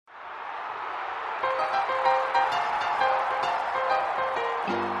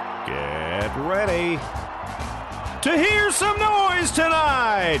Get ready to hear some noise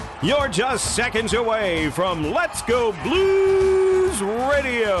tonight. You're just seconds away from Let's Go Blues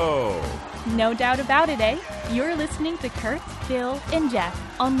Radio. No doubt about it, eh? You're listening to Kurt, Bill, and Jeff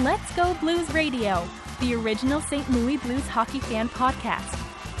on Let's Go Blues Radio, the original St. Louis Blues hockey fan podcast.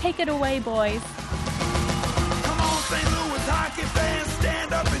 Take it away, boys. Come on, St. Louis hockey fans,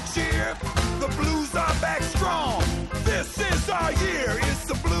 stand up and cheer. The Blues are back strong. This is our year. It's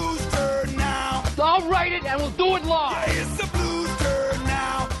the Blues' turn now. I'll write it and we'll do it live. Yeah, it's the Blues' turn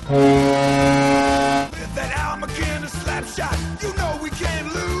now. With that Al McKinnon slap shot, you know we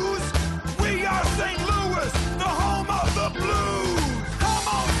can't lose. We are St. Louis, the home of the Blues. Come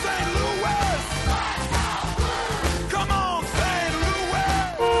on, St. Louis. Come on, St.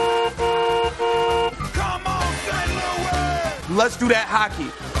 Louis. Come on, St. Louis. Let's do that hockey.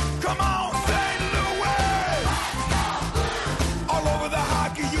 Come on, St. Louis. All over the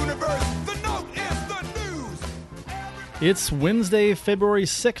hockey universe, the note is the news. It's Wednesday, February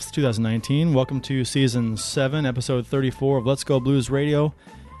 6th, 2019. Welcome to Season 7, Episode 34 of Let's Go Blues Radio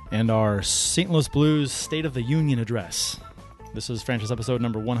and our St. Louis Blues State of the Union Address. This is franchise episode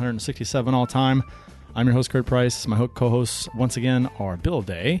number 167 all time. I'm your host, Kurt Price. My co-hosts, once again, are Bill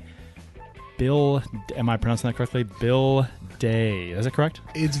Day. Am I pronouncing that correctly? Bill Day. Is that correct?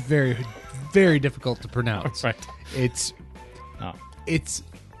 It's very, very difficult to pronounce. Right. It's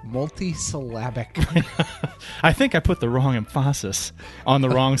multisyllabic. I think I put the wrong emphasis on the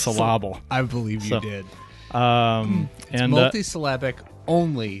wrong syllable. I believe you did. It's Multisyllabic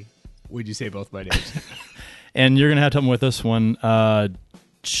only when you say both my names. And you're going to have to help me with this one.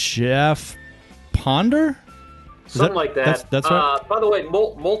 Jeff Ponder? Something like that. That's right. By the way,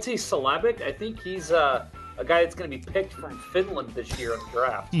 multisyllabic, I think he's a guy that's going to be picked from Finland this year in the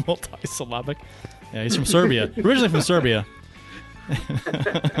draft. Multisyllabic. Yeah, he's from Serbia. Originally from Serbia.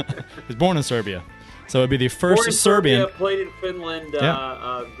 He's born in Serbia. So it'd be the first Born in Serbian. Serbia, played in Finland,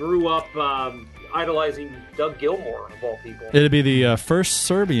 grew up idolizing Doug Gilmour, of all people. It'd be the first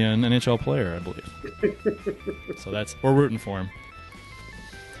Serbian NHL player, I believe. So we're rooting for him.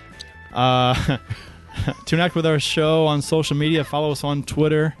 To connect with our show on social media, follow us on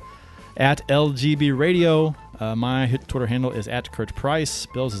Twitter at LGB Radio. My Twitter handle is at Kurt Price.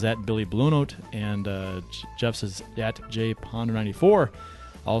 Bill's is at Billy Bluenote, and Jeff's is at JPonder94.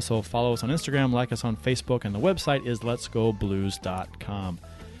 Also, follow us on Instagram, like us on Facebook, and the website is letsgoblues.com.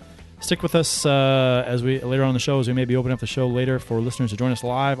 Stick with us as we later on in the show, as we may be opening up the show later for listeners to join us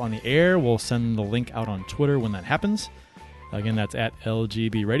live on the air. We'll send the link out on Twitter when that happens. Again, that's at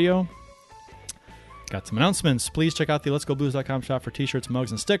LGB Radio. Got some announcements. Please check out the letsgoblues.com shop for t-shirts,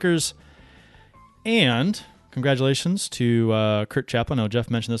 mugs, and stickers. And congratulations to Kurt Chaplin. I know Jeff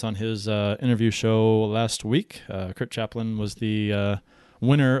mentioned this on his interview show last week. Kurt Chaplin was the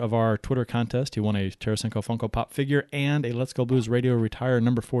winner of our Twitter contest. He won a Tarasenko Funko Pop figure and a Let's Go Blues Radio Retire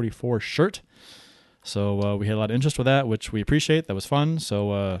number 44 shirt. So we had a lot of interest with that, which we appreciate. That was fun.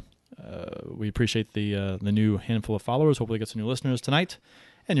 So we appreciate the new handful of followers. Hopefully get some new listeners tonight.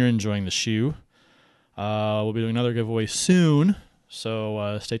 And you're enjoying the shoe. We'll be doing another giveaway soon.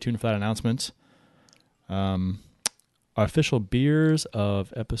 So stay tuned for that announcement. Our official beers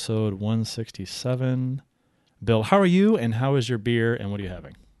of episode 167. Bill, how are you, and how is your beer, and what are you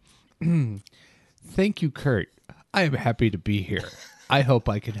having? Thank you, Kurt. I am happy to be here. I hope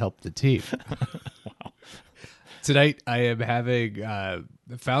I can help the team. Wow. Tonight, I am having,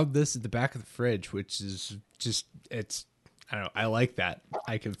 found this at the back of the fridge, which is just, I don't know, I like that.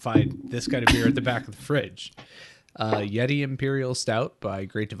 I can find this kind of beer at the back of the fridge. Yeti Imperial Stout by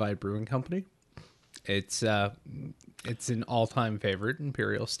Great Divide Brewing Company. It's an all-time favorite,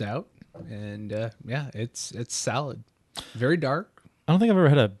 Imperial Stout, and it's solid, very dark. I don't think I've ever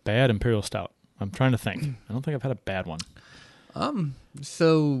had a bad Imperial Stout. I'm trying to think. I don't think I've had a bad one.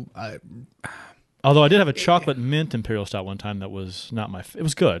 Although I did have a chocolate mint Imperial Stout one time that was not it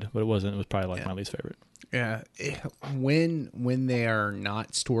was good, but it wasn't. It was probably like my least favorite. Yeah, when they are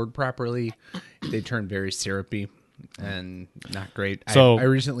not stored properly, they turn very syrupy and not great. So I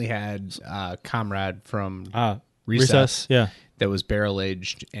recently had Comrade from Recess, yeah, that was barrel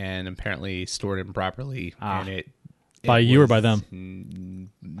aged and apparently stored improperly, and it by you or by them?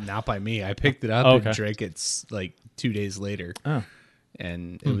 Not by me. I picked it up and drank it like 2 days later,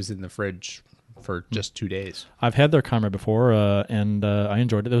 and it was in the fridge for just 2 days. I've had their Comrade before, and I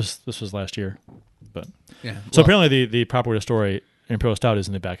enjoyed it. This was last year, but yeah. So apparently the proper way to store an Imperial Stout is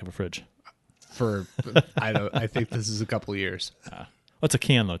in the back of a fridge. I think this is a couple of years. Well, it's a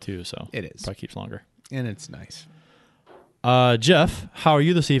can though too, so it is. Probably keeps longer, and it's nice. Jeff, how are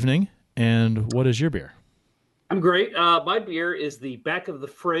you this evening, and what is your beer? I'm great. My beer is the Back of the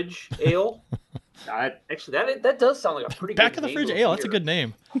Fridge Ale. Actually, that does sound like a pretty Back good of the name Fridge of Ale. That's a beer. good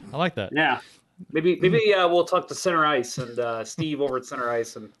name. I like that. Yeah. Maybe we'll talk to Center Ice and Steve over at Center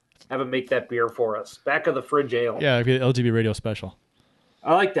Ice and have him make that beer for us. Back of the Fridge Ale. Yeah, it'd be the LGB radio special.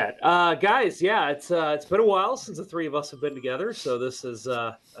 I like that. Guys, yeah, it's been a while since the three of us have been together, so this is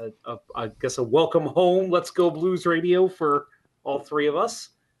I guess a welcome home. Let's Go Blues Radio for all three of us.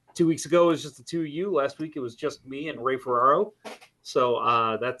 2 weeks ago it was just the two of you. Last week it was just me and Ray Ferraro.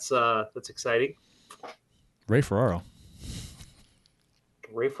 So that's exciting. Ray Ferraro.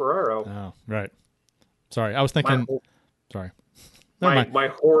 Ray Ferraro. Oh, right. Sorry, I was thinking. Sorry. My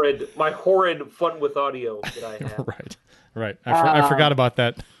horrid fun with audio that I have. Right. I forgot about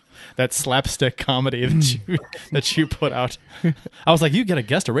that slapstick comedy that you put out. I was like, you get a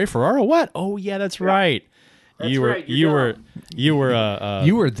guest, a Ray Ferraro? What? Oh yeah, that's right. That's you were right, you were You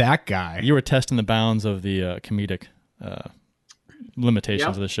were that guy. you were testing the bounds of the comedic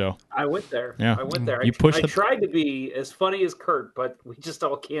limitations of the show. I went there. Yeah. I went there. You I tried to be as funny as Kurt, but we just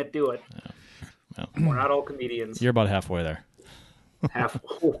all can't do it. No. We're not all comedians. You're about halfway there.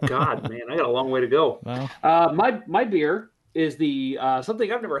 Oh God, man, I got a long way to go. Well, My beer is the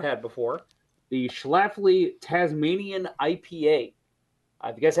something I've never had before, the Schlafly Tasmanian IPA.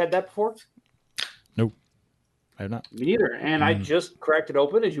 Have you guys had that before? nope, I have not. Me neither. And I just cracked it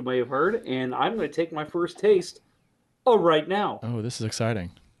open, as you may have heard, and I'm going to take my first taste. Right now. Oh, this is exciting.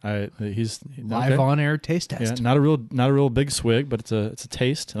 He's Live on air taste test. Yeah, not a real big swig, but it's a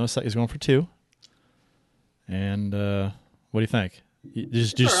taste. Looks like he's going for 2. And what do you think?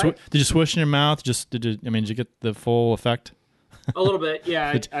 Did you swish in your mouth? Did you get the full effect? A little bit,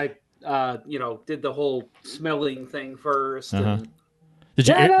 yeah. I did the whole smelling thing first. And... No,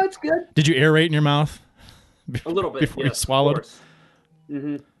 it's good. Did you aerate in your mouth? A little bit before you yes, swallowed.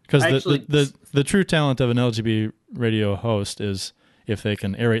 Because the true talent of an LGB radio host is if they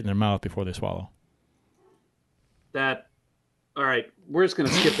can aerate in their mouth before they swallow. All right, we're just going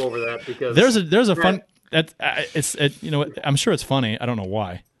to skip over that because there's a fun. I'm sure it's funny. I don't know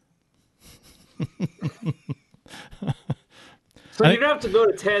why. So you don't have to go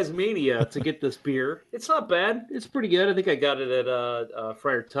to Tasmania to get this beer. It's not bad. It's pretty good. I think I got it at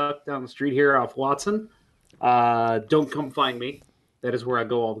Friar Tuck down the street here off Watson. Don't come find me. That is where I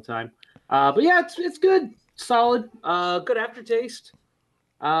go all the time. But yeah, it's good, solid, good aftertaste.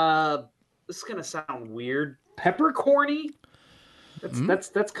 This is gonna sound weird. Peppercorny.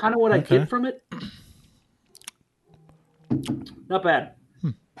 That's kind of what I get from it. Not bad.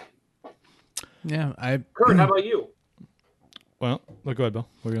 Yeah, Kurt, how about you? Well, go ahead, Bill.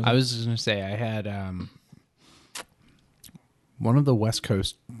 What were you gonna say? I was just gonna say I had one of the West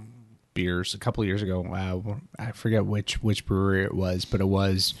Coast beers a couple of years ago. I forget which brewery it was, but it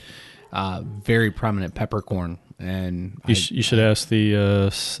was very prominent peppercorn. And you should ask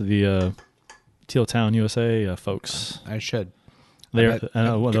the Teal Town USA folks. I should.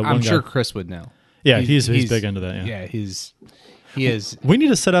 I'm sure Chris would know. Yeah, he's big into that. Yeah, he is. We need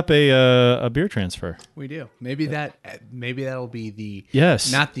to set up a beer transfer. We do. Maybe that'll be the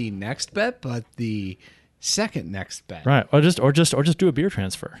not the next bet, but the second next bet. Right, or just do a beer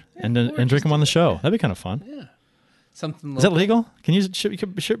transfer and drink them on the show. That'd be kind of fun. Yeah, something. Is that legal? Can you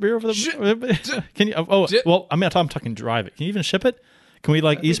ship beer over the? Can you? Well, I'm talking drive it. Can you even ship it? Can we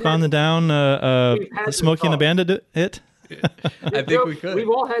eastbound and down Smokey and the Bandit it? I think we could. We've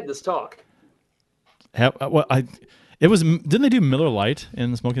all had this talk. It was. Didn't they do Miller Lite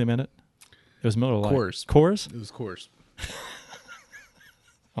in Smokey and the Bandit? It was Miller Lite. Coors. It was Coors.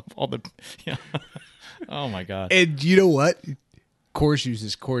 Oh my god! And you know what? Coors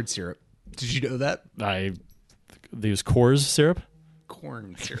uses corn syrup. Did you know that? They use Coors syrup.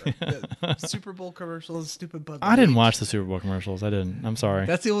 Corn syrup. The Super Bowl commercials, stupid Bud Light. I didn't watch the Super Bowl commercials. I didn't. I'm sorry.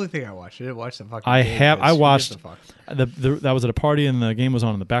 That's the only thing I watched. I didn't watch the fucking. I watched. I was at a party and the game was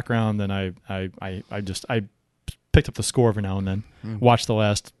on in the background. And I picked up the score every now and then. Watched the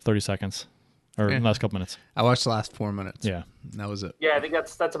last 30 seconds or the last couple minutes. I watched the last 4 minutes. Yeah, that was it. Yeah, I think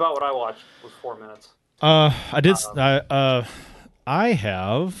that's about what I watched. Was 4 minutes. I did. I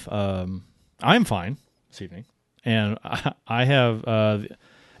have. I'm fine this evening, and I have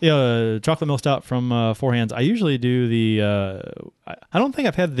chocolate milk stout from Four Hands. I usually do the. I don't think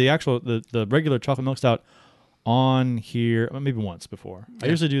I've had the regular chocolate milk stout on here. Maybe once before. Yeah. I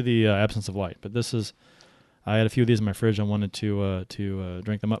usually do the Absence of Light, but this is. I had a few of these in my fridge. I wanted to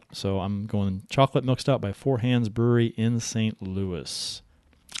drink them up, so I'm going chocolate milk stout by Four Hands Brewery in St. Louis.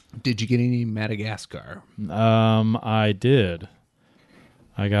 Did you get any Madagascar? I did.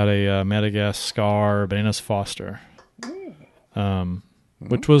 I got a Madagascar Bananas Foster,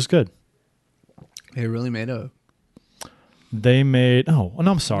 which was good. They really made a They made. Oh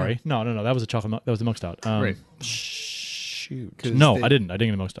no, I'm sorry. No. That was a chocolate milk. That was the milk stout. Right. Shoot. No, I didn't. I didn't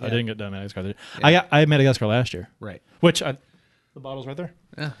get the milk stout. Yeah. I didn't get the Madagascar. I had Madagascar last year. Right. The bottle's right there.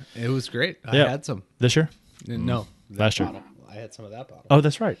 Yeah, it was great. I Yeah. had some. This year? No, Last year. bottle. I had some of that bottle. Oh,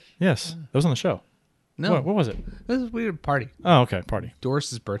 that's right. Yes, that was on the show. No, What was it? This was a weird party. Oh, okay, party.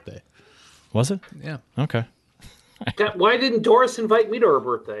 Doris's birthday. Was it? Yeah. Okay. Why didn't Doris invite me to her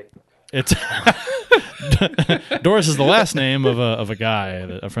birthday? It's Doris is the last name of a guy,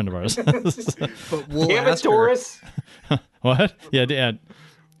 a friend of ours. But we'll Damn it, ask her. Doris. What? Yeah.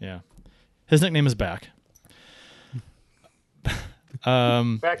 His nickname is Back.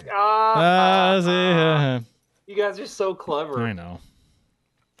 Back. You guys are so clever. I know.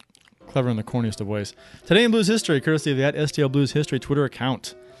 Clever in the corniest of ways. Today in Blues history, courtesy of the @STL Blues History Twitter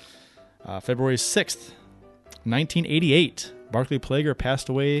account. February 6th, 1988. Barclay Plager passed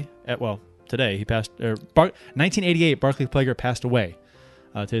away today. He passed. 1988, Barclay Plager passed away.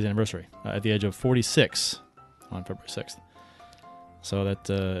 Today's anniversary at the age of 46 on February 6th. So that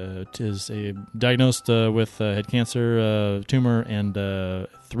is diagnosed with head cancer tumor and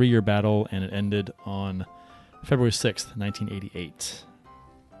 3-year battle, and it ended on February 6th, 1988.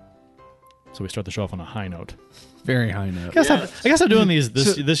 So we start the show off on a high note. Very high note. I guess I'm doing these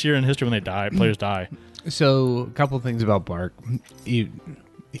this year in history when players die. So, a couple of things about Bark. He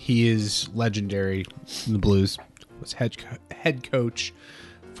is legendary in the Blues. Was head coach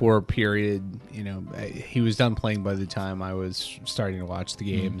for a period. He was done playing by the time I was starting to watch the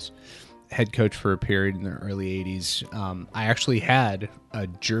games. Head coach for a period in the early 80s. I actually had a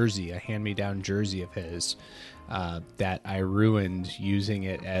hand-me-down jersey of his that I ruined using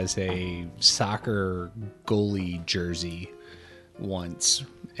it as a soccer goalie jersey once.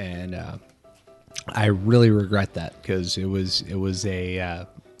 And I really regret that because it was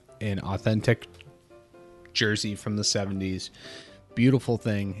an authentic jersey from the 70s. Beautiful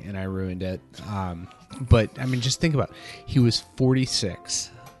thing, and I ruined it. But I mean, just think about it. He was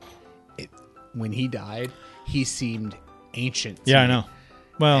 46 when he died. He seemed ancient. Yeah, I know.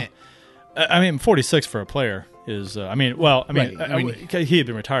 Well, I mean, 46 for a player is. He had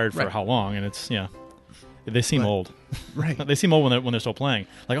been retired for how long? And it's they seem old. Right. They seem old when they're still playing.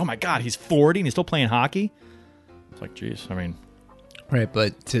 Like, oh my God, he's 40 and he's still playing hockey. It's like, geez. I mean. Right,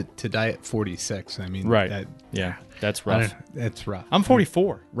 but to die at 46, I mean, right? That's rough. That's rough. I'm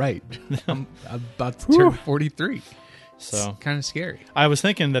 44. Right, I'm about to turn 43. So it's kind of scary. I was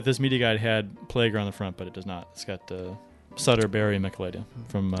thinking that this media guide had Plager on the front, but it does not. It's got Sutter, Barry, and Micheletti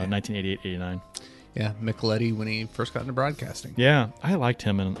from 1988-89. Yeah, Micheletti when he first got into broadcasting. Yeah, I liked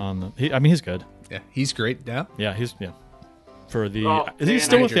him he's good. Yeah, he's great. Yeah, he's For the is he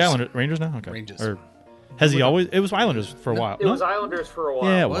still with the Islanders? Rangers now? Okay, Rangers. Or has he always? It was Islanders for a while. It was Islanders for a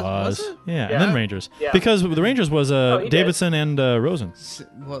while. Yeah, it Was it? Yeah, and then Rangers. Yeah. Because the Rangers was Davidson and Rosen,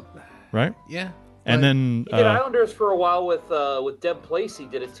 Well, right? yeah. And then He did Islanders for a while with Deb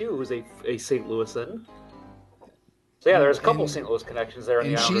Placey. Did it too. Who was a St. Louisan. So yeah, there's a couple of St. Louis connections there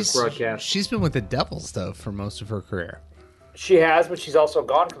in the Islanders broadcast. She's been with the Devils though for most of her career. She has, but she's also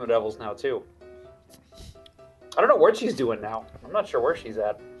gone from the Devils now too. I don't know what she's doing now. I'm not sure where she's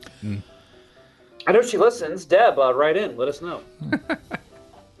at. I know she listens. Deb, write in. Let us know.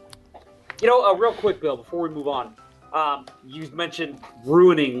 Real quick, Bill, before we move on. You mentioned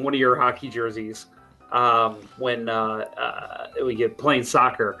ruining one of your hockey jerseys when we get playing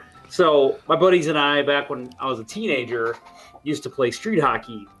soccer. So my buddies and I, back when I was a teenager, used to play street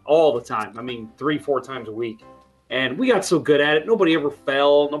hockey all the time. I mean, 3-4 times a week. And we got so good at it. Nobody ever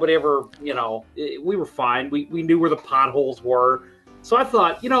fell. Nobody ever, we were fine. We knew where the potholes were. So I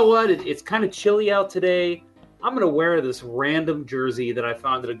thought, you know what? It's kind of chilly out today. I'm going to wear this random jersey that I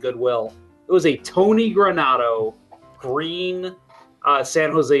found at a Goodwill. It was a Tony Granato green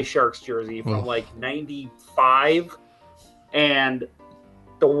San Jose Sharks jersey from like 95. And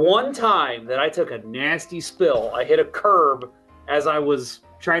the one time that I took a nasty spill, I hit a curb as I was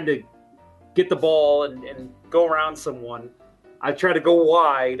trying to get the ball and go around someone. I tried to go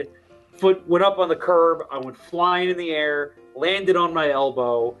wide. Foot went up on the curb. I went flying in the air, landed on my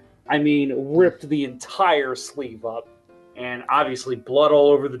elbow. I mean, ripped the entire sleeve up. And obviously blood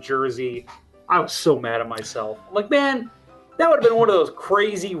all over the jersey. I was so mad at myself. I'm like, man, that would have been one of those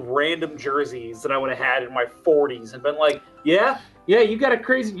crazy random jerseys that I would have had in my 40s and been like, yeah, you got a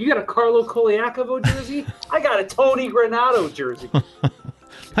Carlo Koliakovo jersey? I got a Tony Granato jersey.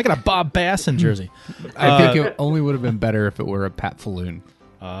 I got a Bob Basson jersey. I think it only would have been better if it were a Pat Falloon.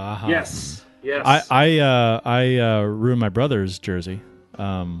 Yes. I ruined my brother's jersey.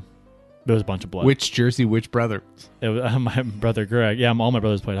 There was a bunch of blood. Which jersey? Which brother? It was my brother Greg. Yeah, all my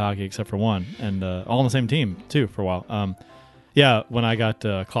brothers played hockey except for one, and all on the same team too for a while. Yeah, when I got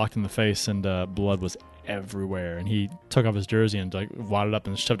clocked in the face and blood was everywhere, and he took off his jersey and like wadded up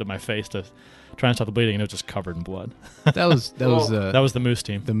and shoved it in my face to try and stop the bleeding, and it was just covered in blood. That was That was the Moose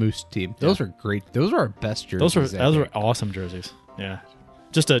team. the Moose team. Those were great. Those were our best jerseys. Those were awesome jerseys. Yeah,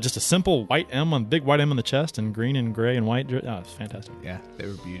 just a simple white M on big white M on the chest and green and gray and white. Oh, it's fantastic. Yeah, they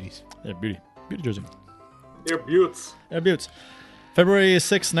were beauties. Yeah, beauty jersey. They're beauts. Yeah, beauts. February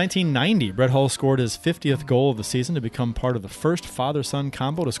 6, 1990, Brett Hull scored his 50th goal of the season to become part of the first father-son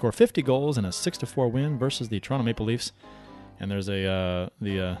combo to score 50 goals in a 6-4 win versus the Toronto Maple Leafs. And there's the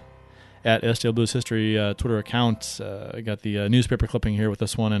at STL Blues History Twitter account. I got the newspaper clipping here with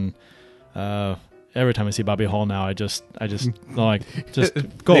this one, and every time I see Bobby Hull now, I just like just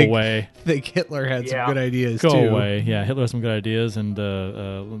go away. I think Hitler had some good ideas Go too. away. Yeah, Hitler has some good ideas, and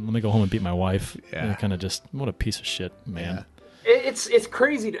let me go home and beat my wife. Yeah. Kind of just what a piece of shit, man. Yeah. It's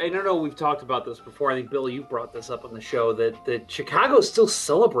crazy. I don't know. We've talked about this before. I think Bill, you brought this up on the show that Chicago still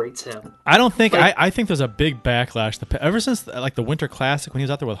celebrates him. I don't think I think there's a big backlash. Ever since like the Winter Classic when he was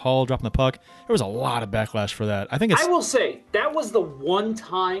out there with Hull dropping the puck, there was a lot of backlash for that. I think I will say that was the one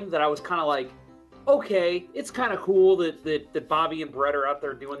time that I was kind of like, okay, it's kind of cool that Bobby and Brett are out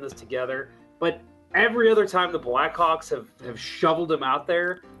there doing this together. But every other time the Blackhawks have shoveled him out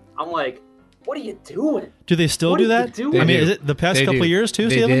there, I'm like, what are you doing? Do they still do that? I mean, is it the past couple of years too?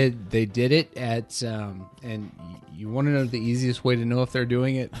 They did it at and you want to know the easiest way to know if they're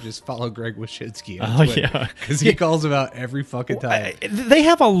doing it? Just follow Greg Wyshynski on Twitter, yeah, because he calls them out every fucking time. They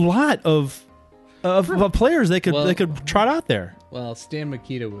have a lot of players they could trot out there. Well, Stan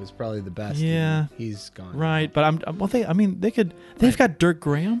Mikita was probably the best. Yeah, he's gone. Right, but they've got Dirk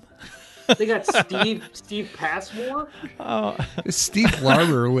Graham. They got Steve Passmore. Steve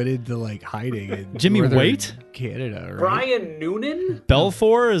Larmer went into like hiding. In Jimmy Northern Waite, Canada. Right? Brian Noonan,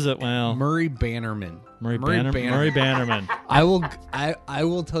 Belfour. Is it Murray Bannerman? Murray Bannerman. I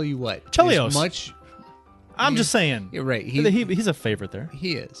will tell you what. Chelios. I'm just saying. You're right. He's a favorite there.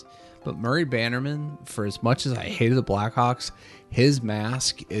 He is. But Murray Bannerman, for as much as I hated the Blackhawks, his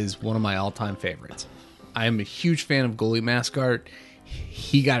mask is one of my all-time favorites. I am a huge fan of goalie mask art.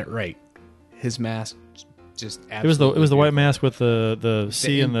 He got it right. His mask just absolutely it was the white mask with the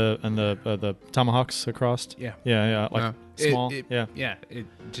C and the tomahawks across. Yeah. Like small.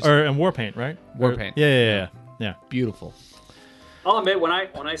 And war paint, right? War paint. Yeah. Beautiful. I'll admit when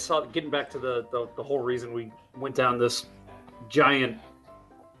I saw, getting back to the whole reason we went down this giant,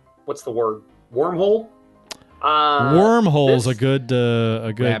 what's the word, wormhole? Wormhole's a good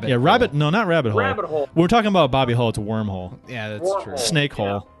rabbit hole. rabbit. No, not rabbit hole. Rabbit hole. We're talking about Bobby Hull. It's a wormhole. Yeah, that's Wormhole. true. Snake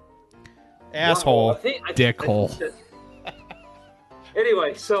Yeah. hole. Asshole. Dick hole.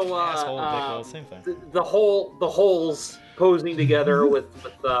 Anyway, so Asshole, dick hole, same thing. the holes posing together with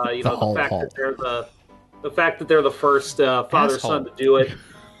the fact that they're the first father son to do it.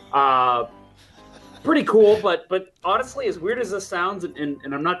 Pretty cool, but honestly, as weird as this sounds, and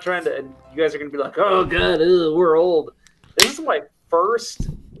I'm not trying to, and you guys are going to be like, oh god, we're old. This is my first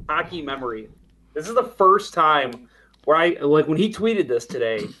hockey memory. This is the first time where I, like, when he tweeted this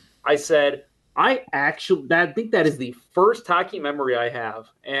today, I said, I think that is the first hockey memory I have.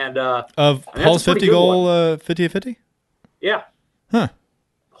 And Of I mean, Hull's that's a pretty 50 good goal, one. 50-50? Yeah. Huh.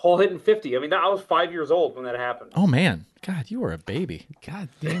 Hull hitting 50. I mean, I was 5 years old when that happened. Oh, man. God, you were a baby. God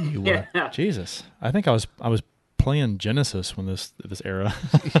damn, you were. Yeah. Jesus. I think I was playing Genesis when this era.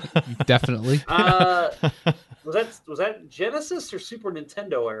 Definitely. Was that Genesis or Super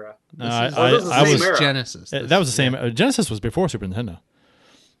Nintendo era? No, I was I was era. Genesis. that was the same. Genesis was before Super Nintendo.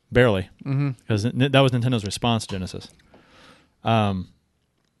 Barely. Because that was Nintendo's response to Genesis.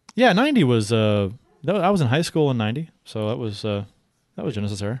 90 was... I was in high school in 90, so that was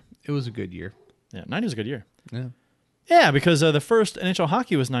Genesis era. It was a good year. Yeah, 90 was a good year. Yeah. Yeah, because the first NHL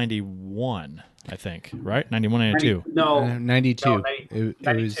hockey was 91, I think, right? 91, 92. No. 92. No, It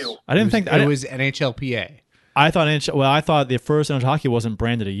 92. was, I didn't think... it was NHLPA. I thought the first NHL hockey wasn't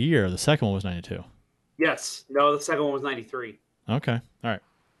branded a year. The second one was 92. Yes. No, the second one was 93. Okay. All right.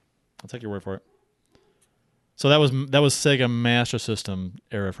 I'll take your word for it. So that was Sega Master System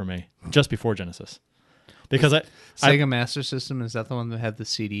era for me, just before Genesis. Because Sega Master System, is that the one that had the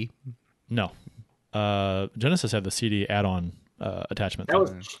CD? No. Genesis had the CD add-on attachment. That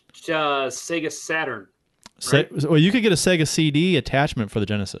was Sega Saturn. Well, you could get a Sega CD attachment for the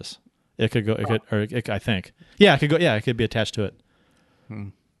Genesis. It could go. I think. Yeah, it could go. Yeah, it could be attached to it.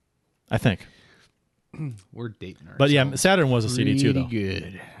 I think. We're dating ourselves. But yeah, Saturn was a CD too, though.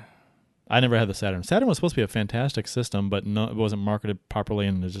 Good. I never had the Saturn. Saturn was supposed to be a fantastic system, but no, it wasn't marketed properly,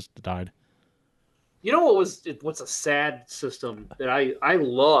 and it just died. You know what's a sad system that I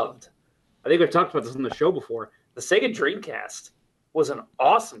loved? I think I've talked about this on the show before. the Sega Dreamcast was an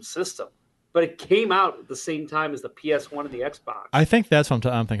awesome system, but it came out at the same time as the PS1 and the Xbox. I think that's what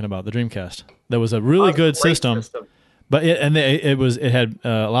I'm thinking about, the Dreamcast. That was a really good system. But it had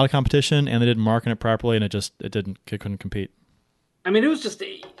a lot of competition, and they didn't market it properly, and it couldn't compete. I mean, it was just,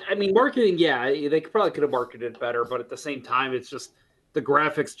 marketing. Yeah, they probably could have marketed it better, but at the same time, it's just the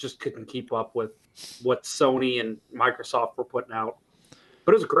graphics just couldn't keep up with what Sony and Microsoft were putting out.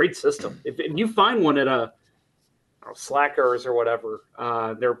 But it was a great system. If you find one at a Slackers or whatever,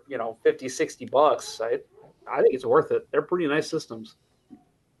 they're $50, $60. I think it's worth it. They're pretty nice systems.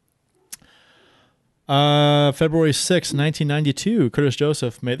 February 6, 1992, Curtis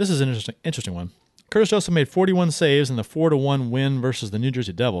Joseph made... This is an interesting one. Curtis Joseph made 41 saves in the 4-1 win versus the New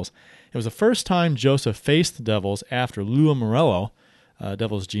Jersey Devils. It was the first time Joseph faced the Devils after Lou Morello,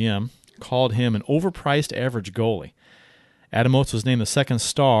 Devils GM, called him an overpriced average goalie. Adam Oates was named the second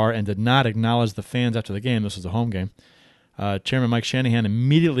star and did not acknowledge the fans after the game. This was a home game. Chairman Mike Shanahan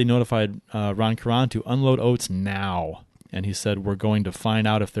immediately notified Ron Caron to unload Oates now. And he said, we're going to find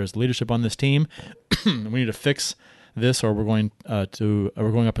out if there's leadership on this team. We need to fix this, or we're going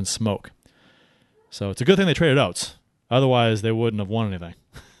up in smoke. So it's a good thing they traded Oates. Otherwise, they wouldn't have won anything.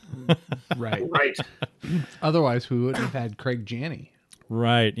 Right. Right. Otherwise, we wouldn't have had Craig Janney.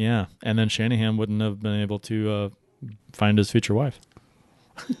 Right, yeah. And then Shanahan wouldn't have been able to find his future wife.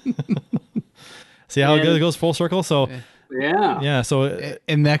 See how it goes full circle? So yeah. So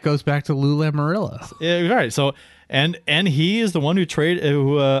and that goes back to Lou Lamoriello. Yeah, right. So and he is the one who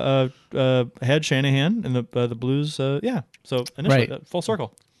had Shanahan and the Blues. So initially, full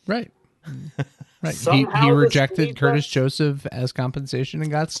circle. Right. Right. Somehow He rejected Curtis Joseph as compensation and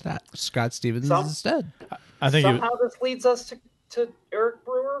got Scott Stevens instead. I think somehow this leads us to Eric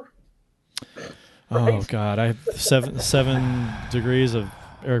Brewer. Right? Oh God, I have seven degrees of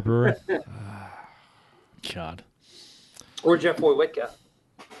Eric Brewer. God. Or Jeff Wojcicka.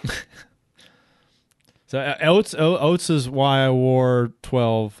 So Oates is why I wore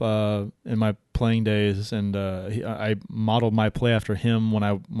 12 in my playing days, and I modeled my play after him when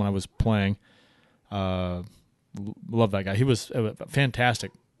I was playing. Love that guy. He was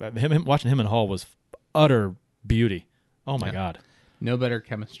fantastic. Watching him in Hull was utter beauty. Oh my God. No better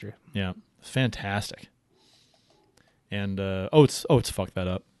chemistry. Yeah, fantastic. And Oates fucked that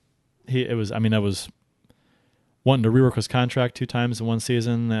up. That was wanting to rework his contract 2 times in one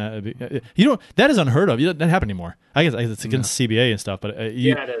season. That is unheard of. That doesn't happen anymore. I guess it's against CBA and stuff, but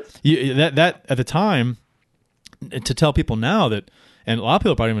it is. That at the time, to tell people now that, and a lot of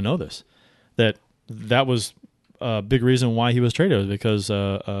people probably don't even know this, that was a big reason why he was traded, was because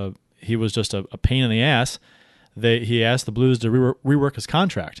he was just a pain in the ass. He asked the Blues to rework his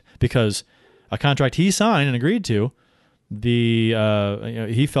contract, because a contract he signed and agreed to,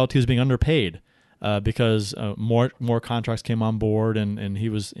 he felt he was being underpaid. Because more contracts came on board, and he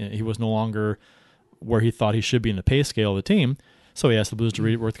was no longer where he thought he should be in the pay scale of the team. So he asked the Blues to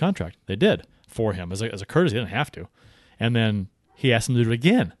rework the contract. They did for him as a courtesy. They didn't have to. And then he asked them to do it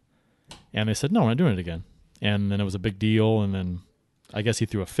again, and they said, "No, we're not doing it again." And then it was a big deal. And then I guess he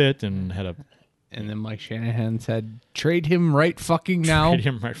threw a fit and had a. And then Mike Shanahan said, "Trade him right fucking now." Trade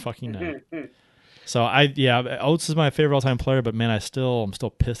him right fucking now. So Oates is my favorite all-time player, but man, I'm still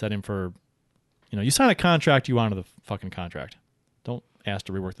pissed at him for. You sign a contract, you honor the fucking contract. Don't ask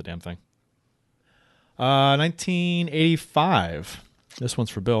to rework the damn thing. 1985. This one's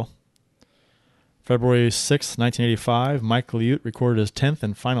for Bill. February 6th, 1985, Mike Liut recorded his 10th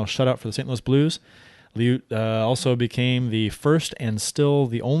and final shutout for the St. Louis Blues. Liut also became the first and still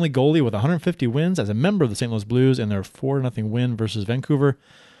the only goalie with 150 wins as a member of the St. Louis Blues in their 4-0 win versus Vancouver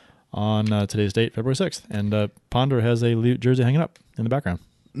on today's date, February 6th. And Ponder has a Liut jersey hanging up in the background.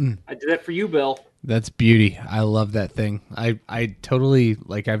 I did that for you, Bill. That's beauty. I love that thing. I totally,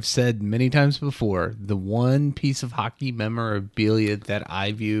 like I've said many times before, the one piece of hockey memorabilia that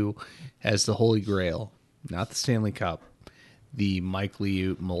I view as the Holy Grail, not the Stanley Cup, the Mike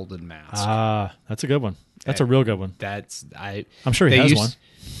Liut molded mask. Ah, that's a good one. That's a real good one. I'm sure he has one.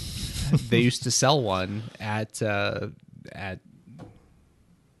 They used to sell one at the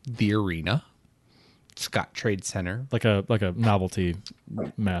arena. Scott Trade Center, like a novelty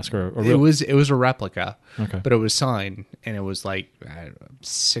mask, or it was a replica, okay, but it was signed, and it was like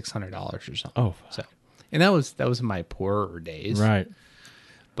 $600 or something. Oh, so, and that was in my poorer days, right?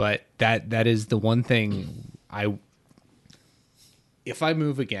 But that is the one thing if I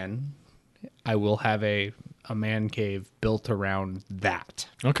move again, I will have a man cave built around that.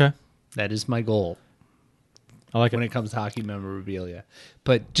 Okay, that is my goal. I like when it comes to hockey memorabilia.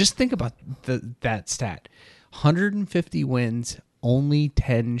 But just think about that stat. 150 wins, only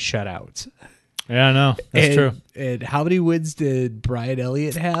 10 shutouts. Yeah, I know. That's true. And how many wins did Brian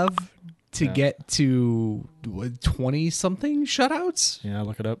Elliott have to get to 20-something shutouts? Yeah,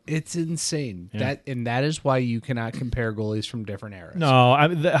 look it up. It's insane. Yeah. That is why you cannot compare goalies from different eras. No,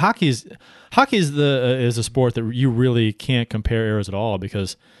 hockey is a sport that you really can't compare eras at all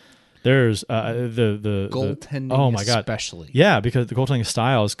because there's the goaltending. Oh my god, especially. Yeah, because the goaltending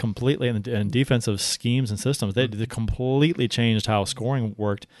style is completely and defensive schemes and systems. They completely changed how scoring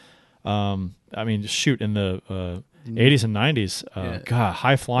worked. I mean, shoot, in the 80s and 90s, God,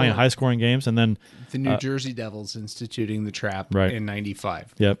 high flying, high scoring games, and then the New Jersey Devils instituting the trap Right. in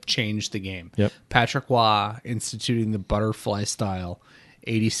 '95. Yep. Changed the game. Yep. Patrick Waugh instituting the butterfly style,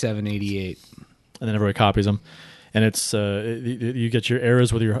 87, 88. and then everybody copies them. And it's you get your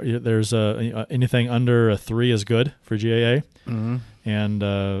errors with there's anything under a 3 is good for GAA, and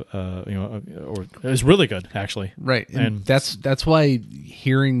or it's really good actually. Right, and that's why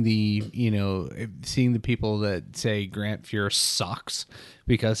hearing seeing the people that say Grant Fuhr sucks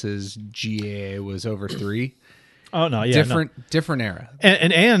because his GAA was over 3. Oh no, yeah, different era,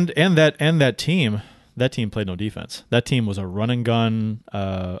 and that team. That team played no defense. That team was a run and gun.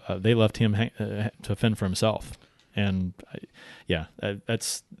 They left him to fend for himself. And you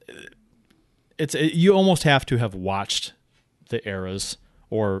almost have to have watched the eras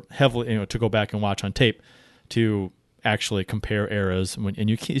or heavily to go back and watch on tape to actually compare eras and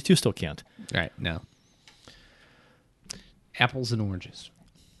you still can't. Right? No. Apples and oranges.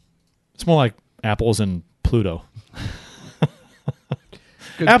 It's more like apples and Pluto.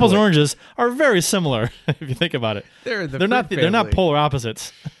 Apples and oranges are very similar if you think about it. They're not polar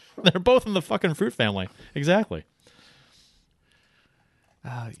opposites. They're both in the fucking fruit family. Exactly.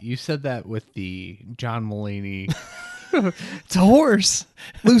 You said that with the John Mulaney. It's a horse.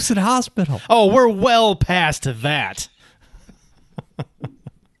 Lucid Hospital. Oh, we're well past that.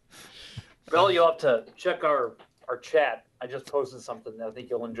 Bill, you'll have to check our chat. I just posted something that I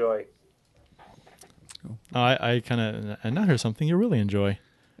think you'll enjoy. Oh, I now here's something you really enjoy.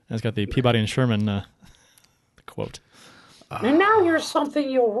 It's got the Peabody and Sherman quote. And now here's something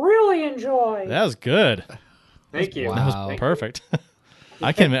you'll really enjoy. That was good. Thank you. Wow. That was perfect.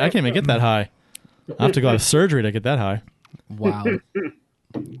 I can't even get that high. I have to go out of surgery to get that high. Wow.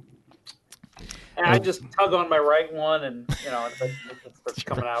 And I just tug on my right one, and it starts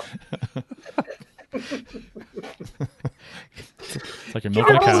coming out. It's like you're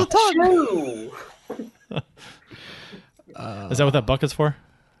milking a cow. Shoo! Is that what that bucket's for?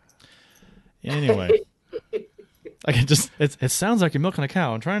 Anyway, I can just. It sounds like you're milking a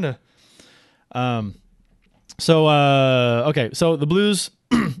cow. I'm trying to. Okay. So the Blues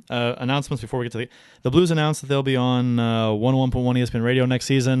announcements before we get to the Blues announced that they'll be on 101.1 ESPN Radio next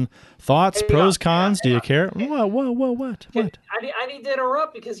season. Thoughts, pros, cons? Do you care? What? I need to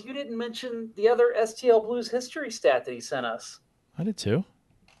interrupt because you didn't mention the other STL Blues history stat that he sent us. I did too.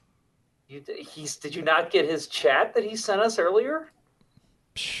 Did you not get his chat that he sent us earlier?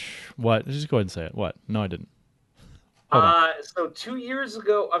 What? Just go ahead and say it. What? No, I didn't. Hold on. So 2 years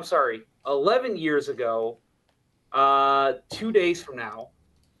ago, 11 years ago, 2 days from now,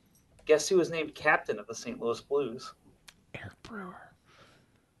 guess who was named captain of the St. Louis Blues? Eric Brewer.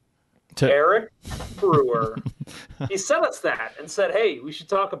 Eric Brewer. He sent us that and said, hey, we should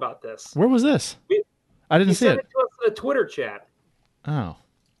talk about this. Where was this? I didn't see it. He sent it to us in a Twitter chat. Oh.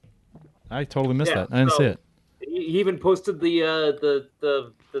 I totally missed that. I didn't see it. He even posted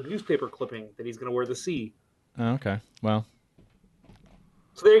the newspaper clipping that he's going to wear the C. Oh, okay. Well.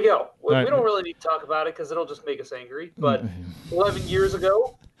 So there you go. We Right. don't really need to talk about it because it'll just make us angry. But 11 years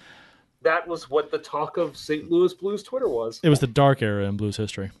ago, that was what the talk of St. Louis Blues Twitter was. It was the dark era in Blues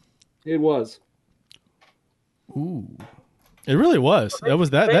history. It was. Ooh. It really was. That was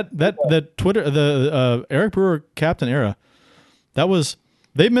that Twitter, the Eric Brewer captain era. That was.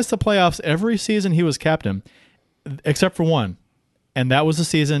 They missed the playoffs every season he was captain, except for one, and that was the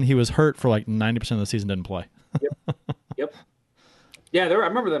season he was hurt for like 90% of the season. Didn't play. Yep. Yeah, I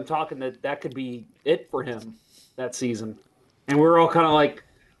remember them talking that could be it for him that season, and we were all kind of like,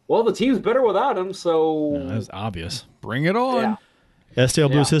 "Well, the team's better without him." So That was obvious. Bring it on. Yeah.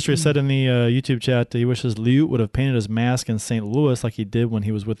 STL Blues History said in the YouTube chat that he wishes Liut would have painted his mask in St. Louis like he did when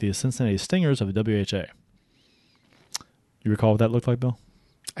he was with the Cincinnati Stingers of the WHA. You recall what that looked like, Bill?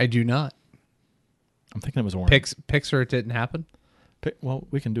 I do not. I'm thinking it was orange. Pixar, it didn't happen. Well,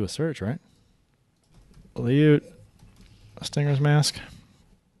 we can do a search, right? Liut, Stingers mask.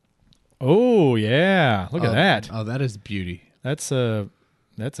 Oh yeah, look at that. Oh, that is beauty. That's yeah.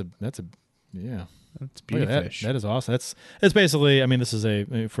 That's Look at that. beauty. That is awesome. It's basically. I mean, this is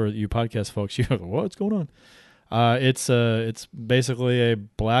for you podcast folks. You go, what's going It's basically a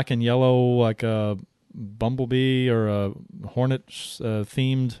black and yellow, like a bumblebee or a hornet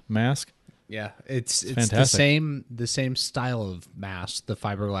themed mask. Yeah, it's fantastic. the same style of mask, the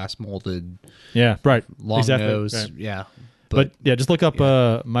fiberglass molded. Yeah, right. Long exactly. nose. Right. Yeah, but yeah, just look up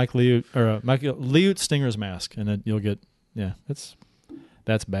Mike Liut or Mike Liut Stinger's mask, and then you'll get that's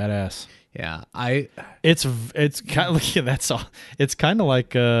badass. Yeah, it's kind of like that's all. It's kind of like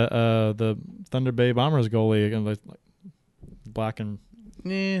the Thunder Bay Bombers goalie, like black and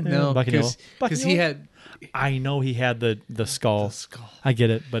no, black and yellow. Because he had. I know he had the skull. The skull. I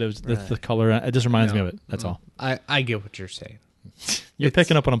get it, but it was the color. It just reminds me of it. That's all. I get what you're saying. You're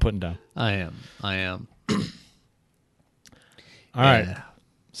picking up what I'm putting down. I am. All right.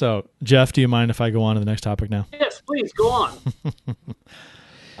 So, Jeff, do you mind if I go on to the next topic now? Yes, please go on.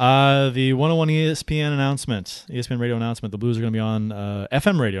 The 101 ESPN announcement, ESPN radio announcement. The Blues are going to be on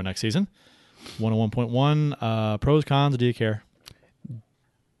FM radio next season. 101.1. Pros, cons, do you care?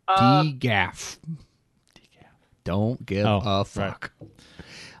 DGAF. Don't give a fuck.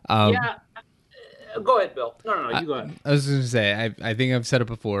 Right. Go ahead, Bill. No, you go ahead. I was going to say, I think I've said it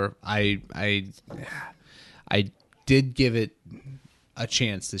before. I did give it a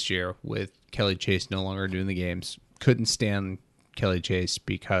chance this year with Kelly Chase no longer doing the games. Couldn't stand Kelly Chase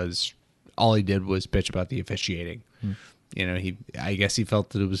because all he did was bitch about the officiating. You know, I guess he felt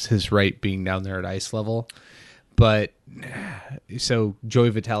that it was his right being down there at ice level. But so Joey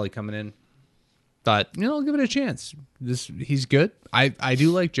Vitale coming in, thought, I'll give it a chance. He's good. I do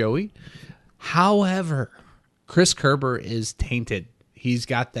like Joey. However, Chris Kerber is tainted. He's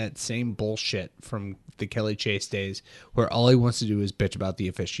got that same bullshit from the Kelly Chase days where all he wants to do is bitch about the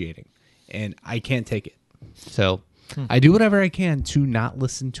officiating. And I can't take it. So I do whatever I can to not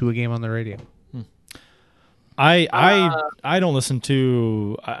listen to a game on the radio. I don't listen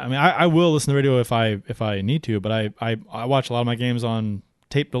to. I mean, I will listen to the radio if I need to, but I watch a lot of my games on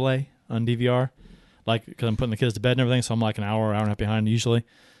tape delay on DVR, like because I'm putting the kids to bed and everything. So I'm like an hour and a half behind usually.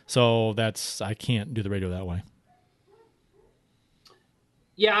 So I can't do the radio that way.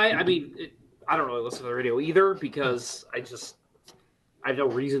 Yeah, I mean, I don't really listen to the radio either because I have no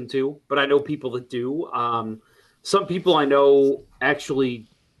reason to. But I know people that do. Some people I know actually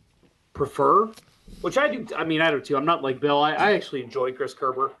prefer. Which I do. I mean, I do too. I'm not like Bill. I actually enjoy Chris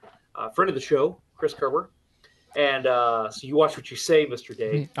Kerber, friend of the show, Chris Kerber. And so you watch what you say, Mr.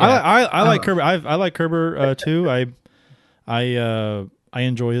 Dave. I like Kerber. I like Kerber too. I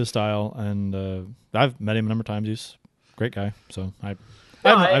enjoy his style, and I've met him a number of times. He's a great guy. So I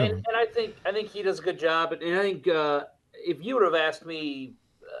think he does a good job. And I think if you would have asked me,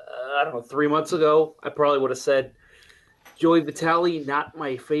 I don't know, 3 months ago, I probably would have said Joey Vitale, not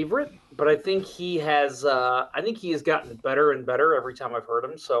my favorite, but I think he has. I think he has gotten better and better every time I've heard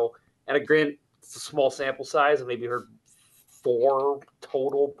him. So, and it's a small sample size. I maybe heard 4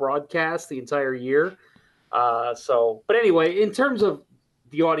 total broadcasts the entire year. But anyway, in terms of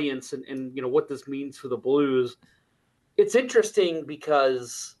the audience and what this means for the Blues, it's interesting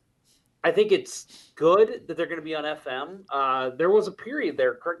because I think it's good that they're going to be on FM. There was a period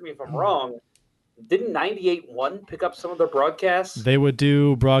there. Correct me if I'm wrong. Didn't 98.1 pick up some of their broadcasts? They would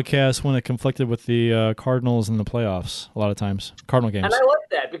do broadcasts when it conflicted with the Cardinals in the playoffs a lot of times, Cardinal games. And I like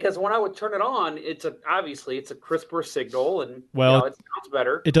that because when I would turn it on, obviously it's a crisper signal and it sounds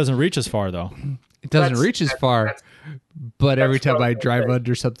better. It doesn't reach as far, though. It doesn't reach as far, but every time I drive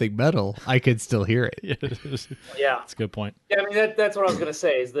under something metal, I can still hear it. Yeah. That's a good point. Yeah, I mean, that's what I was going to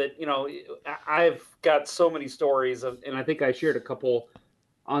say is that, I've got so many stories, and I think I shared a couple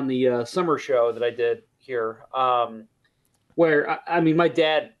on the summer show that I did here, where, my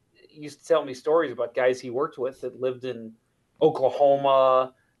dad used to tell me stories about guys he worked with that lived in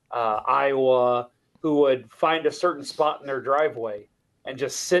Oklahoma, Iowa, who would find a certain spot in their driveway and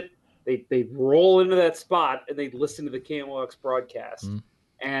just sit. They'd roll into that spot and they'd listen to the KMOX broadcast.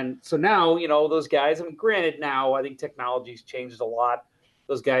 And so now, those guys, granted now I think technology's changed a lot.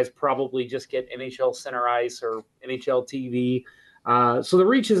 Those guys probably just get NHL Center Ice or NHL TV. So the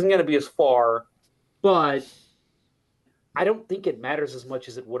reach isn't going to be as far, but I don't think it matters as much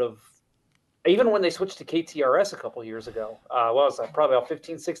as it would have. Even when they switched to KTRS a couple years ago, what was that? Probably about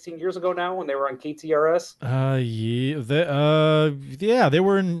 15, 16 years ago now when they were on KTRS. They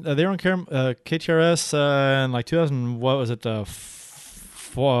were on KTRS in like 2000. What was it?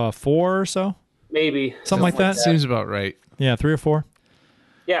 4 or so? Maybe something like that. Seems about right. Yeah, 3 or 4.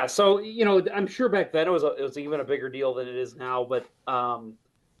 Yeah, so I'm sure back then it was even a bigger deal than it is now, but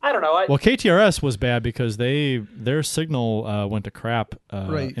I don't know. Well, KTRS was bad because their signal went to crap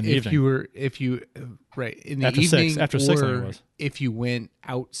right. in the evening. In the after evening 6, after 6, I think it was. If you went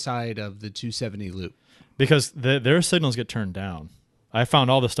outside of the 270 loop, because their signals get turned down. I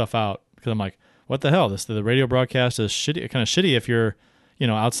found all this stuff out because I'm like, what the hell? The radio broadcast is shitty, kind of shitty if you're,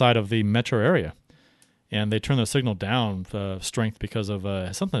 outside of the metro area, and they turn the signal down strength because of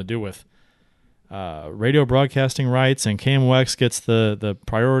something to do with radio broadcasting rights, and KMOX gets the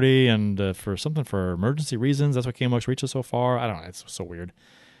priority, and for emergency reasons. That's what KMOX reaches so far. I don't know. It's so weird.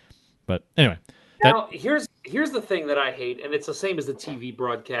 But anyway. Now, here's the thing that I hate, and it's the same as the TV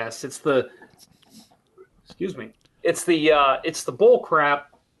broadcast. It's the bull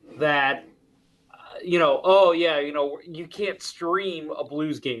crap that you can't stream a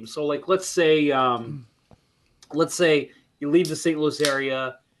Blues game. So like let's say you leave the St. Louis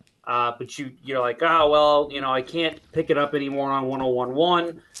area, but you're like, I can't pick it up anymore on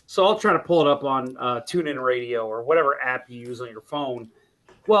 101.1, so I'll try to pull it up on TuneIn Radio or whatever app you use on your phone.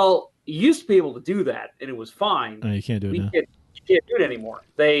 Well, you used to be able to do that, and it was fine. No, you can't do it now. You can't do it anymore.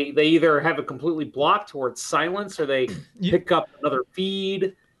 They either have it completely blocked or it's silence, or they pick up another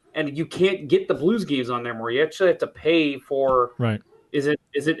feed, and you can't get the Blues games on there more. You actually have to pay for. Right. Is it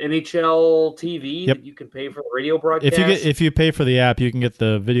NHL TV that you can pay for the radio broadcast? If you pay for the app, you can get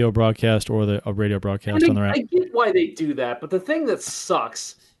the video broadcast or a radio broadcast on their app. I get why they do that, but the thing that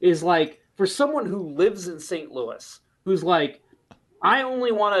sucks is like for someone who lives in St. Louis, who's like, I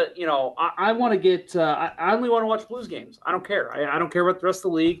only want to, I want to get, I only want to watch Blues games. I don't care. I don't care about the rest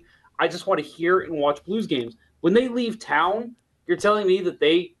of the league. I just want to hear and watch Blues games. When they leave town, you're telling me that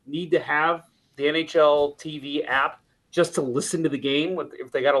they need to have the NHL TV app just to listen to the game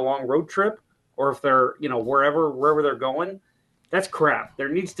if they got a long road trip or if they're, wherever they're going. That's crap. There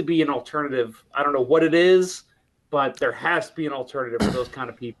needs to be an alternative. I don't know what it is, but there has to be an alternative for those kind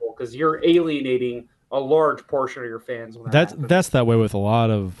of people because you're alienating a large portion of your fans. That's that way with a lot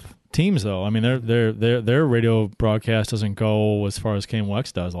of teams, though. I mean, their radio broadcast doesn't go as far as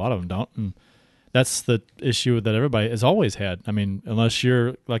KMOX does. A lot of them don't, and that's the issue that everybody has always had. I mean, unless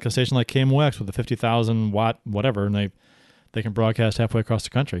you're like a station like KMOX with a 50,000 watt whatever, and they can broadcast halfway across the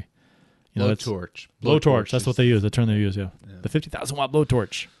country. Blowtorch. Blowtorch. That's what they use. The term they use. Yeah. The 50,000 watt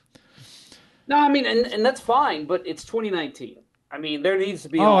blowtorch. No, I mean, and that's fine, but it's 2019. I mean, there needs to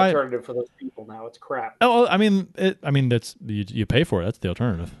be an alternative for those people now. It's crap. Oh, I mean, that's you pay for it. That's the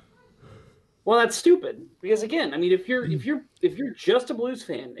alternative. Well, that's stupid because again, I mean, if you're just a Blues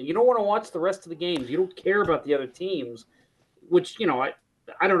fan and you don't want to watch the rest of the games, you don't care about the other teams, which I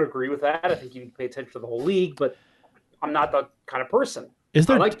don't agree with that. I think you need to pay attention to the whole league, but I'm not that kind of person. I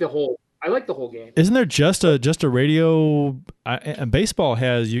like the whole game. Isn't there just a radio? And baseball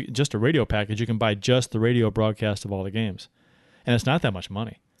has just a radio package. You can buy just the radio broadcast of all the games. And it's not that much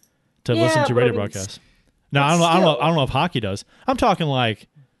money to listen to radio broadcasts. Now, I don't know if hockey does. I'm talking like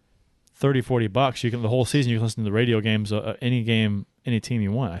 $30-$40. You can the whole season. You can listen to the radio games, any game, any team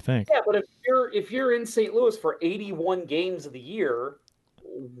you want. I think. Yeah, but if you're in St. Louis for 81 games of the year,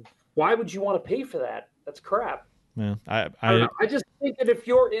 why would you want to pay for that? That's crap. Yeah, I just think that if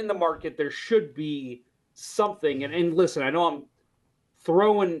you're in the market, there should be something. And listen, I know I'm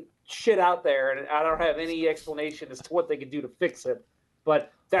throwing shit out there, and I don't have any explanation as to what they could do to fix it.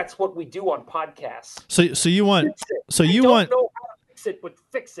 But that's what we do on podcasts. So you want don't know how to fix it, but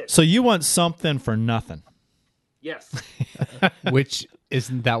fix it. So you want something for nothing. Yes. Which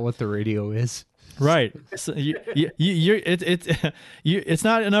isn't that what the radio is? Right. So it's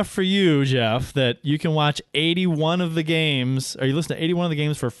not enough for you, Jeff, that you can watch 81 of the games, or you listen to 81 of the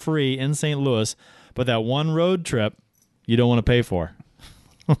games for free in St. Louis, but that one road trip you don't want to pay for.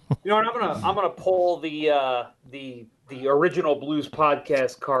 You know what? I'm gonna pull the original Blues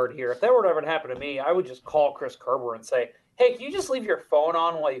podcast card here. If that were to ever happen to me, I would just call Chris Kerber and say, "Hey, can you just leave your phone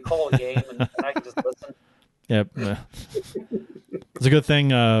on while you call a game, and I can just listen?" Yep. It's a good thing.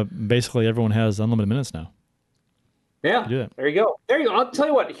 Basically, everyone has unlimited minutes now. Yeah. There you go. I'll tell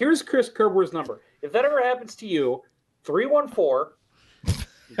you what. Here's Chris Kerber's number. If that ever happens to you, 314.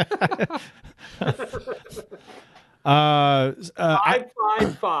 I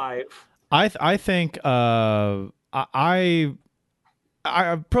 555. I think I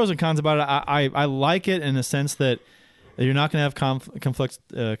have pros and cons about it. I like it in the sense that you're not going to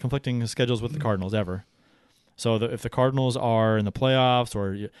have conflicting schedules with the Cardinals ever. So if the Cardinals are in the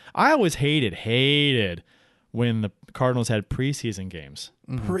playoffs, I always hated when the Cardinals had preseason games,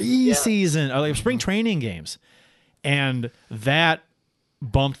 like spring training games, and that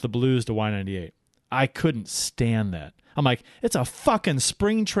bumped the Blues to Y98. I couldn't stand that. I'm like, it's a fucking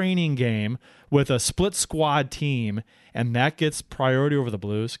spring training game with a split squad team, and that gets priority over the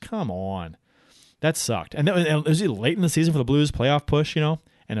Blues? Come on. That sucked. And it was late in the season for the Blues playoff push, and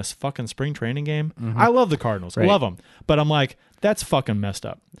a fucking spring training game. Mm-hmm. I love the Cardinals. Right. I love them. But I'm like, that's fucking messed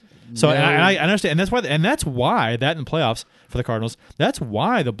up. So and I understand, and that's why that in the playoffs for the Cardinals, that's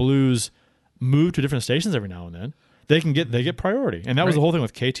why the Blues move to different stations every now and then. They get priority, and that was the whole thing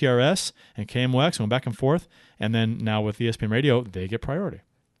with KTRS and KMOX going back and forth, and then now with ESPN Radio, they get priority,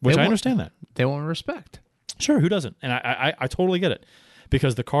 which I understand that they want respect. Sure, who doesn't? And I totally get it,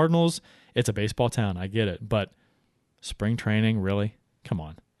 because the Cardinals, it's a baseball town. I get it, but spring training, really? Come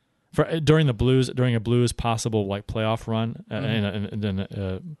on. During a Blues possible like playoff run and then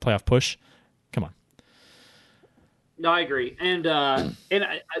playoff push, come on. No, I agree. And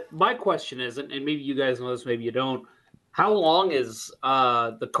my question is, and maybe you guys know this, maybe you don't. How long is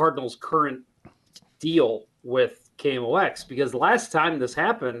the Cardinals' current deal with KMOX? Because the last time this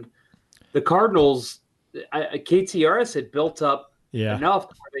happened, the Cardinals, KTRS had built up enough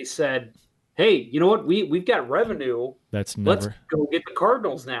where they said, "Hey, you know what? We've got revenue. Let's go get the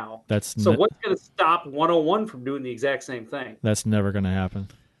Cardinals now." What's going to stop 101 from doing the exact same thing? That's never going to happen.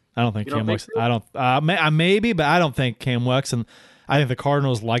 I don't think KMOX. I don't. Maybe, but I don't think KMOX, and I think the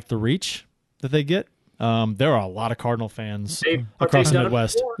Cardinals like the reach that they get. There are a lot of Cardinal fans across the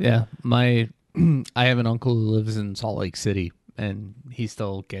Midwest. Yeah, I have an uncle who lives in Salt Lake City, and he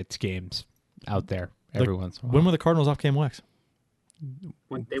still gets games out there every once in a while. When were the Cardinals off KMOX?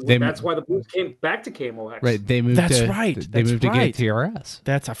 That's why the Blues came back to KMOX. Right, they moved. That's to, right. They moved to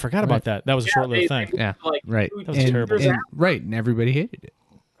KTRS. I forgot about that. That was a short-lived thing. Yeah, right. That was terrible. And everybody hated it.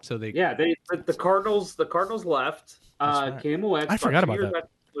 So the Cardinals left. KMOX. I forgot about that.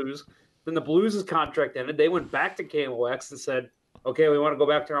 Blues. Then the Blues' contract ended. They went back to KMOX and said, "Okay, we want to go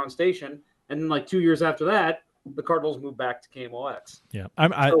back to our own station." And then, like 2 years after that, the Cardinals moved back to KMOX. Yeah,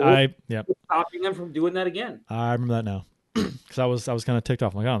 stopping them from doing that again. I remember that now, because I was kind of ticked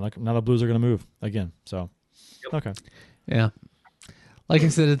off. I'm like, now the Blues are going to move again. So, okay, yeah. Like I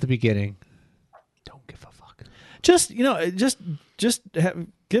said at the beginning, don't give a fuck. Just give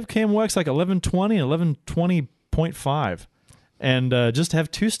KMOX like 1120 and 1120.5, and just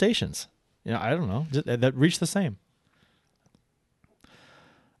have two stations. I don't know, that reach the same.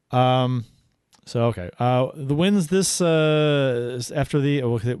 So okay, the wins this after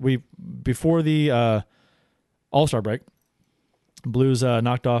before the All-Star break, Blues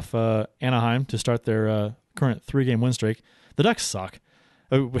knocked off Anaheim to start their current 3-game win streak. The Ducks suck.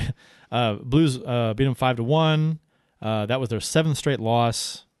 Blues beat them 5-1. That was their 7th straight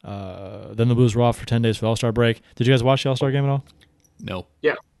loss. Then the Blues were off for 10 days for the All-Star break. Did you guys watch the All-Star game at all? No.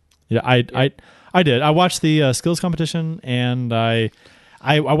 Yeah. Yeah, I did. I watched the skills competition, and I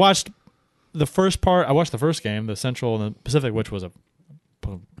watched the first part. I watched the first game, the Central and the Pacific, which was a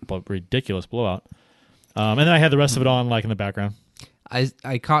ridiculous blowout. And then I had the rest of it on like in the background.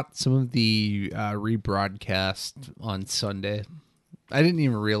 I caught some of the rebroadcast on Sunday. I didn't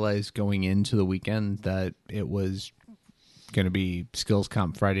even realize going into the weekend that it was going to be skills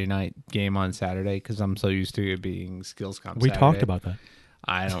comp Friday night, game on Saturday, because I'm so used to it being skills comp We Saturday. talked about that.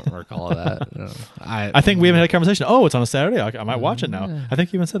 I don't recall that. No. I think we haven't had a conversation. Oh, it's on a Saturday. I might watch it now. I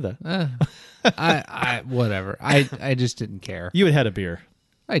think you even said that. Whatever. I just didn't care. You had a beer.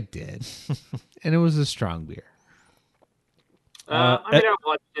 I did, and it was a strong beer. I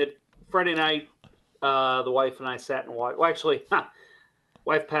watched it Friday night. The wife and I sat and watched. Well, actually,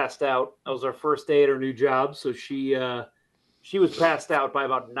 wife passed out. That was our first day at her new job, so she was passed out by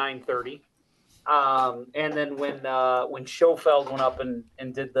about 9:30. And then when Schofield went up and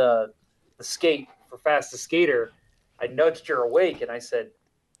did the skate for fastest skater, I nudged her awake and I said,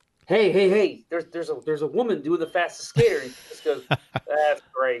 "Hey! There's a woman doing the fastest skater." And she just goes, "That's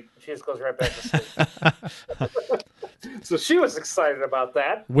great." She just goes right back to sleep. So she was excited about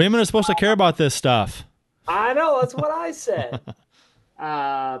that. Women are supposed to care about this stuff. I know, that's what I said.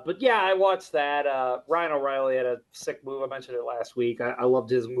 But yeah, I watched that. Ryan O'Reilly had a sick move. I mentioned it last week. I loved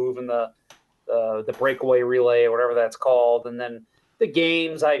his move in the breakaway relay or whatever that's called. And then the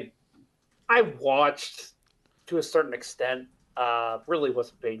games I watched to a certain extent. Really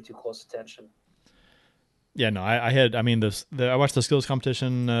wasn't paying too close attention. Yeah, no, I watched the skills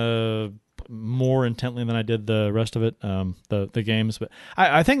competition more intently than I did the rest of it, the games. But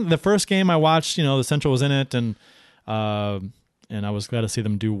I think the first game I watched, the Central was in it, and I was glad to see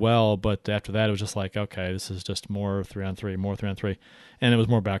them do well. But after that, it was just like, okay, this is just more 3-on-3, and it was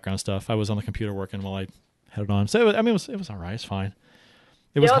more background stuff. I was on the computer working while I had it on, so it was all right. It's fine.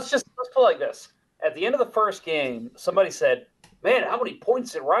 Let's put it like this. At the end of the first game, somebody said, "Man, how many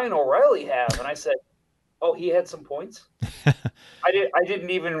points did Ryan O'Reilly have?" And I said, "Oh, he had some points." I didn't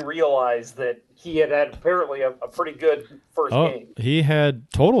even realize that he had apparently a pretty good first game. He had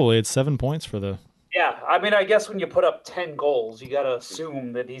 7 points for the. Yeah, I guess when you put up 10 goals, you got to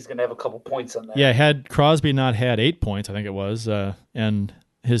assume that he's going to have a couple points on that. Yeah, had Crosby not had 8 points, I think it was, and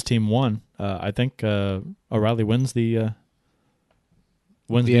his team won. I think O'Reilly wins the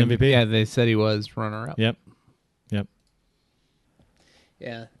MVP. Yeah, they said he was runner-up. Yep.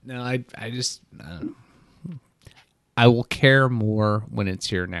 Yeah. No, I just I will care more when it's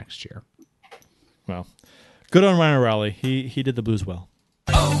here next year. Well, good on Ryan O'Reilly. He did the Blues well.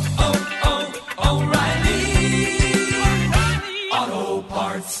 O'Reilly Auto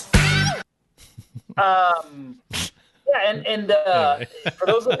Parts. And for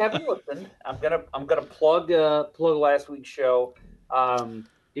those that haven't listened, I'm gonna plug last week's show.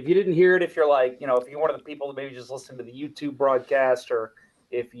 If you didn't hear it, if you're like, if you're one of the people that maybe just listen to the YouTube broadcast, or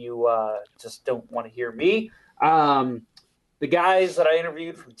if you just don't want to hear me, the guys that I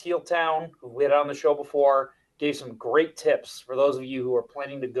interviewed from Teal Town, who we had on the show before, gave some great tips for those of you who are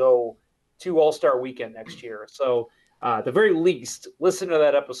planning to go to All-Star Weekend next year. So at the very least, listen to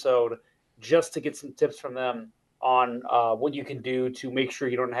that episode just to get some tips from them on what you can do to make sure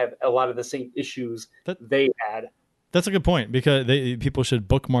you don't have a lot of the same issues they had. That's a good point, because people should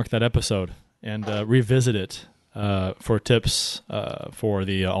bookmark that episode and revisit it for tips for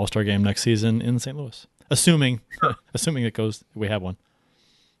the All-Star game next season in St. Louis. Assuming it goes, we have one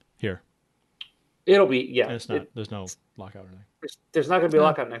here. It'll be, yeah. It's not. There's no lockout or anything. There's not going to be a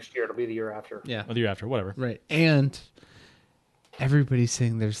lockout next year. It'll be the year after. Yeah. Or the year after, whatever. Right. And everybody's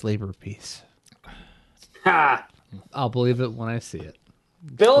saying there's labor peace. Ha! I'll believe it when I see it.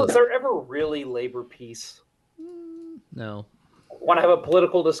 Bill, is there ever really labor peace? No. Want to have a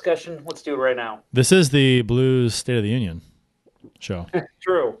political discussion? Let's do it right now. This is the Blues State of the Union show.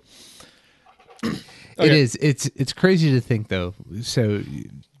 True. Okay. It is. It's crazy to think, though. So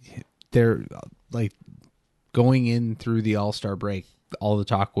they're like going in through the All-Star break. All the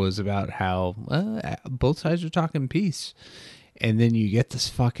talk was about how both sides are talking peace. And then you get this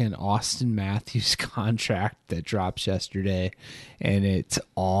fucking Austin Matthews contract that drops yesterday, and it's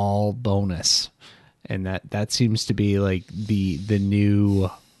all bonus. And that seems to be like the new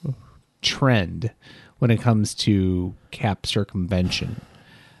trend when it comes to cap circumvention.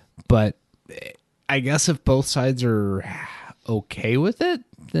 But I guess if both sides are okay with it,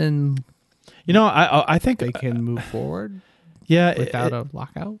 then I think they can move forward. Yeah, without a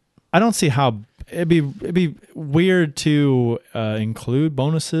lockout. I don't see how it'd be weird to include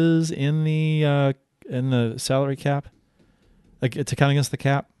bonuses in the salary cap, like to count against the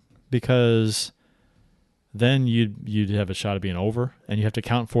cap, because then you'd have a shot of being over, and you have to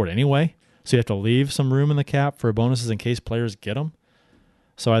count for it anyway. So you have to leave some room in the cap for bonuses in case players get them.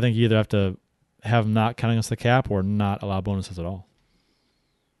 So I think you either have to have not counting against the cap or not allow bonuses at all.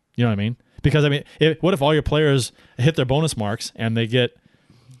 You know what I mean? Because what if all your players hit their bonus marks and they get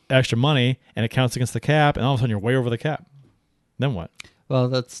extra money and it counts against the cap, and all of a sudden you're way over the cap? Then what? Well,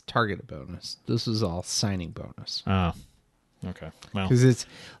 that's targeted bonus. This is all signing bonus. Oh, okay. Well, because it's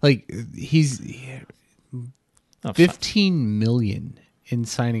like he's 15 million in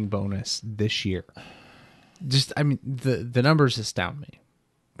signing bonus this year. Just, the numbers astound me.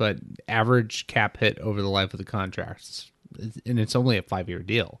 But average cap hit over the life of the contracts, and it's only a 5-year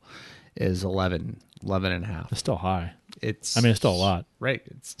deal, is 11 and a half. It's still high. It's still a lot. Right.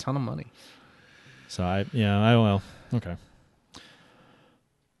 It's a ton of money. So okay.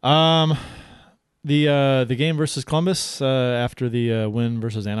 The game versus Columbus after the win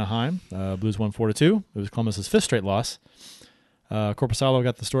versus Anaheim, Blues won 4-2. It was Columbus's 5th straight loss. Korpisalo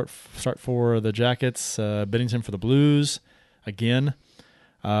got the start for the Jackets. Binnington for the Blues again.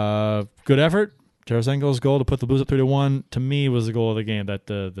 Good effort. Tarasenko's goal to put the Blues up 3-1 to me was the goal of the game. That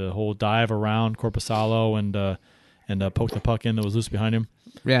the whole dive around Korpisalo and poke the puck in that was loose behind him.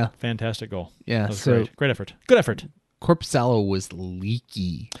 Yeah, fantastic goal. Yeah, that was great effort. Good effort. Korpisalo was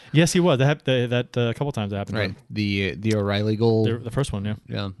leaky. Yes, he was. That a couple times that happened. Right. The O'Reilly goal, the first one. Yeah.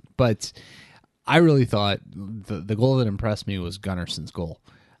 Yeah, but I really thought the goal that impressed me was Gunnarsson's goal.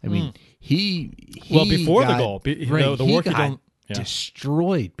 I mean, he before got, the goal, the work he done. Yeah.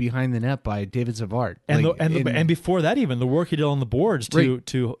 Destroyed behind the net by David Savard, and before that, even the work he did on the boards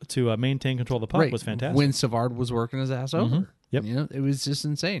to maintain control of the puck was fantastic. When Savard was working his ass over, yep, it was just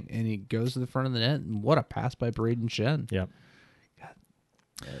insane. And he goes to the front of the net, and what a pass by Braden Shen. Yep.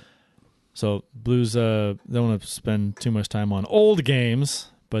 So Blues don't want to spend too much time on old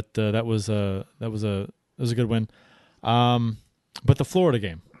games, but that was a good win. But the Florida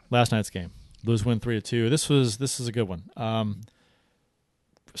game, last night's game, Blues win 3-2. This is a good one.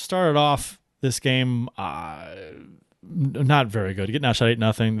 Started off this game not very good. Getting outshot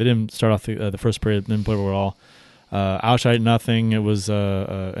 8-0. They didn't start off the first period. Didn't play well at all. Outshot 8-0. It was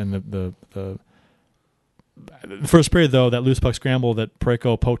in the first period though, that loose puck scramble that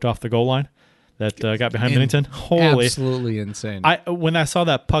Parayko poked off the goal line. that got behind Binnington. Holy, absolutely insane. When I saw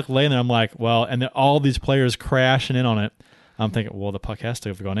that puck laying there, I'm like, well, and then all these players crashing in on it. I'm thinking, well, the puck has to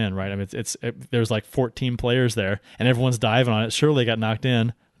have gone in, right? I mean, there's like 14 players there, and everyone's diving on it. Surely it got knocked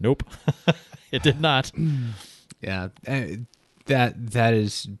in. Nope, it did not. Yeah, that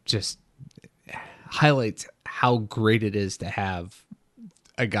is just highlights how great it is to have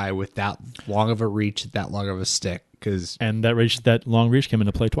a guy with that long of a reach, that long of a stick. And that long reach came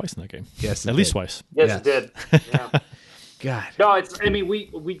into play twice in that game. Yes, at least twice. Yes, it did. Yeah. God. No,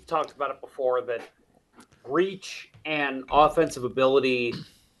 we talked about it before that reach and offensive ability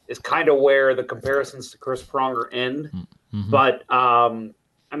is kind of where the comparisons to Chris Pronger end. Mm-hmm. But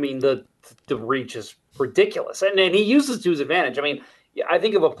the reach is ridiculous, and he uses it to his advantage. I mean, I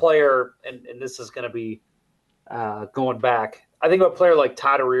think of a player, and this is going to be going back. I think of a player like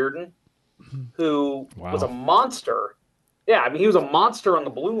Todd Reardon, who was a monster. Yeah, I mean, he was a monster on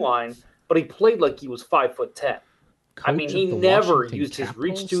the blue line, but he played like he was 5'10". I mean, he never used his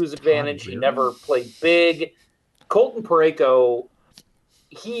reach to his advantage. He never played big. Colton Parayko,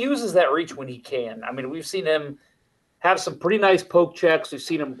 he uses that reach when he can. I mean, we've seen him have some pretty nice poke checks. We've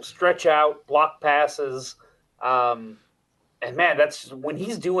seen him stretch out, block passes. And, man, that's when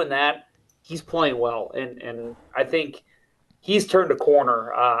he's doing that, he's playing well. And I think he's turned a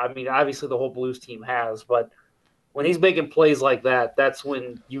corner. I mean, obviously the whole Blues team has, but when he's making plays like that, that's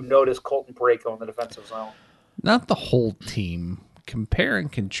when you notice Colton Parayko in the defensive zone. Not the whole team. Compare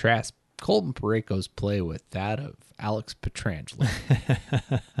and contrast Colton Parayko's play with that of Alex Pietrangelo.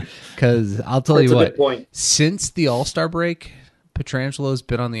 Because I'll tell you what, since the All-Star break, Pietrangelo's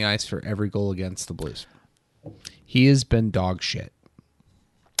been on the ice for every goal against the Blues. He has been dog shit.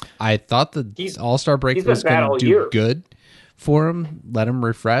 I thought the All-Star break was going to do good for him, let him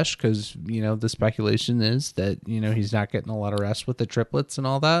refresh, because the speculation is that he's not getting a lot of rest with the triplets and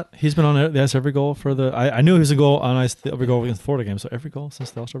all that. He's been on the ice every goal for the. I knew he was a goal on ice every goal against the Florida game. So every goal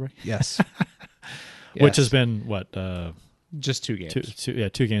since the All-Star break. Yes, which has been what? Just 2 games. 2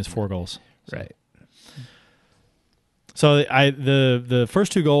 games, 4 goals. So. Right. So the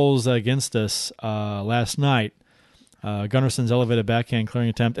first 2 goals against us last night. Gunnarsson's elevated backhand clearing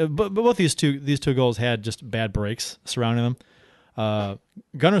attempt, but both these two goals had just bad breaks surrounding them.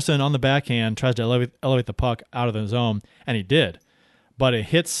 Gunnarsson on the backhand tries to elevate the puck out of the zone, and he did, but it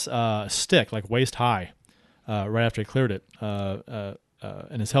hits stick like waist high right after he cleared it, and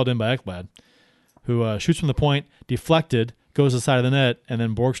is held in by Ekblad, who shoots from the point, deflected, goes to the side of the net, and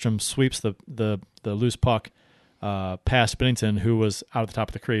then Borgstrom sweeps the loose puck past Binnington, who was out at the top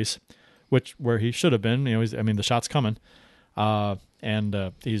of the crease, where he should have been. The shot's coming,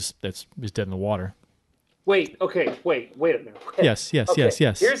 and he's dead in the water. Wait a minute. Okay. Yes.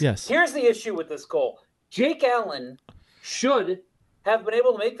 Here's the issue with this goal. Jake Allen should have been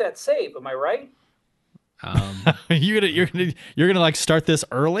able to make that save. Am I right? You're gonna like start this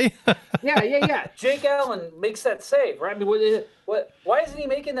early? Yeah. Jake Allen makes that save, right? I mean, what? Why isn't he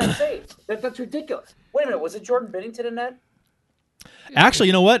making that save? That's ridiculous. Wait a minute. Was it Jordan Binnington in that? Actually,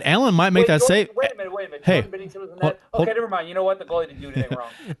 you know what? Allen might make that save. Wait a minute. Hey, Jordan Binnington was in that. Okay, never mind. You know what? The goalie didn't do anything wrong.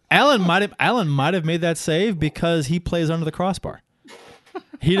 Allen might have made that save because he plays under the crossbar.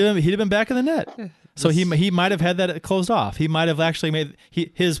 He'd have been back in the net. So he might have had that closed off. He might have actually made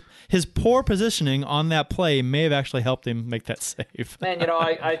his poor positioning on that play may have actually helped him make that save. Man,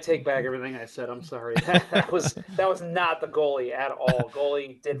 I take back everything I said. I'm sorry. That was not the goalie at all.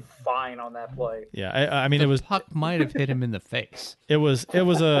 Goalie did fine on that play. Yeah, I mean, the puck might have hit him in the face. It was one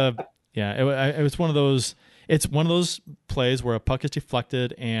of those. It's one of those plays where a puck is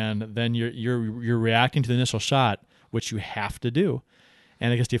deflected and then you're reacting to the initial shot, which you have to do.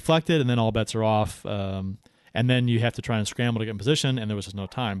 And it gets deflected, and then all bets are off. And then you have to try and scramble to get in position, and there was just no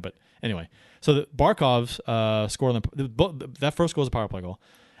time. But anyway, so Barkov scored that first goal was a power play goal,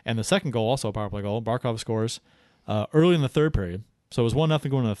 and the second goal also a power play goal. Barkov scores early in the third period, so it was 1-0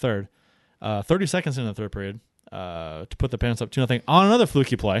 going into the third. 30 seconds into the third period to put the Panthers up 2-0 on another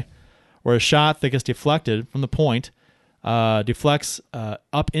fluky play, where a shot that gets deflected from the point deflects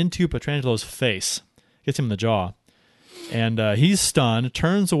up into Pietrangelo's face, gets him in the jaw. And he's stunned,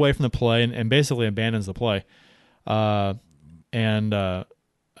 turns away from the play, and basically abandons the play.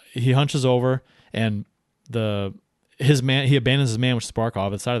 He hunches over, and he abandons his man, which is Barkov,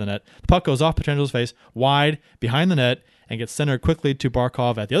 at the side of the net. The puck goes off Pietrangelo's face, wide, behind the net, and gets centered quickly to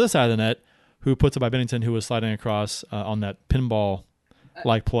Barkov at the other side of the net, who puts it by Binnington, who was sliding across on that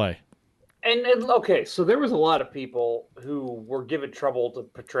pinball-like play. And okay, so there was a lot of people who were giving trouble to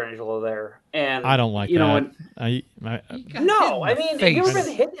Pietrangelo there, and I don't like that. I mean, have you ever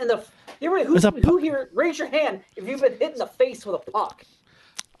been hit in the? Who here? Raise your hand if you've been hit in the face with a puck.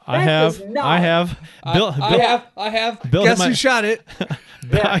 I have. Bill, I have. Bill Guess hit who shot it?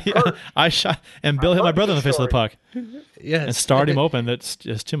 I shot, and Bill hit my brother in the face with the puck Yes. and starred him open.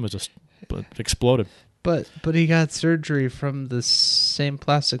 His chin was just exploded. But he got surgery from the same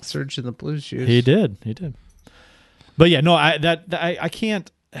plastic surgeon the Blues used. He did. But yeah, no, I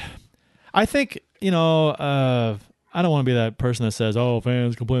can't. I think, I don't want to be that person that says, "Oh,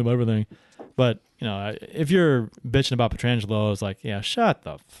 fans complain about everything," but if you're bitching about Pietrangelo, it's like, yeah, shut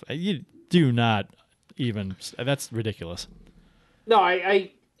the. You do not even. That's ridiculous. No,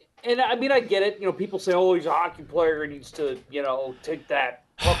 I get it. People say, "Oh, he's a hockey player. He needs to, take that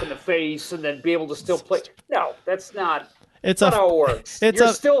puck in the face and then be able to still play." No, that's not. That's not how it works. You're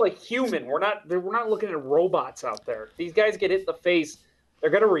still a human. We're not looking at robots out there. These guys get hit in the face,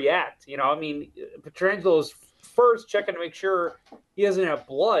 they're going to react. Petrangelo's first checking to make sure he doesn't have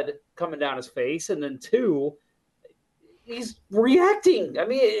blood coming down his face, and then two, he's reacting. I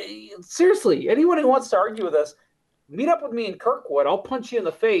mean, seriously, anyone who wants to argue with us, meet up with me in Kirkwood. I'll punch you in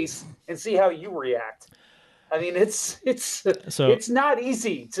the face and see how you react. I mean, it's not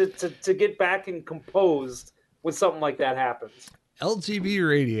easy to get back and composed when something like that happens. LGB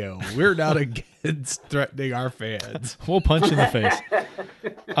Radio, we're not against threatening our fans. We'll punch you in the face.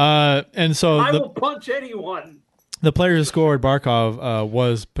 And so I will punch anyone. The player who scored, Barkov,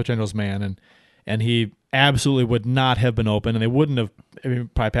 was Petrangelo's man, and he absolutely would not have been open, and they wouldn't have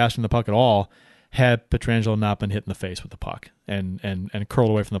probably passed him the puck at all had Pietrangelo not been hit in the face with the puck and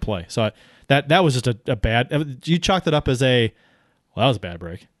curled away from the play. So that was just a bad. You chalked it up as that was a bad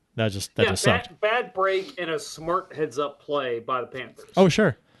break. That just sucked. Bad break and a smart heads-up play by the Panthers. Oh,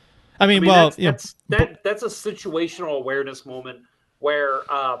 sure. That's a situational awareness moment where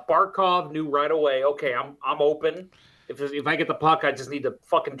Barkov knew right away, okay, I'm open. If I get the puck, I just need to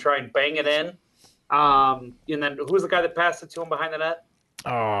fucking try and bang it in. And then who was the guy that passed it to him behind the net?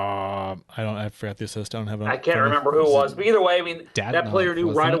 I forgot the assist. I can't remember who it was. But either way, I mean, Dadonov, that player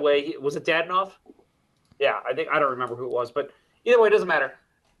knew right away. Was it Dadonov? Yeah, I don't remember who it was. But either way, it doesn't matter.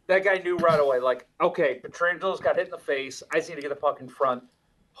 That guy knew right away, like, okay, Petrangelo's got hit in the face. I just need to get the puck in front.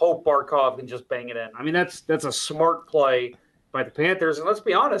 Hope Barkov can just bang it in. I mean, that's a smart play by the Panthers. And let's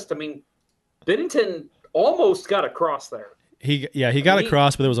be honest, I mean, Binnington almost got across there. He got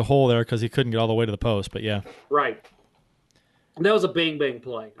across, but there was a hole there because he couldn't get all the way to the post. But yeah, right. And that was a bang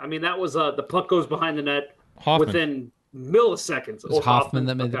play. I mean, that was the puck goes behind the net within milliseconds. It was Hoffman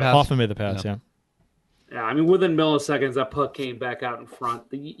that made the pass. Hoffman made the pass. Yeah. Yeah, I mean, within milliseconds, that puck came back out in front.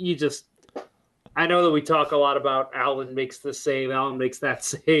 I know that we talk a lot about Allen makes this save, Allen makes that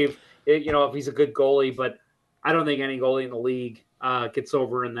save, if he's a good goalie, but I don't think any goalie in the league gets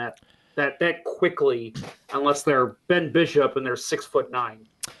over in that quickly unless they're Ben Bishop and they're 6'9".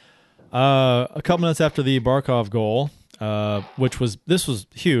 A couple minutes after the Barkov goal, this was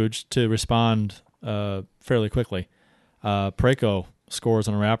huge to respond fairly quickly. Parayko scores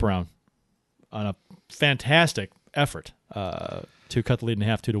on a wraparound on a fantastic effort to cut the lead in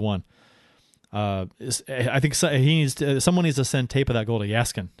half 2-1. I think someone needs to send tape of that goal to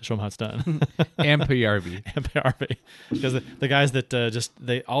Yaskin to show him how it's done. And PRB. Because the guys that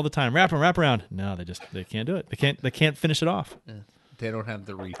they all the time wrap around. No, they can't do it. They can't finish it off. Yeah. They don't have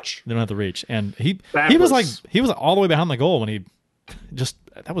the reach. And he was all the way behind the goal when he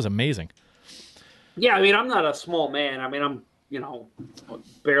that was amazing. Yeah, I mean, I'm not a small man. I mean, I'm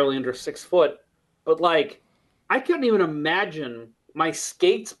barely under 6 foot. But, I couldn't even imagine my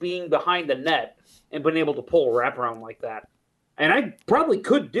skates being behind the net and being able to pull a wraparound like that. And I probably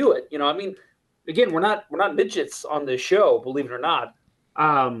could do it. I mean, again, we're not midgets on this show, believe it or not.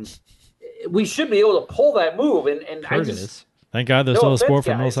 We should be able to pull that move. And I just... Thank God there's still a sport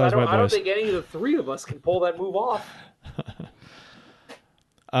for middle-sized white boys. I don't think any of the three of us can pull that move off.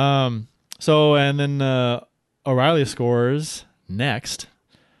 So, and then O'Reilly scores next,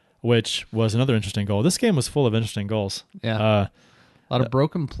 which was another interesting goal. This game was full of interesting goals. Yeah. A lot of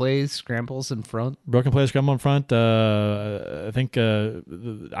broken plays, scrambles in front. I think I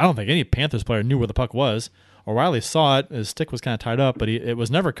don't think any Panthers player knew where the puck was. O'Reilly saw it. His stick was kind of tied up, but it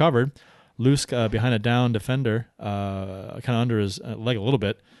was never covered. Loose behind a down defender, kind of under his leg a little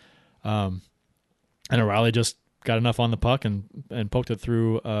bit. And O'Reilly just got enough on the puck and poked it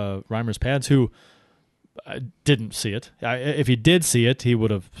through Reimer's pads, who didn't see it. If he did see it, he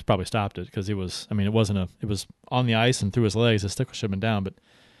would have probably stopped it because it was on the ice and through his legs. His stick should have been down, but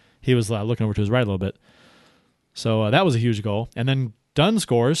he was looking over to his right a little bit. So that was a huge goal. And then Dunn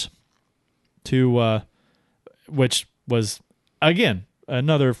scores which was, again,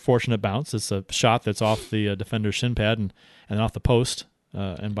 another fortunate bounce. It's a shot that's off the defender's shin pad and off the post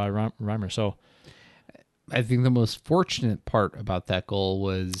and by Reimer. So I think the most fortunate part about that goal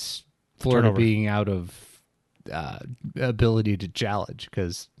was Florida Turnover. being out of ability to challenge,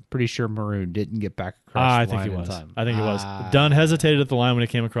 because pretty sure Maroon didn't get back across I the think line he in was. time. I think he was. Dunn hesitated at the line when he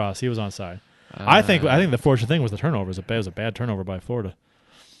came across. He was onside. I think the fortunate thing was the turnover. It was a bad turnover by Florida.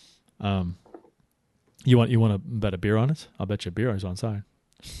 You want to bet a beer on it? I'll bet you a beer he's onside.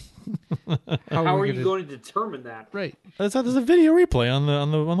 How are you going to determine that? Right. There's a video replay on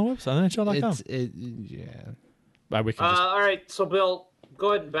the website on NHL.com. We can just All right, so Bill,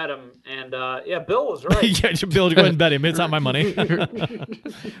 go ahead and bet him. And Bill was right. yeah, Bill, go ahead and bet him. It's not my money.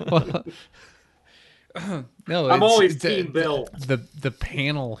 Well, no, I'm it's always team Bill. The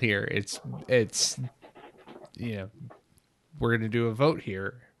panel here. It's we're gonna do a vote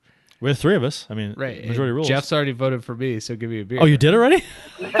here. We're three of us. I mean, Right. majority rules. Jeff's already voted for me, so give me a beer. Oh, you did already?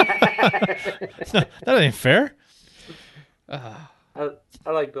 That ain't fair. I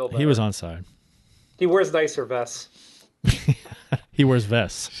like Bill better. He was onside. He wears nicer vests. He wears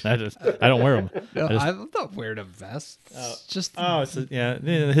vests. I don't wear them. No, I'm not wearing a vest. It's just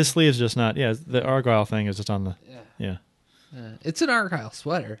his sleeve's just not. Yeah, the Argyle thing is just on the. Yeah. It's an Argyle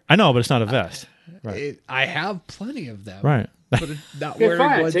sweater. I know, but it's not a vest. Right. I have plenty of them. Right. But not Okay, wearing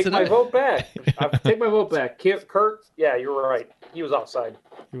fine. one Take tonight. my vote back. Take my vote back. Kurt, yeah, you were right. He was offside.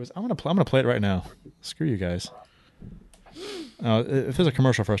 He was. I'm gonna play it right now. Screw you guys. If there's a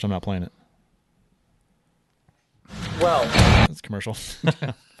commercial first, I'm not playing it. Well, It's a commercial.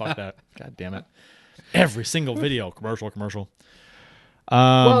 Fuck that. God damn it. Every single video, commercial.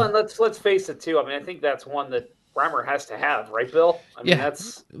 and let's face it too. I mean, I think that's one that Reimer has to have, right, Bill? I mean,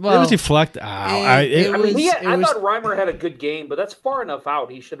 that's. It was deflect. I thought Reimer had a good game, but that's far enough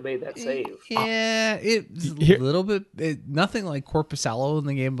out. He should have made that save. Yeah, it's a little bit. Nothing like Corpusalo in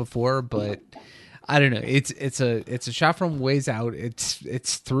the game before, but I don't know. It's a shot from ways out.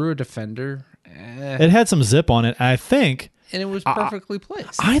 It's through a defender. It had some zip on it, I think. And it was perfectly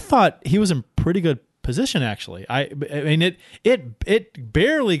placed. I thought he was in pretty good position, actually. I mean, it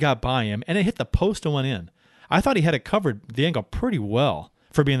barely got by him, and it hit the post and went in. I thought he had it covered the angle pretty well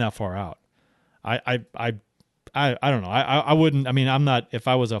for being that far out. I don't know. I wouldn't. I mean, I'm not. If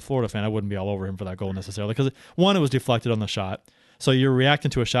I was a Florida fan, I wouldn't be all over him for that goal necessarily, because one, it was deflected on the shot, so you're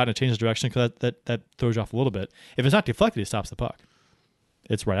reacting to a shot and it changes direction, because that throws you off a little bit. If it's not deflected, he stops the puck.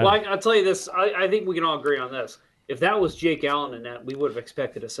 It's right. Well, I'll tell you this. I think we can all agree on this. If that was Jake Allen in that, we would have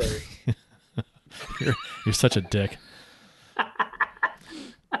expected a save. You're such a dick.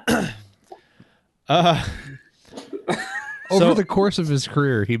 Over the course of his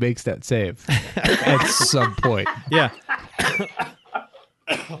career, he makes that save at some point. Yeah.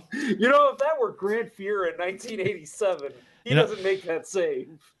 You know, if that were Grant Fuhr in 1987, he doesn't make that save.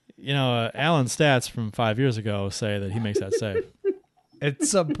 You know, Allen's stats from 5 years ago say that he makes that save. At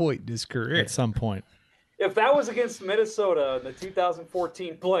some point in his career. At some point. If that was against Minnesota in the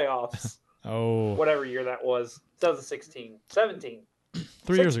 2014 playoffs, whatever year that was, 2016, 17.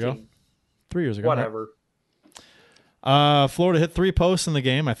 3 years ago. 3 years ago. Whatever. Florida hit 3 posts in the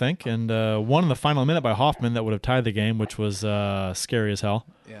game, I think, and one in the final minute by Hoffman that would have tied the game, which was scary as hell.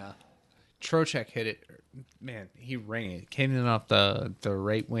 Yeah. Trocheck hit it. Man, he rang it. Came in off the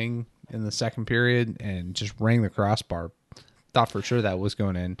right wing in the second period and just rang the crossbar. Thought for sure that was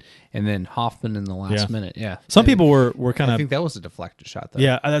going in. And then Hoffman in the last minute. Yeah. Some people were kind of... I think that was a deflected shot, though.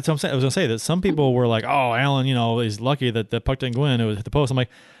 Yeah, that's what I'm saying. I was going to say that some people were like, oh, Allen, he's lucky that the puck didn't go in. It was hit the post. I'm like,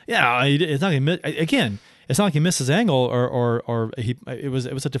 yeah, it's not going to... Again, it's not like he missed his angle or it was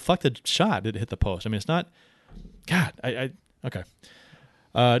a deflected shot. It hit the post. I mean, it's not... God, okay.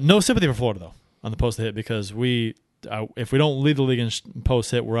 No sympathy for Florida, though, on the post hit, because if we don't lead the league in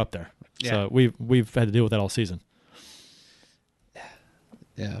post hit, we're up there. Yeah. So we've had to deal with that all season.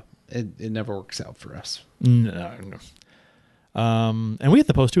 Yeah, it never works out for us. No. And we hit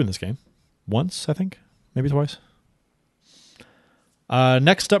the post, too, in this game. Once, I think. Maybe twice.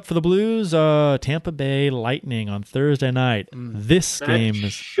 Next up for the Blues, Tampa Bay Lightning on Thursday night. This game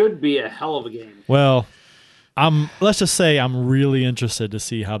should be a hell of a game. Well, let's just say I'm really interested to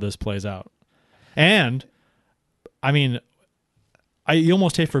see how this plays out. And, I mean, you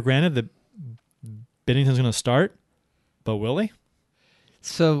almost take for granted that Binnington's going to start, but will he?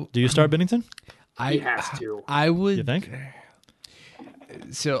 So, do you start Binnington? He has to. I would. You think?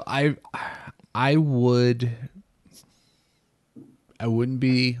 So I would. I wouldn't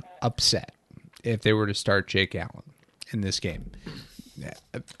be upset if they were to start Jake Allen in this game.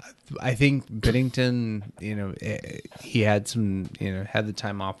 I think Binnington, he had had the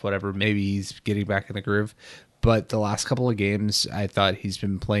time off, whatever. Maybe he's getting back in the groove. But the last couple of games, I thought he's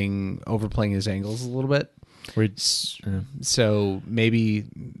been overplaying his angles a little bit. So maybe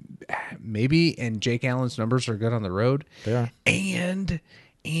maybe. And Jake Allen's numbers are good on the road. They are.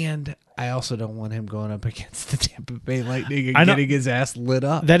 And I also don't want him going up against the Tampa Bay Lightning and getting his ass lit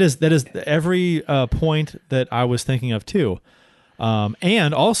up. That is every point that I was thinking of too.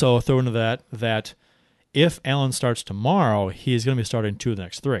 And also throw into that if Allen starts tomorrow, he's going to be starting 2 of the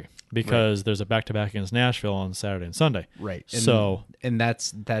next 3 because there's a back-to-back against Nashville on Saturday and Sunday. Right. And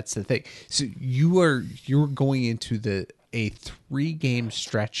that's the thing. So you're going into a 3-game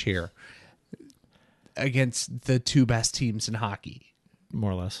stretch here against the 2 best teams in hockey.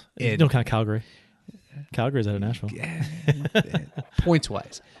 More or less. You don't count Calgary. Calgary's out of Nashville.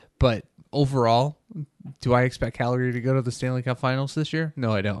 Points-wise. But overall, do I expect Calgary to go to the Stanley Cup Finals this year?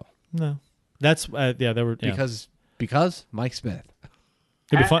 No, I don't. No. That's, they were... Because Mike Smith.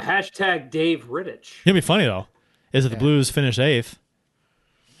 It'd be fun. Hashtag Dave Rittich. It'd be funny, though, is if the Blues finish 8th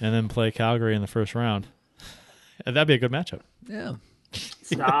and then play Calgary in the first round. That'd be a good matchup. Yeah.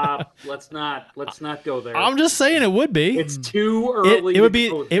 Stop. Let's not go there. I'm just saying it would be. It's too early. It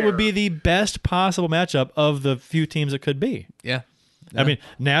would be the best possible matchup of the few teams it could be. Yeah. I mean,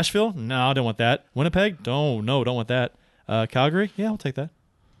 Nashville? No, I don't want that. Winnipeg? Don't want that. Calgary? Yeah, I'll take that.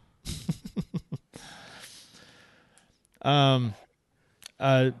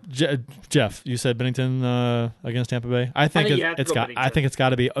 Jeff, you said Binnington against Tampa Bay. I think it's got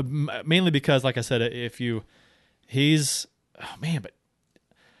to be mainly because, like I said, but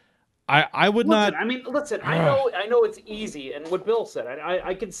I would not. I mean, listen. I know it's easy, and what Bill said,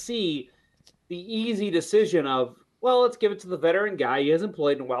 I can see the easy decision of, well, let's give it to the veteran guy. He hasn't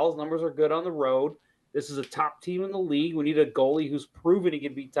played in a while. His numbers are good on the road. This is a top team in the league. We need a goalie who's proven he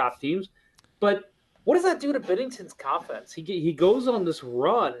can beat top teams. But what does that do to Binnington's confidence? He goes on this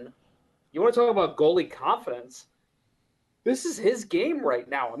run. You want to talk about goalie confidence? This is his game right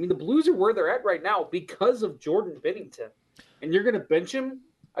now. I mean, the Blues are where they're at right now because of Jordan Binnington. And you're going to bench him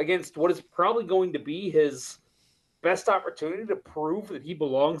against what is probably going to be his best opportunity to prove that he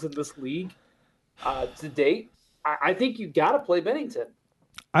belongs in this league to date. I think you got to play Binnington.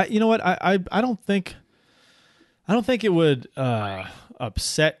 You know what? I don't think it would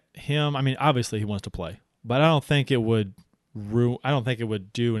upset him. I mean, obviously he wants to play, but I don't think it would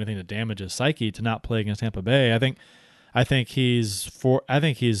do anything to damage his psyche to not play against Tampa Bay. I think he's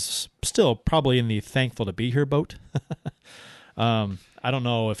still probably in the thankful to be here boat. I don't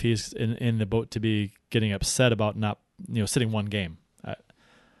know if he's in the boat to be getting upset about not sitting one game.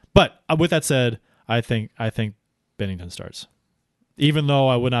 But with that said, I think Binnington starts. Even though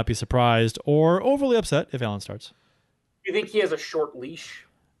I would not be surprised or overly upset if Allen starts. You think he has a short leash?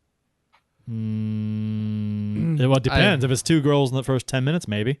 Well, it depends. If it's 2 goals in the first 10 minutes,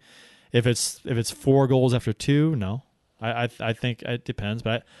 maybe. If it's 4 goals after 2, no. I think it depends.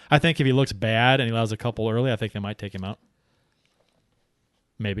 But I think if he looks bad and he allows a couple early, I think they might take him out.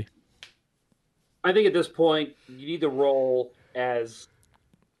 Maybe. I think at this point you need to roll as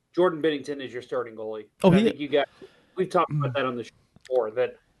Jordan Binnington is your starting goalie. We've talked about that on the show before,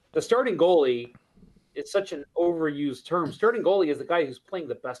 that the starting goalie is such an overused term. Starting goalie is the guy who's playing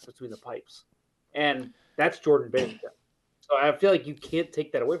the best between the pipes. And that's Jordan Binnington. So I feel like you can't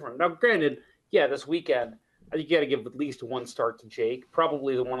take that away from him. Now, granted, this weekend, I think you got to give at least 1 start to Jake,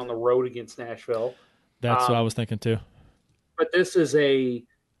 probably the one on the road against Nashville. That's what I was thinking too. But this is a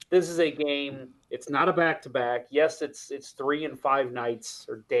game. It's not a back-to-back. Yes, it's 3 and 5 nights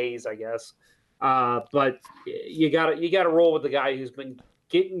or days, I guess. But you gotta roll with the guy who's been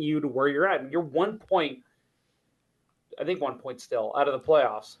getting you to where you're at. And you're 1 point, I think 1 point still out of the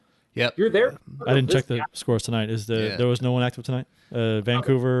playoffs. Yep. You're there. I didn't check the scores tonight. There was no one active tonight?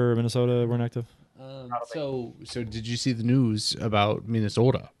 Vancouver or Minnesota weren't active? So did you see the news about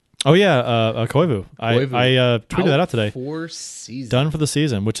Minnesota? Oh yeah, Koivu. I tweeted that out today. For season. Done for the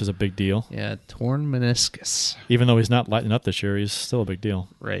season, which is a big deal. Yeah, torn meniscus. Even though he's not lighting up this year, he's still a big deal.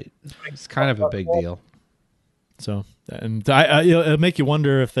 Right. It's kind of a big deal. So, and it'll make you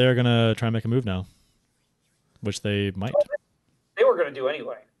wonder if they're gonna try and make a move now, which they might. They were gonna do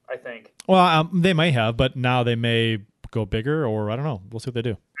anyway, I think. Well, they may have, but now they may go bigger, or I don't know. We'll see what they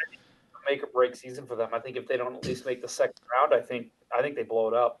do. Make or break season for them. I think if they don't at least make the second round, I think they blow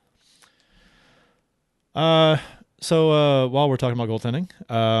it up. So while we're talking about goaltending,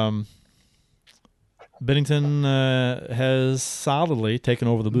 Binnington has solidly taken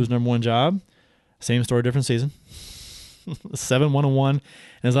over the Blues' #1 job. Same story, different season. 7-1-1 in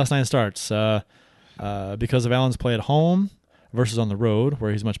his last 9 starts. Because of Allen's play at home versus on the road,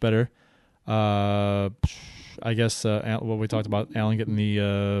 where he's much better. I guess what we talked about, Allen getting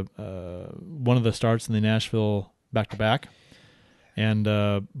the one of the starts in the Nashville back-to-back. And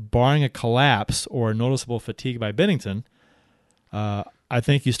barring a collapse or noticeable fatigue by Binnington, I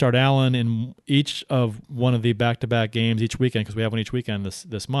think you start Allen in each of one of the back-to-back games each weekend, because we have one each weekend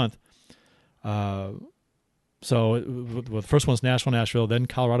this month. So the first one's Nashville, then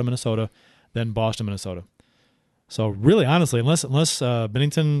Colorado, Minnesota, then Boston, Minnesota. So really, honestly, unless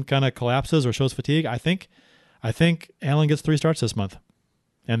Binnington kind of collapses or shows fatigue, I think Allen gets 3 starts this month,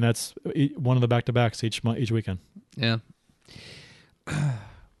 and that's one of the back-to-backs each weekend. Yeah,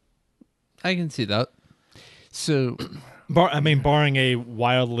 I can see that. So, barring a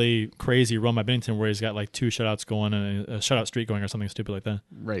wildly crazy run by Binnington where he's got like 2 shutouts going and a shutout streak going or something stupid like that.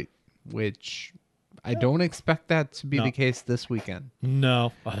 Right, which I don't expect that to be the case this weekend.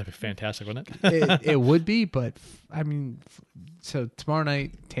 No. Oh, that'd be fantastic, wouldn't it? It would be, but I mean, so tomorrow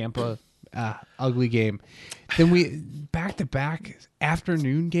night, Tampa, ugly game. Then we back-to-back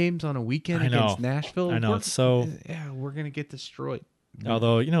afternoon games on a weekend against Nashville. I know, it's so... Yeah, we're going to get destroyed.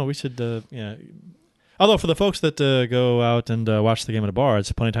 Although, we should, Although for the folks that go out and watch the game at a bar,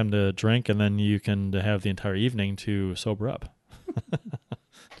 it's plenty of time to drink, and then you can have the entire evening to sober up.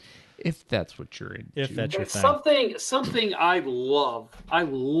 If that's what you're into. If that's your thing. Something I love. I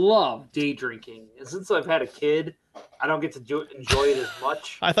love day drinking. And since I've had a kid, I don't get to enjoy it as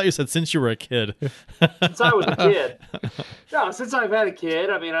much. I thought you said since you were a kid. Since I was a kid. No, since I've had a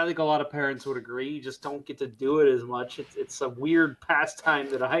kid, I mean, I think a lot of parents would agree. You just don't get to do it as much. It's a weird pastime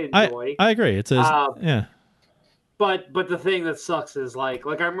that I enjoy. I agree. It's yeah. But the thing that sucks is like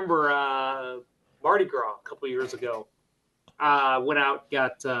I remember Mardi Gras a couple years ago. Went out,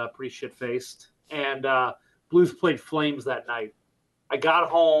 got pretty shit-faced, and Blues played Flames that night. I got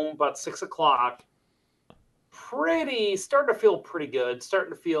home about 6 o'clock, starting to feel pretty good,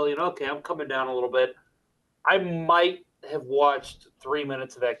 starting to feel, okay, I'm coming down a little bit. I might have watched 3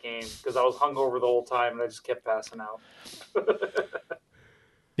 minutes of that game because I was hungover the whole time, and I just kept passing out.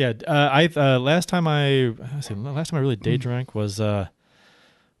 Yeah, last time I really day drank was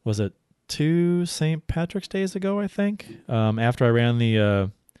it 2 St. Patrick's Days ago, I think. After I ran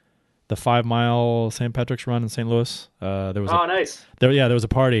the 5-mile St. Patrick's run in St. Louis, there was nice. There was a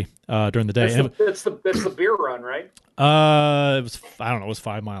party during the day. That's the beer run, right? It was, I don't know, it was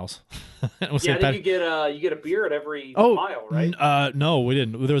 5 miles. It was you get a beer at every mile, right? No, we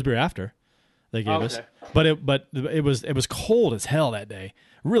didn't. There was beer after they gave us, but it was cold as hell that day,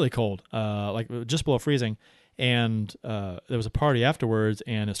 really cold, like just below freezing. And there was a party afterwards,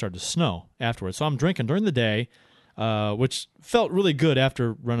 and it started to snow afterwards. So I'm drinking during the day, which felt really good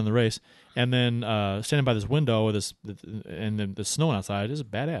after running the race. And then standing by this window with and then the snow outside is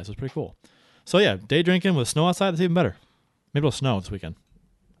badass. It was pretty cool. So yeah, day drinking with snow outside, that's even better. Maybe it'll snow this weekend.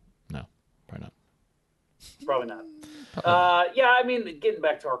 No, probably not. Probably not. Yeah, I mean, getting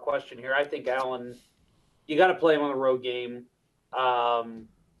back to our question here, I think Allen, you got to play him on the road game. And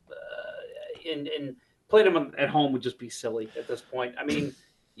playing him at home would just be silly at this point. I mean,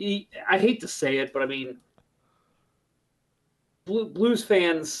 I hate to say it, but I mean, Blues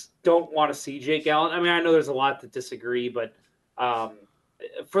fans don't want to see Jake Allen. I mean, I know there's a lot that disagree, but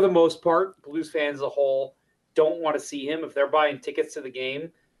for the most part, Blues fans as a whole don't want to see him. If they're buying tickets to the game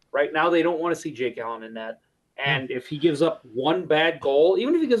right now, they don't want to see Jake Allen in that. And if he gives up one bad goal,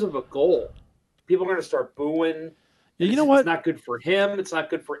 even if he gives up a goal, people are going to start booing. Yeah, you know what? It's not good for him. It's not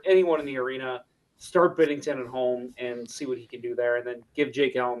good for anyone in the arena. Start Binnington at home and see what he can do there, and then give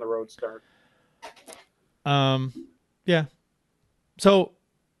Jake Allen the road start. Yeah. So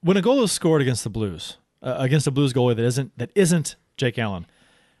when a goal is scored against the Blues goalie that isn't Jake Allen,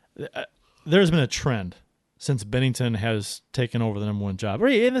 there's been a trend since Binnington has taken over the number 1 job.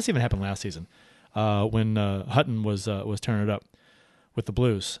 And this even happened last season when Hutton was tearing it up with the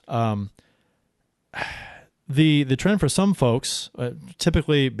Blues. The trend for some folks,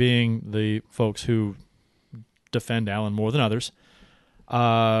 typically being the folks who defend Allen more than others,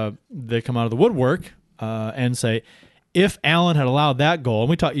 they come out of the woodwork and say, if Allen had allowed that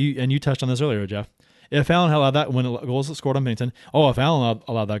goal, and you touched on this earlier, Jeff. If Allen had allowed that when a goal was scored on Binnington, if Allen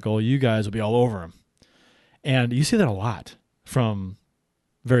allowed that goal, you guys would be all over him. And you see that a lot from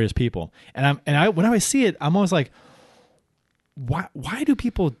various people. And when I see it, I'm always like, why do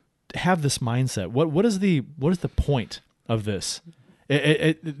people have this mindset? What is the point of this?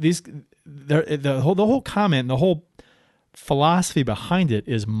 The whole comment, the whole philosophy behind it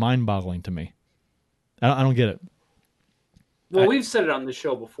is mind-boggling to me. I don't get it. Well, we've said it on the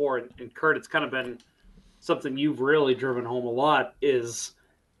show before, and Kurt, it's kind of been something you've really driven home a lot. Is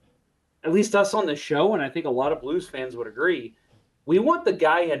at least us on the show, and I think a lot of Blues fans would agree. We want the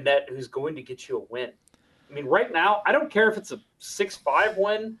guy in net who's going to get you a win. I mean, right now, I don't care if it's a 6-5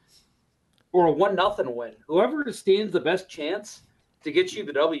 win or a 1-0 win. Whoever stands the best chance to get you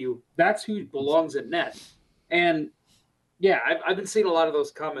the W, that's who belongs at net. And Yeah, I've been seeing a lot of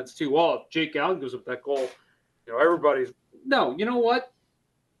those comments too. Well, if Jake Allen gives up that goal, everybody's no. You know what?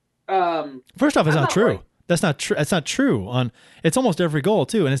 First off, it's I'm not true. right. That's not true. That's not true. It's almost every goal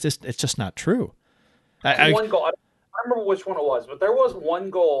too, and it's just not true. One goal. I don't remember which one it was, but there was one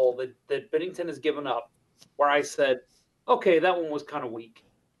goal that Binnington has given up where I said, okay, that one was kind of weak.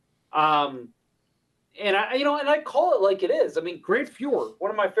 And I call it like it is. I mean, Grant Fuhr,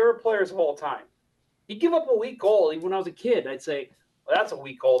 one of my favorite players of all time. He'd give up a weak goal. Even when I was a kid, I'd say, well, that's a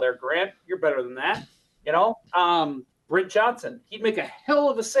weak goal there, Grant. You're better than that. Brent Johnson, he'd make a hell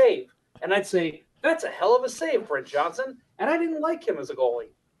of a save. And I'd say, that's a hell of a save, Brent Johnson. And I didn't like him as a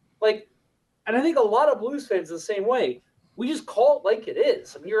goalie. And I think a lot of Blues fans are the same way. We just call it like it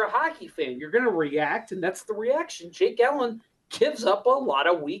is. I mean, you're a hockey fan. You're going to react, and that's the reaction. Jake Allen gives up a lot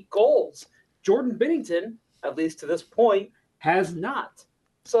of weak goals. Jordan Binnington, at least to this point, has not.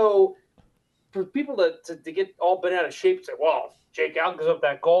 So for people to get all bent out of shape and say, well, Jake Allen gives up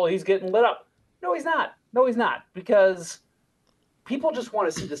that goal, he's getting lit up. No, he's not. No, he's not. Because people just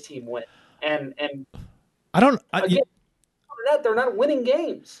want to see this team win. And they're not winning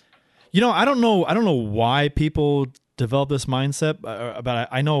games. I don't know why people develop this mindset, but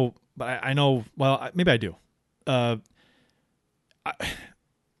I know. Well, maybe I do. I'm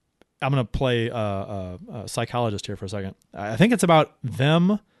going to play a psychologist here for a second. I think it's about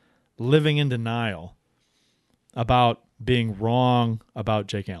them living in denial about being wrong about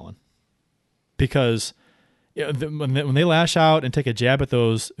Jake Allen, because when they lash out and take a jab at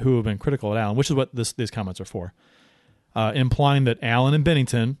those who have been critical at Allen, which is what these comments are for. Implying that Allen and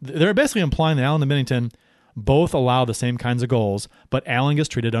Binnington, they're basically implying that Allen and Binnington both allow the same kinds of goals, but Allen gets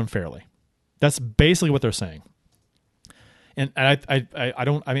treated unfairly. That's basically what they're saying. And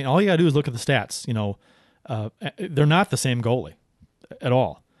all you gotta do is look at the stats. They're not the same goalie at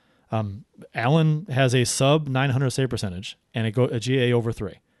all. Allen has a sub 900 save percentage and a GAA over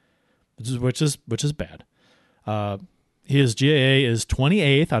 3, which is bad. His GAA is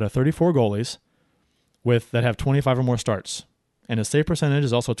 28th out of 34 goalies that have 25 or more starts. And his save percentage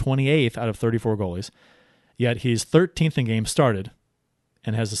is also 28th out of 34 goalies. Yet he's 13th in games started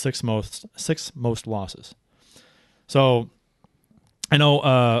and has the sixth most losses. So I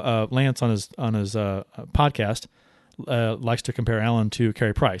know Lance on his podcast likes to compare Allen to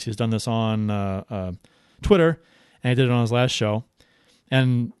Carey Price. He's done this on Twitter, and he did it on his last show,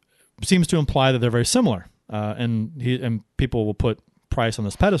 and seems to imply that they're very similar. And people will put Price on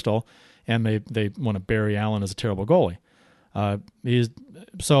this pedestal, and they want to bury Allen as a terrible goalie. To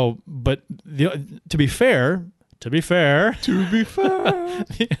be fair,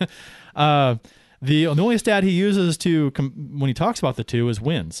 the only stat he uses when he talks about the two is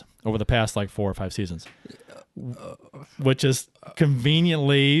wins over the past 4 or 5 seasons, which is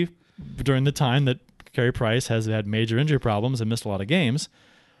conveniently during the time that Carey Price has had major injury problems and missed a lot of games.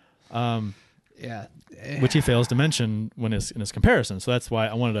 Which he fails to mention in his comparison. So that's why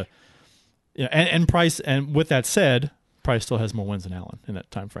I wanted to. And Price, and with that said, Price still has more wins than Allen in that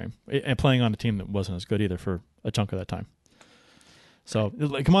time frame, and playing on a team that wasn't as good either for a chunk of that time. So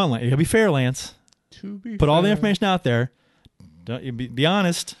come on, Lance. You gotta be fair, Lance. Put all the information out there. Don't be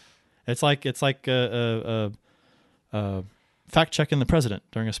honest. It's like fact checking the president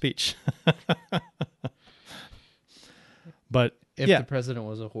during a speech. But if the president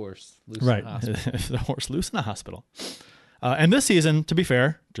was a horse, loose in a hospital. The horse loose in a hospital. And this season, to be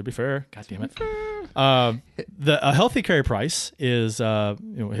fair, God damn it, a healthy Carey Price is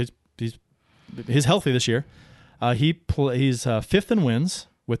he's healthy this year. He's 5th in wins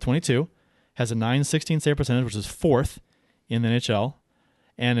with 22, has a .916 save percentage, which is 4th in the NHL,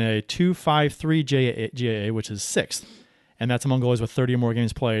 and a .253 GAA, which is 6th, and that's among goalies with 30 or more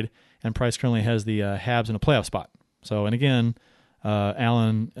games played. And Price currently has the Habs in a playoff spot. So, and again,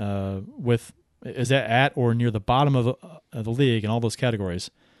 Allen is at or near the bottom of the league in all those categories,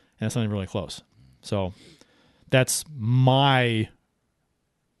 and it's not even really close. So that's my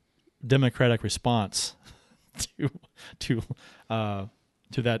democratic response to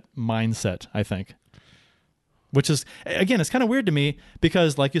that mindset, I think. Which is, again, it's kind of weird to me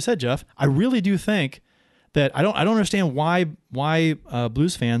because, like you said, Jeff, I really do think that I don't understand why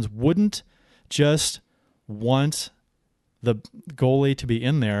Blues fans wouldn't just want the goalie to be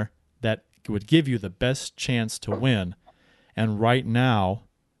in there that would give you the best chance to win. And right now,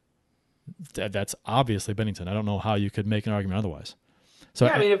 that's obviously Binnington. I don't know how you could make an argument otherwise. So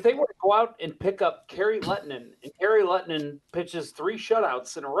yeah, I mean, if they were to go out and pick up Kerry Lettinen, and Kerry Lettinen pitches 3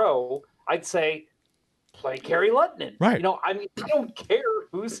 shutouts in a row, I'd say play Kerry Lettinen. Right. I don't care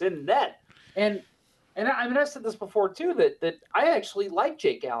who's in net. And I've said this before too, that I actually like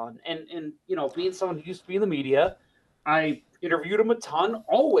Jake Allen, and being someone who used to be in the media, I interviewed him a ton,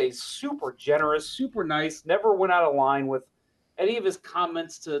 always super generous, super nice, never went out of line with any of his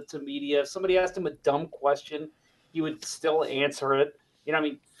comments to media. If somebody asked him a dumb question, he would still answer it. You know, I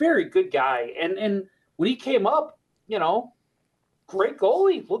mean, very good guy. And when he came up, you know, great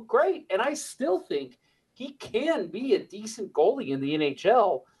goalie, looked great. And I still think he can be a decent goalie in the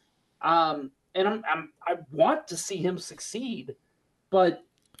NHL. And I want to see him succeed, but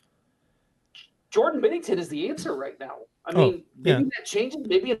Jordan Binnington is the answer right now. I mean, maybe that changes.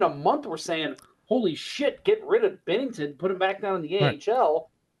 Maybe in a month we're saying, holy shit, get rid of Binnington, put him back down in the AHL.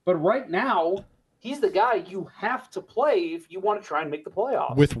 But right now, he's the guy you have to play if you want to try and make the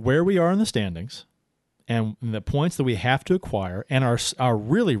playoffs. With where we are in the standings and the points that we have to acquire and our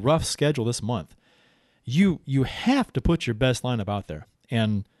really rough schedule this month, you have to put your best lineup out there.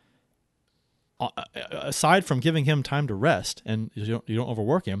 And aside from giving him time to rest and you don't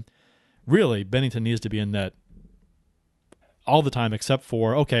overwork him, really, Binnington needs to be in net all the time, except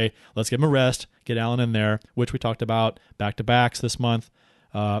for, okay, let's give him a rest, get Allen in there, which we talked about, back-to-backs this month,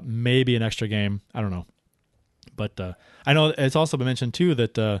 maybe an extra game. I don't know. But I know it's also been mentioned, too,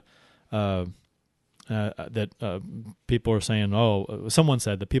 that people are saying, someone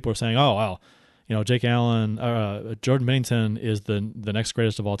said that people are saying, oh, well, you know, Jake Allen, Jordan Binnington is the next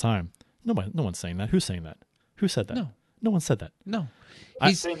greatest of all time. No one's saying that. Who's saying that? Who said that? No one said that. No.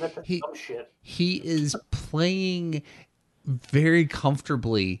 He is playing very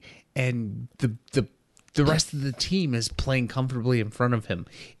comfortably, and the rest of the team is playing comfortably in front of him.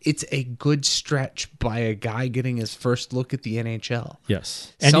 It's a good stretch by a guy getting his first look at the NHL.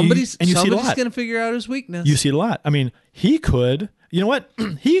 Yes. Somebody's going to figure out his weakness. You see it a lot. I mean, he could, you know what?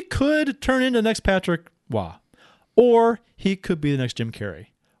 He could turn into the next Patrick Waugh, or he could be the next Jim Carrey.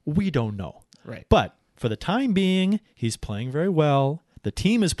 We don't know. Right. But for the time being, he's playing very well. The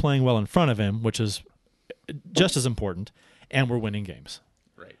team is playing well in front of him, which is just as important, and we're winning games.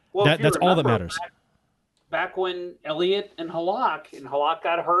 Right. Well, that's all that matters. Back when Elliott and Halak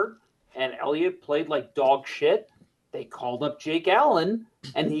got hurt, and Elliott played like dog shit, they called up Jake Allen,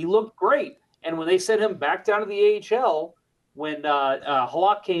 and he looked great. And when they sent him back down to the AHL, when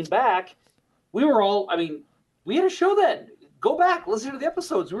Halak came back, we were all, I mean, we had a show then. Go back, listen to the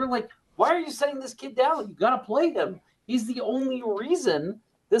episodes. We were like, why are you sending this kid down? You got to play him. He's the only reason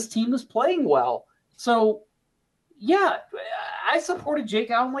this team is playing well. So, yeah, I supported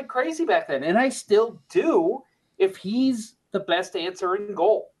Jake Allen like crazy back then, and I still do if he's the best answer in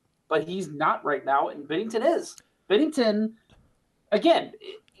goal. But he's not right now, and Binnington is. Binnington, again,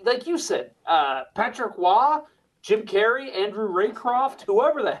 like you said, Patrick Waugh, Jim Carrey, Andrew Raycroft,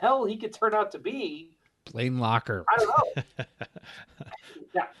 whoever the hell he could turn out to be. Blaine Locker. I don't know.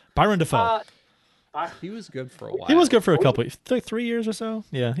 Yeah. Byron Defoe. He was good for a while. He was good for a couple, like 3 years or so.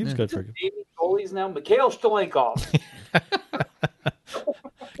 Yeah, he was good for. Maybe goalies now. Mikhail Shtelenkov.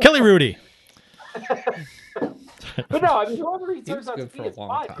 Kelly Rudy. But no, I mean, whoever he turns out to good be for a is long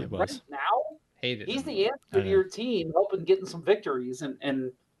fine. time. Right now, Hated he's him. the answer to your team, helping getting some victories,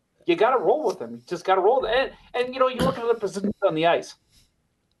 and you got to roll with him. You just got to roll. And you know, you look at the positions on the ice.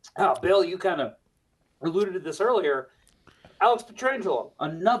 Bill, you kind of alluded to this earlier. Alex Pietrangelo,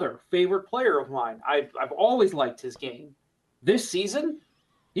 another favorite player of mine. I've always liked his game. This season,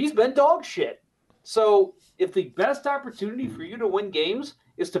 he's been dog shit. So if the best opportunity for you to win games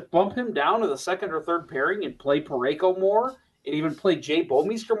is to bump him down to the second or third pairing and play Parayko more and even play Jay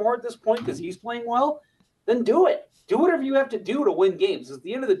Bomeister more at this point because he's playing well, then do it. Do whatever you have to do to win games. At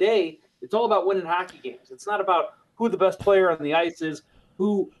the end of the day, it's all about winning hockey games. It's not about who the best player on the ice is,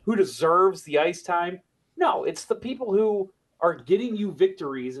 who deserves the ice time. No, it's the people who are getting you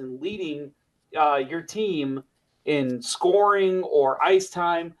victories and leading your team in scoring or ice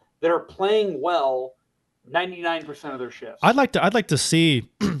time that are playing well 99% of their shifts. I'd like to see,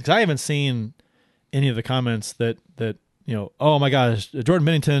 because I haven't seen any of the comments that you know, oh my gosh, Jordan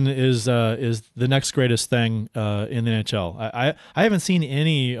Binnington is the next greatest thing in the NHL. I haven't seen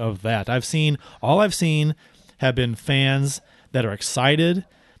any of that. All I've seen have been fans that are excited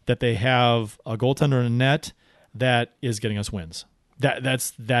that they have a goaltender in a net that is getting us wins.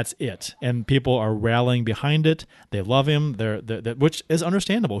 That's it. And people are rallying behind it. They love him. They're which is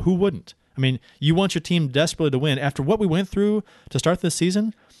understandable. Who wouldn't? I mean, you want your team desperately to win. After what we went through to start this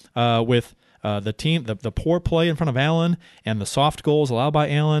season with the team, the poor play in front of Allen and the soft goals allowed by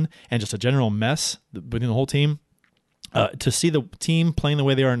Allen and just a general mess within the whole team, to see the team playing the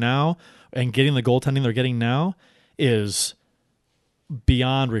way they are now and getting the goaltending they're getting now is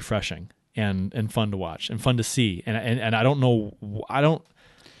beyond refreshing and fun to watch and fun to see. And I don't know.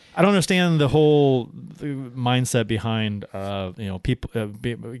 I don't understand the whole mindset behind people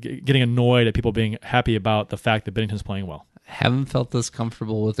getting annoyed at people being happy about the fact that Binnington's playing well. Haven't felt this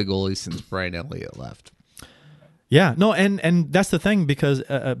comfortable with the goalie since Brian Elliott left. Yeah, no, and that's the thing because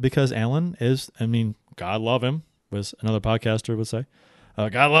Allen is, I mean, God love him, as another podcaster would say.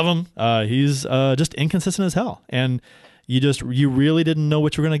 God love him. He's just inconsistent as hell, and you really didn't know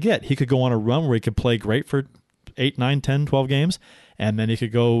what you were going to get. He could go on a run where he could play great for 8, 9, 10, 12 games, and then he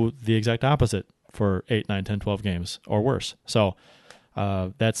could go the exact opposite for 8, 9, 10, 12 games or worse. So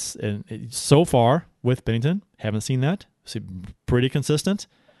that's so far with Binnington, haven't seen that. Pretty consistent.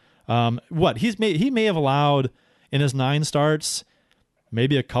 He may have allowed in his 9 starts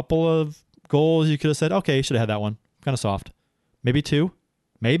maybe a couple of goals you could have said, okay, you should have had that one. Kind of soft. Maybe 2,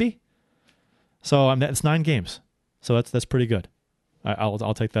 maybe. So it's 9 games. So that's pretty good.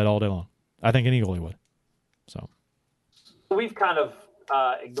 I'll take that all day long. I think any goalie would. So we've kind of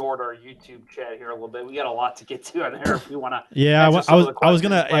ignored our YouTube chat here a little bit. We got a lot to get to on there if we want to. Yeah, I was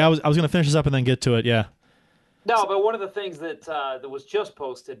gonna finish this up and then get to it. Yeah. No, but one of the things that was just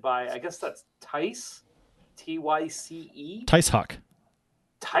posted by, I guess that's Tice, Tyce. Tice Huck.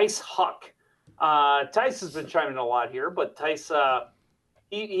 Tice Huck. Tice has been chiming in a lot here, but Tice,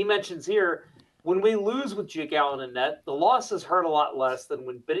 he mentions here, when we lose with Jake Allen in net, the losses hurt a lot less than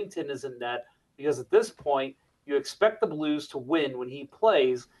when Binnington is in net, because at this point, you expect the Blues to win when he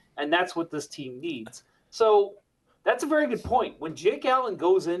plays, and that's what this team needs. So that's a very good point. When Jake Allen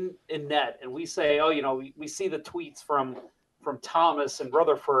goes in net, and we say, we see the tweets from Thomas and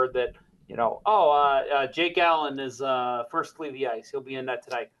Rutherford that, Jake Allen is first to leave the ice. He'll be in net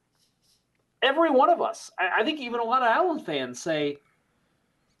tonight. Every one of us, I think even a lot of Allen fans say,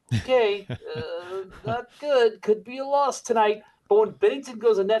 okay, not good. Could be a loss tonight. But when Binnington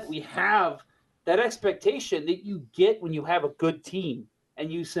goes in net, we have that expectation that you get when you have a good team.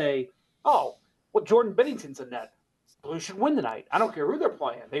 And you say, Jordan Binnington's in net. Blues should win tonight. I don't care who they're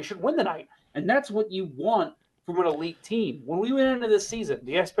playing. They should win tonight. And that's what you want from an elite team. When we went into this season,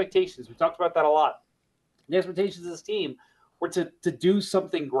 the expectations, we talked about that a lot. The expectations of this team were to do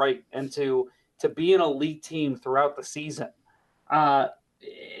something great and to be an elite team throughout the season.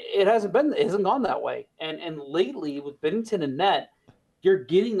 It hasn't gone that way. And lately with Binnington in net, you're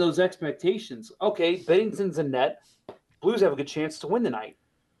getting those expectations. Okay, Binnington's in net. Blues have a good chance to win tonight.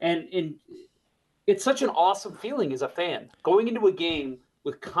 And it's such an awesome feeling as a fan. Going into a game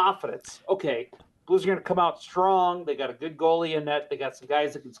with confidence. Okay, Blues are going to come out strong. They got a good goalie in net. They got some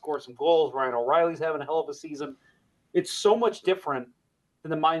guys that can score some goals. Ryan O'Reilly's having a hell of a season. It's so much different than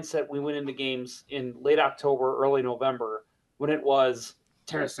the mindset we went into games in late October, early November, when it was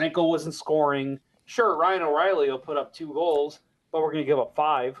Tarasenko wasn't scoring. Sure, Ryan O'Reilly will put up 2 goals, but we're going to give up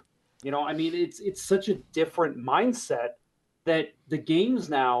 5. It's such a different mindset that the games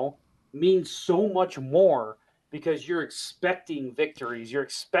now mean so much more because you're expecting victories. You're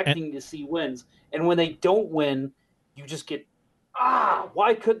expecting to see wins. And when they don't win, you just get,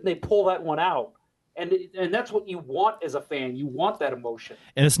 why couldn't they pull that one out? And that's what you want as a fan. You want that emotion.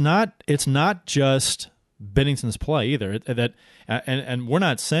 And it's not just Binnington's play either. And we're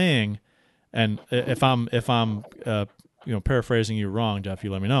not saying, and if I'm paraphrasing you wrong, Jeff,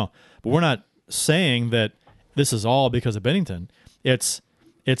 you let me know. But we're not saying that this is all because of Binnington. It's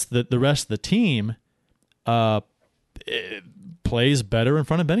the rest of the team plays better in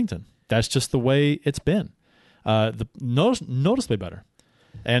front of Binnington. That's just the way it's been. Noticeably better.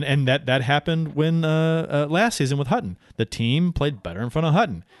 And that happened when last season with Hutton. The team played better in front of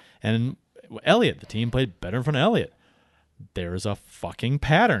Hutton. And Elliott, the team played better in front of Elliott. There's a fucking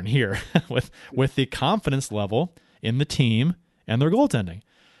pattern here with the confidence level in the team and their goaltending.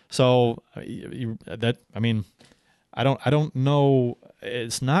 So I don't know.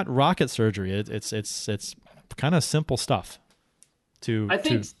 It's not rocket surgery. It's kind of simple stuff. I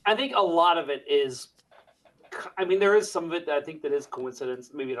think a lot of it is. There is some of it that I think that is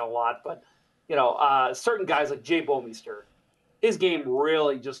coincidence, maybe not a lot, but certain guys like Jay Bomeister, his game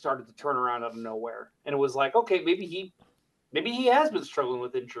really just started to turn around out of nowhere, and it was like, okay, maybe he has been struggling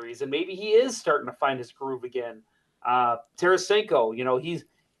with injuries, and maybe he is starting to find his groove again. Tarasenko,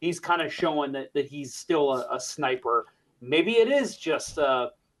 he's kind of showing that he's still a sniper. Maybe it is just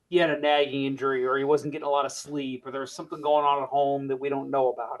he had a nagging injury, or he wasn't getting a lot of sleep, or there's something going on at home that we don't know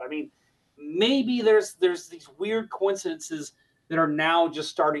about. Maybe there's these weird coincidences that are now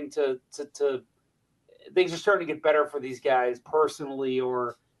just starting to things are starting to get better for these guys personally,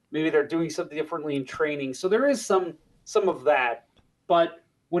 or maybe they're doing something differently in training. So there is some of that. But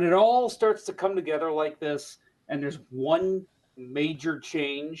when it all starts to come together like this, and there's one major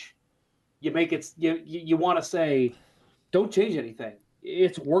change, you make it. You want to say, don't change anything.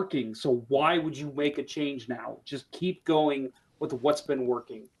 it's working. So why would you make a change now? Just keep going with what's been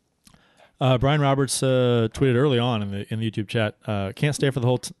working. Brian Roberts tweeted early on in the YouTube chat. Can't stay for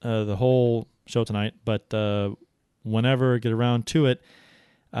the whole show tonight, but whenever get around to it,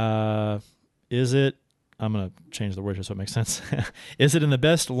 is it? I'm gonna change the word here so it makes sense. Is it in the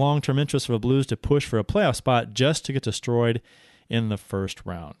best long-term interest of the Blues to push for a playoff spot just to get destroyed in the first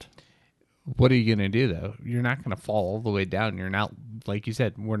round? What are you going to do, though? You're not going to fall all the way down. You're not, like you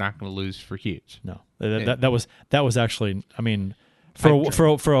said, we're not going to lose for Hughes. No, that was actually, I mean, for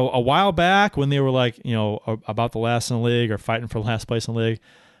a while back when they were like, you know, about the last in the league or fighting for last place in the league,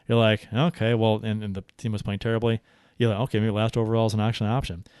 you're like, okay, well, and the team was playing terribly. You're like, okay, maybe last overall is an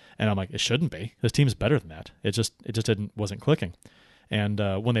option. And I'm like, it shouldn't be. This team's better than that. It just wasn't clicking. And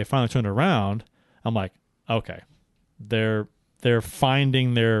when they finally turned it around, I'm like, okay, they're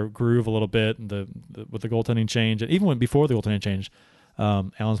finding their groove a little bit with the goaltending change. And even before the goaltending change,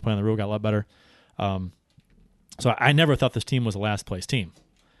 Allen's playing the rule got a lot better. So I never thought this team was a last place team,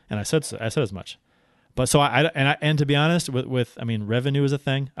 and I said as much. But so and to be honest, with I mean, revenue is a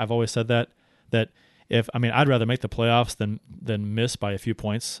thing. I've always said that I'd rather make the playoffs than miss by a few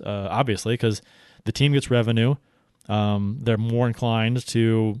points. Obviously, because the team gets revenue, they're more inclined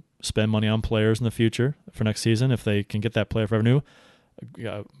to spend money on players in the future for next season if they can get that playoff revenue.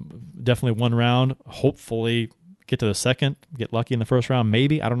 Definitely one round. Hopefully get to the second, get lucky in the first round,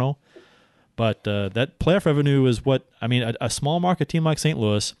 maybe. I don't know. But that playoff revenue is what, I mean, a small market team like St.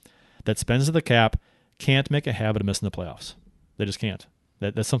 Louis that spends to the cap can't make a habit of missing the playoffs. They just can't.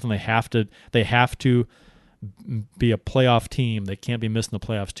 That's something they have to be a playoff team. They can't be missing the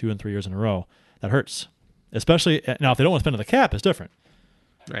playoffs 2 and 3 years in a row. That hurts. Especially, now if they don't want to spend to the cap, it's different.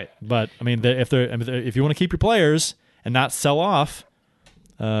 Right. But I mean, if you want to keep your players and not sell off,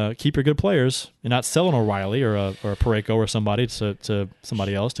 keep your good players and not sell an O'Reilly or a Parayko or somebody to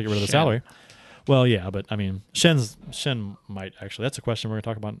somebody else to get rid of the salary. Well, yeah, but I mean, Shen might actually. That's a question we're going to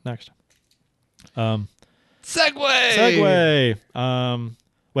talk about next. Segue.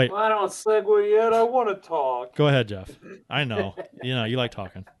 Wait. Well, I don't segue yet. I want to talk. Go ahead, Jeff. I know. You like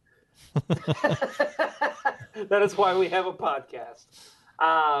talking. That is why we have a podcast.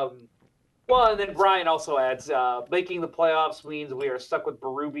 Well, and then Brian also adds, making the playoffs means we are stuck with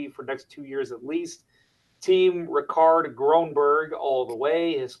Berube for next 2 years at least. Team Ricard Gronberg all the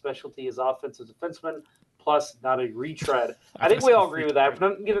way. His specialty is offensive defenseman, plus not a retread. I think we all agree with that.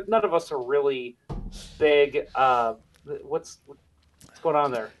 None of us are really big. What's going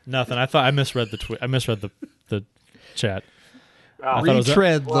on there? Nothing. I misread the tweet. I misread the chat.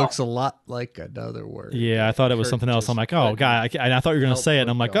 Retread looks a lot like another word. Yeah, I thought it was something else. I'm like, oh God, I thought you were going to say it,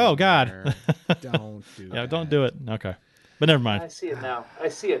 and I'm like, oh God. Don't do it. Yeah, don't do it. Okay, but never mind. I see it now. I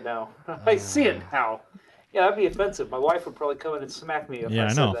see it now. Yeah, that'd be offensive. My wife would probably come in and smack me if I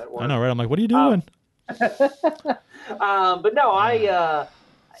said that word. I know, right? I'm like, what are you doing? But no, like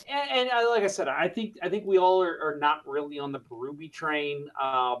I said, I think we all are not really on the Berube train.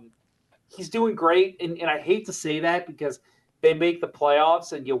 He's doing great, and I hate to say that because they make the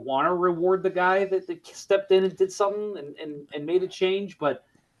playoffs, and you want to reward the guy that stepped in and did something and made a change, but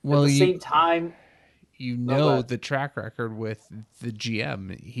at the same time, the track record with the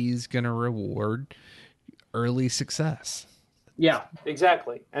GM, he's going to reward early success. Yeah,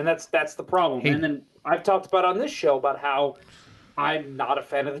 exactly. And that's the problem. Hey. And then I've talked about on this show about how I'm not a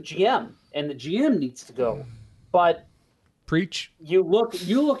fan of the GM, and the GM needs to go. But preach. You look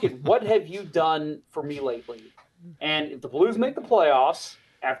at what have you done for me lately? And if the Blues make the playoffs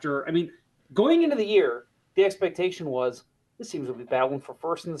going into the year, the expectation was this team will be battling for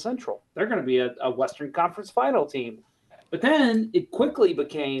first in the Central. They're going to be a Western Conference final team. But then it quickly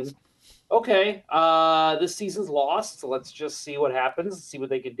became, okay, this season's lost, so let's just see what happens, see what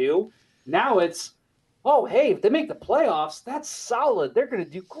they can do. Now it's, oh, hey, if they make the playoffs, that's solid. They're going to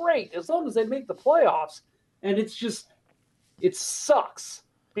do great as long as they make the playoffs. And it's just, it sucks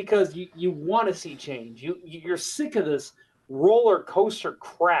because you want to see change. You're sick of this roller coaster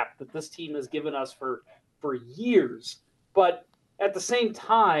crap that this team has given us for years. But at the same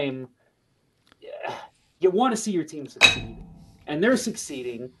time, you want to see your team succeed. And they're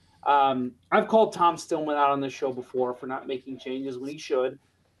succeeding. I've called Tom Stillman out on this show before for not making changes when he should.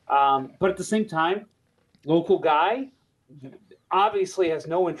 But at the same time, local guy obviously has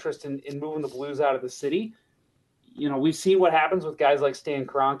no interest in moving the Blues out of the city. You know, we've seen what happens with guys like Stan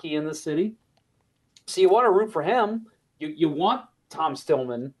Kroenke in the city. So you want to root for him. You want Tom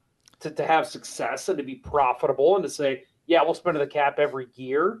Stillman to have success and to be profitable and to say, yeah, we'll spend the cap every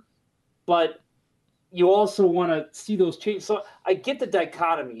year. But you also want to see those changes. So I get the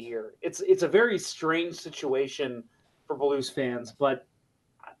dichotomy here. It's a very strange situation for Blues fans, but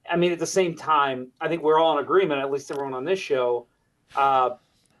I mean, at the same time, I think we're all in agreement, at least everyone on this show,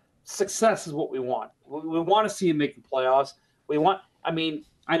 success is what we want. We want to see him make the playoffs.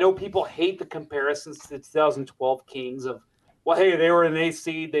 I know people hate the comparisons to the 2012 Kings of, well, hey, they were an A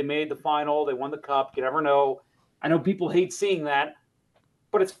seed, they made the final, they won the cup, you never know. I know people hate seeing that,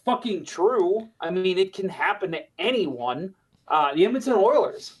 but it's fucking true. I mean, it can happen to anyone. The Edmonton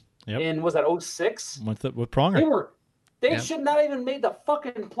Oilers in, was that 06? With Pronger. They should not even made the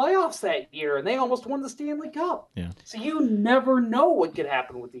fucking playoffs that year, and they almost won the Stanley Cup. Yeah. So you never know what could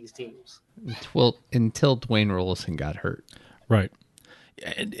happen with these teams. Well, until Dwayne Rollison got hurt. Right.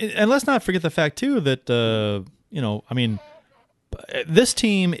 And let's not forget the fact, too, that, this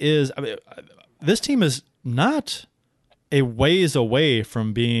team is not a ways away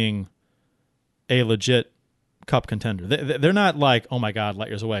from being a legit cup contender. They're not like, oh, my God, light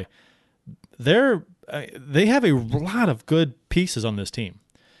years away. They have a lot of good pieces on this team.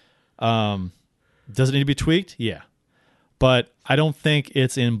 Does it need to be tweaked? Yeah. But I don't think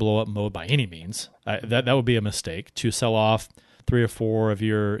it's in blow-up mode by any means. That would be a mistake to sell off 3 or 4 of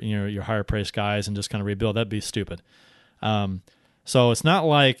your higher-priced guys and just kind of rebuild. That'd be stupid. So it's not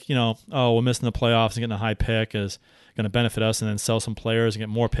like, we're missing the playoffs and getting a high pick is going to benefit us and then sell some players and get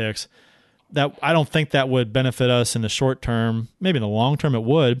more picks. I don't think that would benefit us in the short term. Maybe in the long term it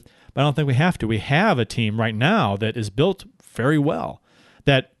would, but I don't think we have to. We have a team right now that is built very well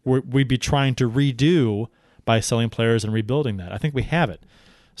that we'd be trying to redo by selling players and rebuilding that. I think we have it.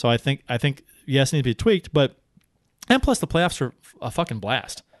 So I think yes, it needs to be tweaked, and plus the playoffs are a fucking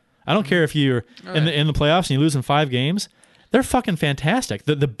blast. I don't care if you're in the playoffs and you lose in 5 games. They're fucking fantastic.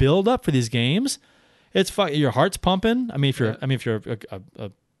 The build up for these games, your heart's pumping. I mean, if you're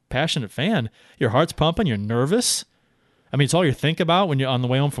a passionate fan, your heart's pumping. You're nervous. I mean, it's all you think about when you're on the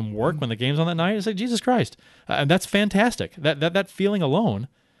way home from work when the game's on that night. It's like, Jesus Christ, that's fantastic. That feeling alone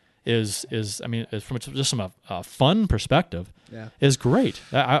is from just from a fun perspective, is great.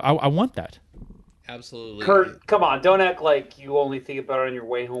 I want that. Absolutely. Kurt, come on. Don't act like you only think about it on your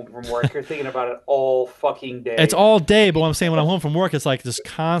way home from work. You're thinking about it all fucking day. It's all day, but what I'm saying when I'm home from work, it's like this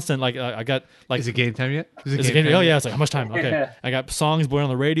constant, like I got like... Is it game time yet? Is it game time? Oh, yeah. It's like, how much time? Okay. I got songs blaring on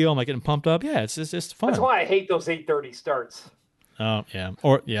the radio. I'm like getting pumped up. Yeah, it's just fun. That's why I hate those 8:30 starts. Oh, yeah.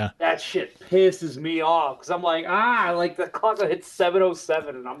 Or, yeah. That shit pisses me off because I'm like, like the clock will hit 7:07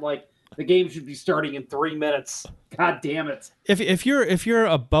 and I'm like, the game should be starting in 3 minutes. God damn it. If you're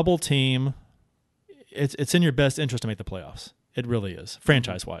a bubble team... It's in your best interest to make the playoffs. It really is,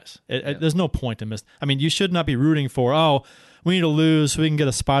 franchise-wise. There's no point in miss. I mean, you should not be rooting for, we need to lose so we can get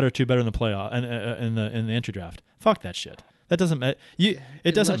a spot or two better in the playoff in the entry draft. Fuck that shit. That doesn't it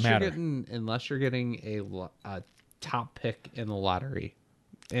doesn't matter unless you're getting a top pick in the lottery.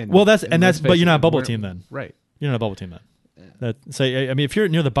 But you're not a bubble team then, right? You're not a bubble team then. If you're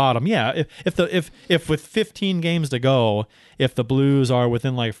near the bottom, if with 15 games to go, if the Blues are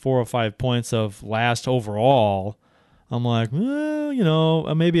within like 4 or 5 points of last overall, I'm like,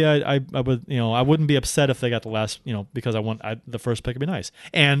 maybe I would, I wouldn't be upset if they got the last, because the first pick would be nice,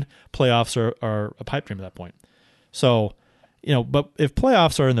 and playoffs are a pipe dream at that point. So, but if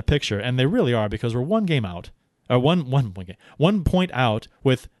playoffs are in the picture, and they really are, because we're one game out, or one point out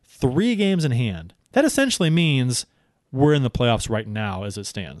with 3 games in hand, that essentially means we're in the playoffs right now as it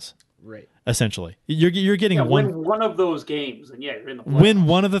stands. Right. Essentially. You're getting win one of those games, and you're in the playoffs. Win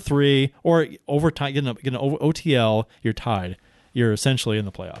one of the 3, or overtime, get an OTL, you're tied. You're essentially in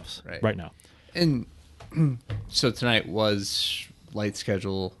the playoffs right now. And so tonight was light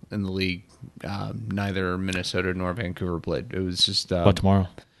schedule in the league. Neither Minnesota nor Vancouver played. It was just... What, tomorrow?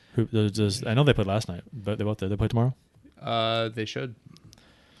 I know they played last night, but they both did. They play tomorrow? They should.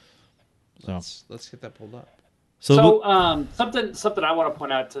 So let's get that pulled up. So something I want to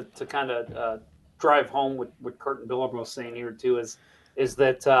point out to kind of drive home what Kurt and Bill are both saying here too is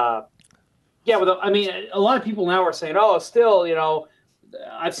that a lot of people now are saying, I've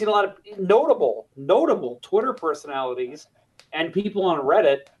seen a lot of notable Twitter personalities and people on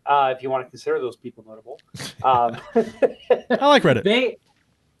Reddit, if you want to consider those people notable. I like Reddit.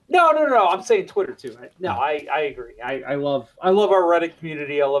 No. I'm saying Twitter too. I agree. I love our Reddit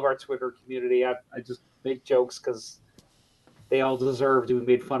community. I love our Twitter community. I just make jokes because they all deserve to be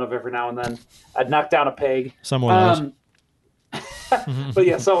made fun of every now and then. I'd knock down a peg. Some more of those. But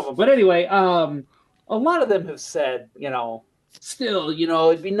yeah, some of them. But anyway, a lot of them have said, still,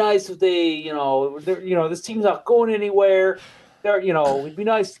 it'd be nice if they, this team's not going anywhere. It'd be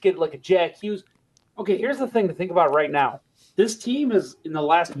nice to get like a Jack Hughes. Okay, here's the thing to think about right now. This team is, in the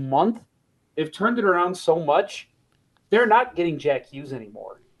last month, they've turned it around so much, they're not getting Jack Hughes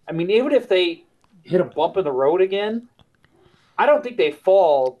anymore. I mean, even if they hit a bump in the road again, I don't think they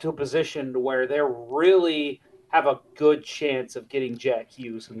fall to a position where they really have a good chance of getting Jack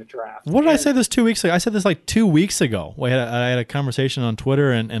Hughes in the draft. What did I say this 2 weeks ago? I said this like 2 weeks ago. I had a conversation on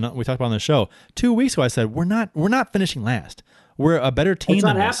Twitter and we talked about it on the show. 2 weeks ago, I said we're not finishing last. We're a better team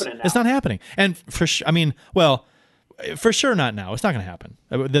than this. It's not happening. And for sure, for sure not now. It's not going to happen.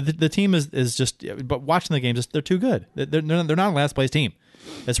 The team is just. But watching the games, they're too good. They're not a last place team.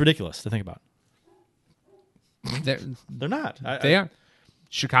 It's ridiculous to think about. They're not. They are.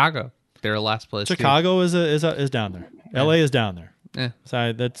 Chicago. They're a last place. Chicago is down there. Yeah. LA is down there. Yeah.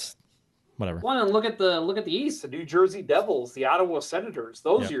 So that's whatever. Well, and look at the East: the New Jersey Devils, the Ottawa Senators.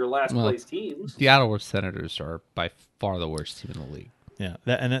 Those are your last place teams. The Ottawa Senators are by far the worst team in the league. Yeah,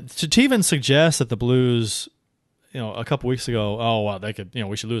 to even suggest that the Blues, a couple weeks ago, oh well, they could,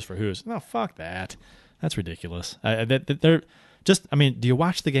 we should lose for Who's. No, fuck that. That's ridiculous. They're just. I mean, do you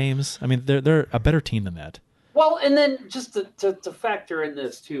watch the games? I mean, they're a better team than that. Well, and then just to factor in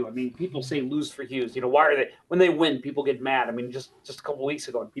this too, I mean, people say lose for Hughes. Why are they when they win? People get mad. I mean, just a couple weeks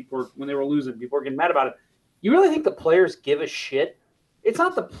ago, when they were losing, people were getting mad about it. You really think the players give a shit? It's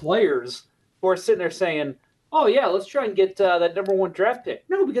not the players who are sitting there saying, "Oh yeah, let's try and get that number 1 draft pick."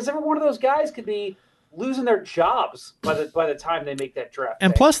 No, because every one of those guys could be losing their jobs by the time they make that draft.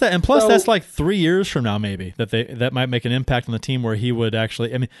 And plus that's like 3 years from now, maybe that might make an impact on the team where he would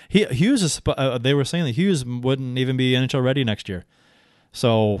actually. I mean, Hughes is. They were saying that Hughes wouldn't even be NHL ready next year.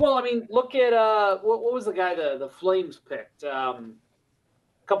 So well, I mean, look at what was the guy the Flames picked a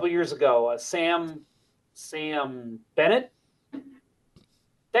couple years ago? Sam Bennett.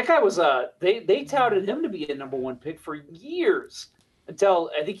 That guy was they touted him to be a number 1 pick for years. Until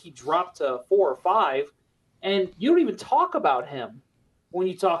I think he dropped to 4 or 5, and you don't even talk about him when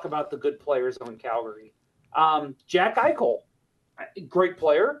you talk about the good players on Calgary. Jack Eichel, great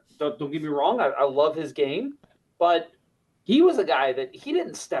player. Don't get me wrong. I love his game, but he was a guy that he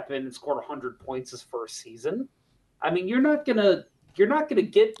didn't step in and score 100 points his first season. I mean, you're not gonna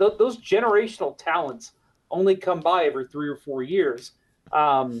get those generational talents. Only come by every 3 or 4 years.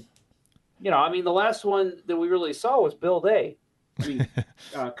 I mean, the last one that we really saw was Bill Day. I mean,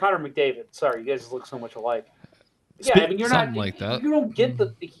 Connor McDavid. Sorry, you guys look so much alike. Yeah, I mean, you're not like that. You don't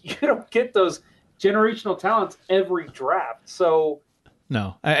get those generational talents every draft. So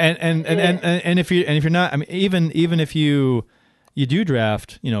no, and if you're not, I mean, even if you do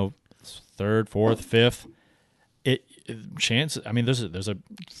draft, 3rd, 4th, 5th, chance. I mean, there's a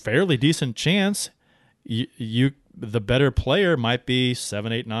fairly decent chance you the better player might be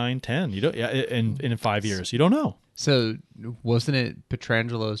 7, 8, 9, 10. You don't in 5 years. You don't know. So wasn't it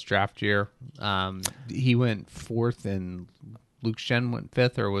Petrangelo's draft year? He went 4th and Luke Schenn went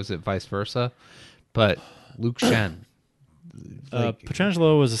 5th, or was it vice versa? But Luke Schenn.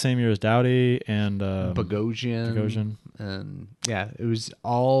 Petrangelo was the same year as Doughty and Bogosian. And it was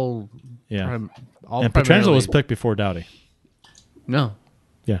all. Yeah. And Petrangelo was picked before Doughty. No.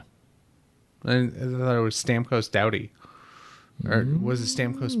 Yeah. I thought it was Stamkos Doughty. Or was it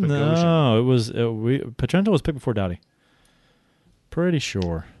Stamkos Bogosian? No, it was Petrangelo was picked before Doughty. Pretty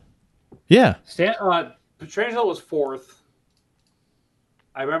sure. Yeah. Petrangelo was 4th.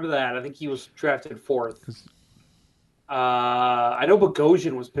 I remember that. I think he was drafted 4th. I know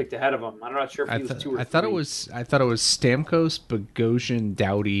Bogosian was picked ahead of him. I'm not sure if he was 2 or 3. I thought it was Stamkos, Bogosian,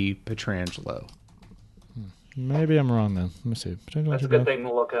 Doughty, Petrangelo. Maybe I'm wrong then. Let me see. That's a good thing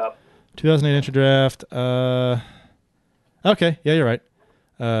to look up. 2008 entry draft. Okay, yeah, you're right.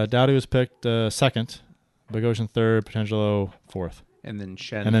 Doughty was picked 2nd, Bogosian 3rd, Petrangelo 4th. And then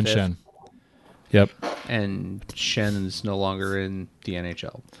Schenn. And then 5th. Schenn. Yep. And Schenn is no longer in the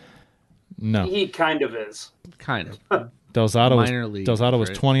NHL. No. He kind of is. Kind of. Delzato league, was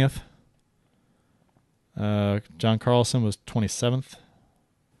 20th. John Carlson was 27th.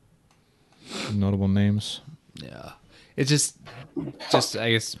 Notable names. Yeah. It's just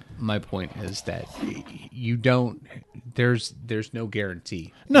I guess my point is that you don't there's no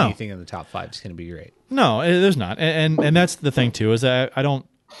guarantee anything in the top 5 is going to be great. No, there's not. And that's the thing too, is that I don't.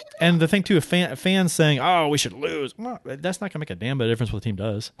 And the thing too, if fans saying, "Oh, we should lose," well, that's not going to make a damn bit of difference what the team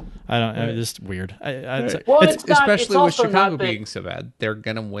does. I don't. Right. It's just weird. Especially with Chicago being so bad, they're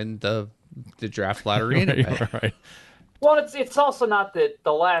going to win the draft lottery anyway. Right. Well, it's also not that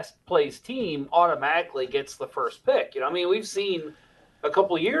the last place team automatically gets the first pick. I mean, we've seen a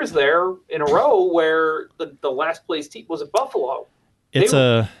couple of years there in a row where the last place team was at Buffalo. It's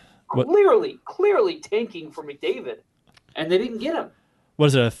clearly tanking for McDavid, and they didn't get him. What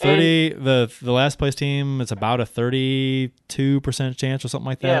is it? A 30? The last place team. It's about a 32% chance or something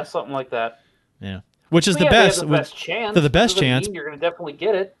like that. Yeah, something like that. Yeah, which is the best. They have the best chance. The best chance. You're going to definitely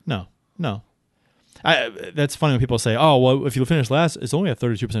get it. No. That's funny when people say, "Oh, well, if you finish last, it's only a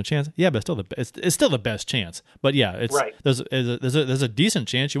 32% chance." Yeah, but it's still the best chance. But yeah, it's right. There's a decent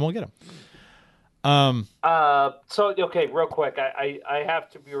chance you won't get them. So okay, real quick, I have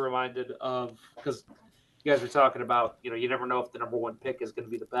to be reminded of, because you guys were talking about, you never know if the number one pick is going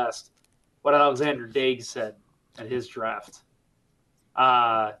to be the best. What Alexander Daig said at his draft.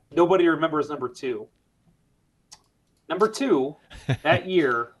 Nobody remembers number 2. Number 2 that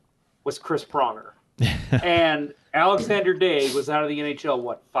year was Chris Pronger. And Alexander Daig was out of the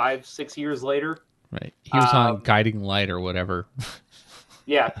NHL, 5-6 years later? Right. He was on Guiding Light or whatever.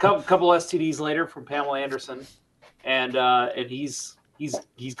 Yeah, couple STDs later from Pamela Anderson. And he's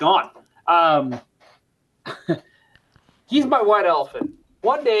gone. He's my white elephant.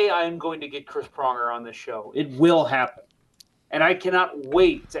 One day I am going to get Chris Pronger on this show. It will happen. And I cannot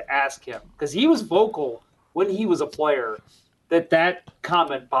wait to ask him, because he was vocal when he was a player that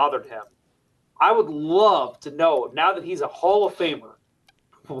comment bothered him. I would love to know, now that he's a Hall of Famer,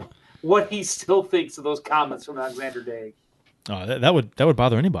 what he still thinks of those comments from Alexander Daig. Oh, that would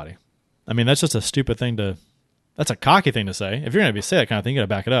bother anybody. I mean, that's just a stupid thing that's a cocky thing to say. If you're going to say that kind of thing, you got to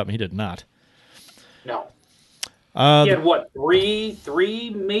back it up, and he did not. No. He had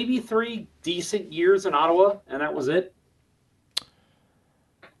maybe three decent years in Ottawa, and that was it.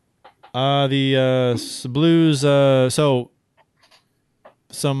 The Blues, so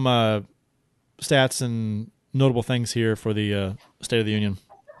some stats and notable things here for the State of the Union.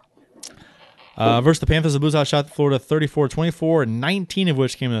 Versus the Panthers, the Blues outshot Florida 34-24, 19 of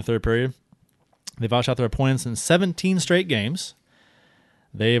which came in the third period. They've outshot their opponents in 17 straight games.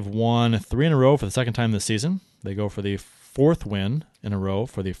 They've won 3 in a row for the second time this season. They go for the 4th win in a row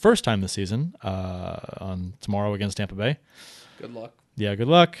for the first time this season on tomorrow against Tampa Bay. Good luck. Yeah, good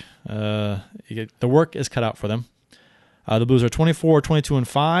luck. The work is cut out for them. The Blues are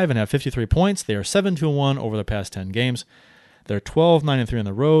 24-22-5 and have 53 points. They are 7-2-1 over the past 10 games. They're 12-9-3 on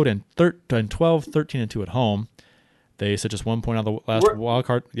the road and 12-13-2 at home. They sit just 1 point out of the last wild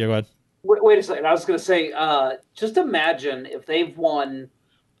card. Yeah, go ahead. Wait a second. I was going to say, just imagine if they've won.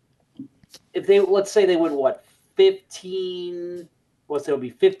 Let's say they win 15. What's that? Would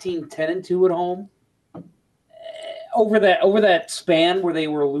be 15-10-2 at home. Over that span where they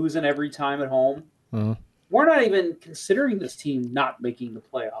were losing every time at home, we're not even considering this team not making the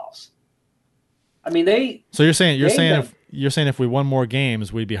playoffs. I mean, they. So you're saying if we won more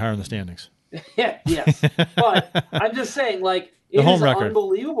games, we'd be higher in the standings. Yeah. Yes. But I'm just saying, like, it home is record.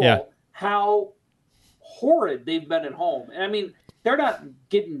 Unbelievable how horrid they've been at home. And I mean, they're not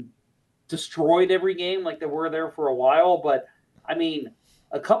getting destroyed every game like they were there for a while, but I mean,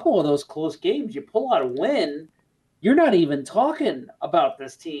 a couple of those close games, you pull out a win. You're not even talking about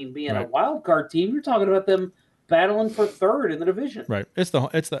this team being a wild card team. You're talking about them battling for third in the division. Right. It's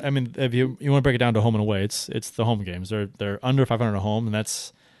the. I mean, if you want to break it down to home and away, it's the home games. They're under 500 at home, and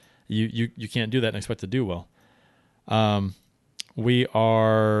that's you can't do that and expect to do well. We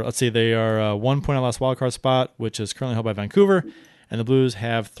are. Let's see. They are 1 point on the last wild card spot, which is currently held by Vancouver, and the Blues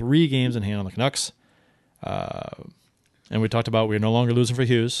have 3 games in hand on the Canucks. And we talked about we're no longer losing for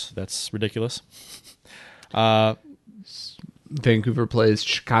Hughes. That's ridiculous. Vancouver plays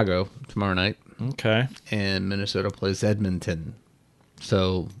Chicago tomorrow night. Okay. And Minnesota plays Edmonton.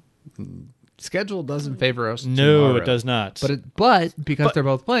 So schedule doesn't favor us. No, tomorrow. it does not. But because they're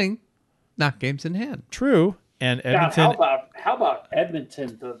both playing, not games in hand. True. And Edmonton. Now, how about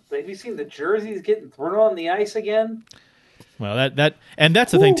Edmonton? Have you seen the jerseys getting thrown on the ice again? Well,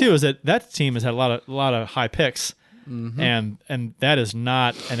 that's the thing too, is that team has had a lot of high picks. Mm-hmm. And that is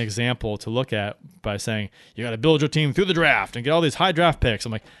not an example to look at by saying you got to build your team through the draft and get all these high draft picks.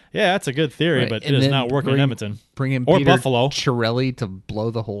 I'm like, yeah, that's a good theory, but it is not working in Edmonton. Bring in or Peter Buffalo. Chiarelli to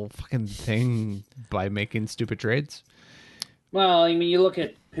blow the whole fucking thing by making stupid trades. Well, I mean, you look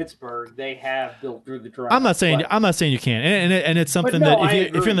at Pittsburgh; they have built through the draft. I'm not saying you can't, and it's something that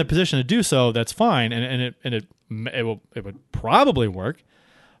if you're in the position to do so, that's fine, and it would probably work,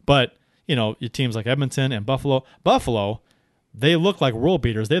 but. You know, your teams like Edmonton and Buffalo. Buffalo, they look like world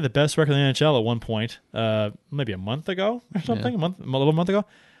beaters. They had the best record in the NHL at one point, maybe a month ago or something, a little month ago,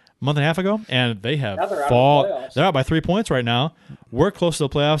 month and a half ago, and they have They're out by 3 points right now. We're closer to the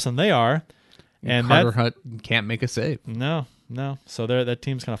playoffs than they are. And Carter Hunt can't make a save. No. So that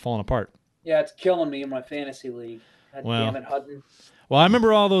team's kind of falling apart. Yeah, it's killing me in my fantasy league. Damn it, Hutton. Well, I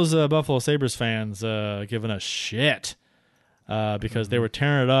remember all those Buffalo Sabres fans giving us shit. Because they were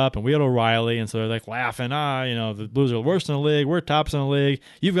tearing it up, and we had O'Reilly, and so they're like laughing. The Blues are the worst in the league. We're tops in the league.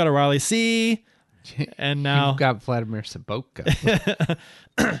 You've got O'Reilly, see? And now you've got Vladimir Sobotka.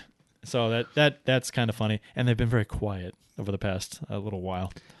 So that's kind of funny, and they've been very quiet over the past little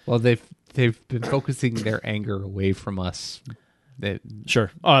while. Well, they've been focusing their anger away from us.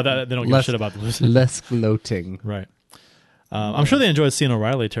 Sure. Oh, they don't give a shit about the Blues. Less gloating. Right. I'm sure they enjoyed seeing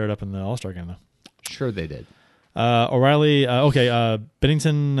O'Reilly tear it up in the All-Star game, though. Sure they did. O'Reilly,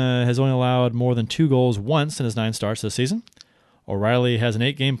 Binnington has only allowed more than 2 goals once in his 9 starts this season. O'Reilly has an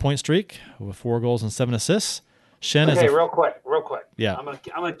 8-game point streak with 4 goals and 7 assists. Shen is real quick. Yeah. I'm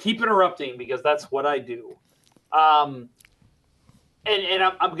gonna keep interrupting because that's what I do. And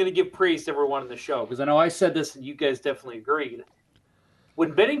I'm gonna give praise to everyone in the show because I know I said this and you guys definitely agreed.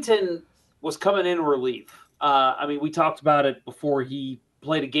 When Binnington was coming in relief, we talked about it before he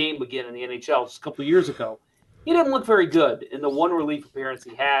played a game again in the NHL just a couple of years ago. He didn't look very good in the one relief appearance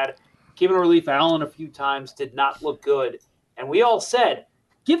he had. Came in relief Allen a few times, did not look good. And we all said,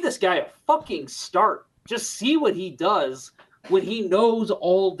 give this guy a fucking start. Just see what he does when he knows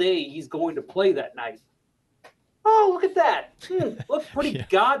all day he's going to play that night. Oh, look at that. Looks pretty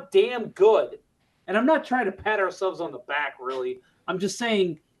goddamn good. And I'm not trying to pat ourselves on the back, really. I'm just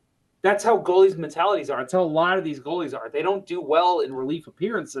saying that's how goalies' mentalities are. That's how a lot of these goalies are. They don't do well in relief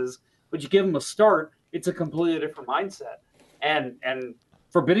appearances, but you give them a start, it's a completely different mindset. And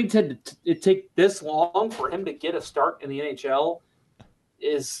for Binnington to take this long for him to get a start in the NHL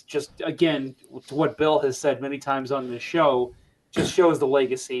is just, again, to what Bill has said many times on this show, just shows the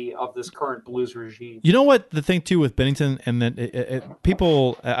legacy of this current Blues regime. You know what the thing too with Binnington, and then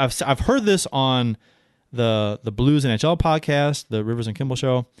people, I've heard this on the Blues NHL podcast, the Rivers and Kimball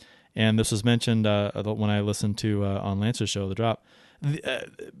show, and this was mentioned when I listened to on Lance's show, The Drop.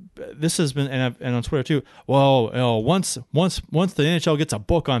 This has been, and on Twitter too. Well, once the NHL gets a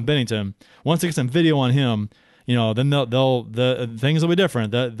book on Binnington, once they get some video on him, then the things will be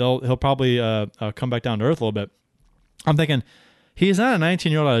different. He'll probably come back down to earth a little bit. I'm thinking he's not a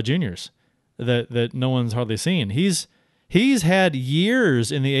 19-year-old out of juniors that no one's hardly seen. He's had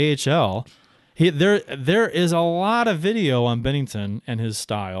years in the AHL. There is a lot of video on Binnington and his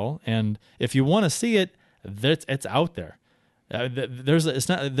style, and if you want to see it, it's out there.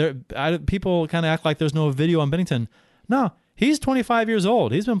 People kind of act like there's no video on Binnington. No, he's 25 years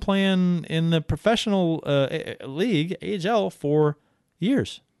old. He's been playing in the professional league, AHL, for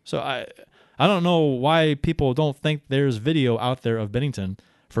years. So I don't know why people don't think there's video out there of Binnington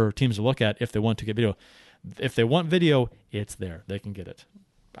for teams to look at if they want to get video. If they want video, it's there. They can get it.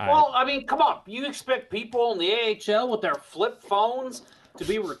 Come on. You expect people in the AHL with their flip phones to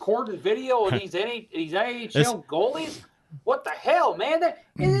be recording video of these AHL goalies? What the hell, man?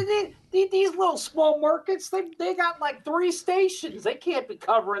 These little small markets, they got like 3 stations. They can't be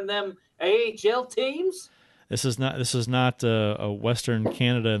covering them AHL teams. This is not a Western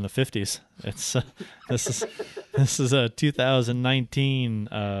Canada in the 50s. It's this is a 2019.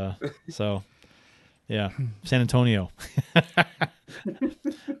 So yeah, San Antonio,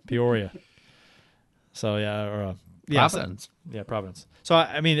 Peoria. So Providence. Providence. So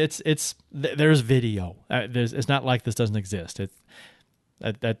there's video. It's not like this doesn't exist.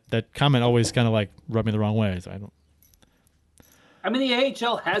 That comment always kind of like rubbed me the wrong way. So the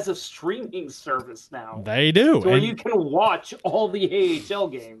AHL has a streaming service now. They do, so you can watch all the AHL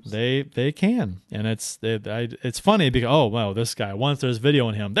games. They can, and it's funny because this guy, once there's video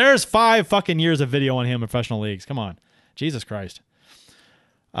on him, there's 5 fucking years of video on him in professional leagues. Come on, Jesus Christ.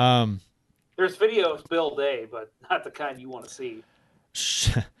 There's videos Bill Day, but not the kind you want to see.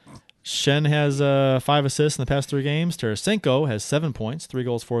 Shen has 5 assists in the past 3 games. Tarasenko has 7 points, 3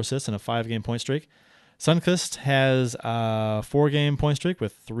 goals, 4 assists, and a 5-game point streak. Sundqvist has a 4-game point streak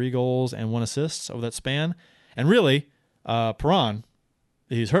with 3 goals and 1 assist over that span. And really, Perron,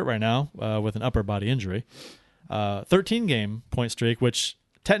 he's hurt right now with an upper body injury. 13-game point streak, which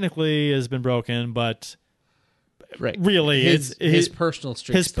technically has been broken, but right. Really, his personal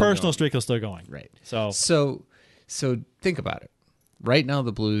streak. His personal streak is still going. Right. So think about it. Right now,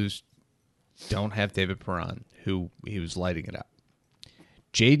 the Blues don't have David Perron, who he was lighting it up.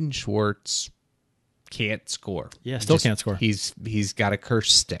 Jaden Schwartz can't score. Yeah, still can't score. He's got a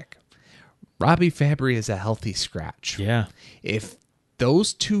cursed stick. Robbie Fabry is a healthy scratch. Yeah. If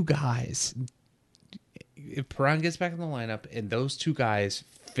those 2 guys, if Perron gets back in the lineup and those 2 guys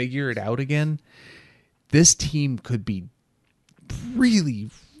figure it out again, this team could be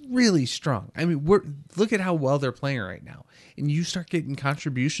really, really strong. Look at how well they're playing right now. And you start getting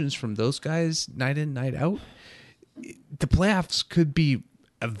contributions from those guys night in, night out, the playoffs could be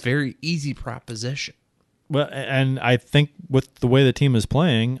a very easy proposition. Well, and I think with the way the team is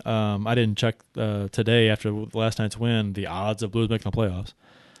playing, I didn't check today after last night's win, the odds of Blues making the playoffs.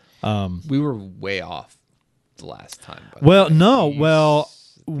 We were way off the last time.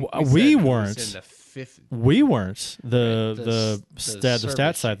 We weren't. In the fifth. We weren't. The service.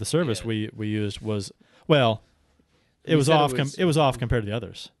 stat side, the service Yeah. we used was it We was said off. it was- it was off compared to the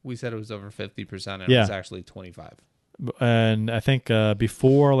others. We said it was over 50%, and Yeah. it was actually 25. And I think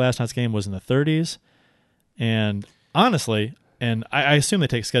before last night's game was in the 30s. And honestly, and I assume they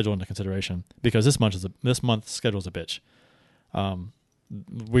take schedule into consideration because this month's schedule is a bitch.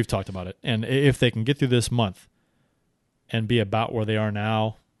 We've talked about it, and if they can get through this month and be about where they are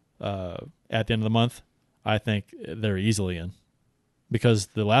now at the end of the month, I think they're easily in because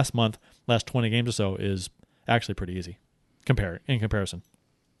the last 20 games or so is actually pretty easy in comparison.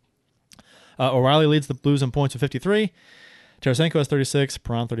 O'Reilly leads the Blues in points with 53. Tarasenko has 36,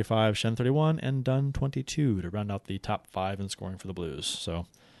 Perron 35, Shen 31, and Dunn 22 to round out the top 5 in scoring for the Blues. So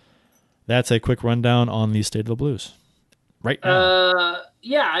that's a quick rundown on the state of the Blues right now.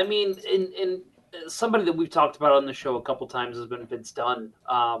 Yeah, I mean, in somebody that we've talked about on the show a couple times has been Vince Dunn.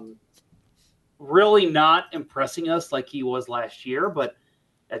 Really not impressing us like he was last year, but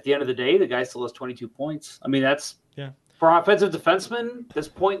at the end of the day, the guy still has 22 points. I mean, that's for an offensive defenseman, this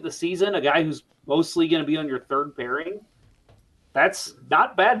point in the season, a guy who's mostly going to be on your third pairing, that's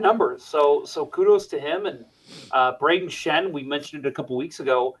not bad numbers. So kudos to him. And Braden Shen, we mentioned it a couple weeks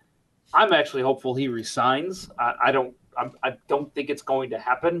ago. I'm actually hopeful he resigns. I don't think it's going to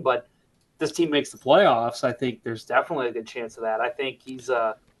happen, but this team makes the playoffs. I think there's definitely a good chance of that. I think he's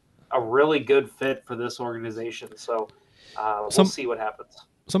a really good fit for this organization. So we'll see what happens.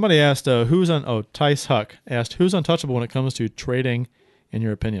 Somebody asked, Tice Huck asked, who's untouchable when it comes to trading, in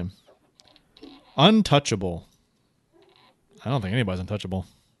your opinion? Untouchable. I don't think anybody's untouchable.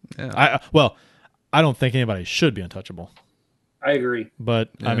 Yeah. I don't think anybody should be untouchable. I agree. But,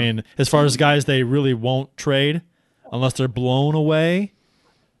 I mean, as far as guys they really won't trade unless they're blown away,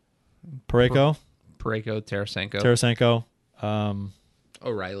 Parayko, Tarasenko.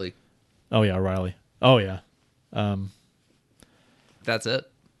 O'Reilly. Oh, yeah, O'Reilly. Oh, yeah. That's it.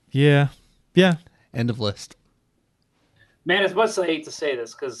 Yeah. End of list. Man, as much as I hate to say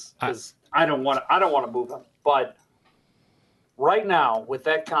this, because I don't want to move him, but right now with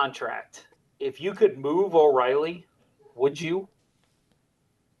that contract, if you could move O'Reilly, would you?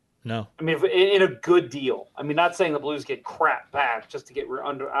 No. I mean, in a good deal. I mean, not saying the Blues get crap back just to get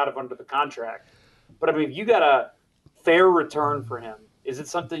under the contract, but I mean, if you got a fair return for him, is it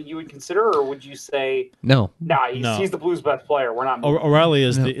something you would consider, or would you say no? He's the Blues' best player. We're not. O'Reilly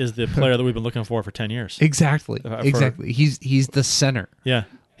is the player that we've been looking for 10 years. Exactly. He's the center. Yeah,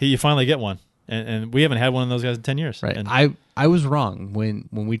 you finally get one, and we haven't had one of those guys in 10 years. Right. And I was wrong when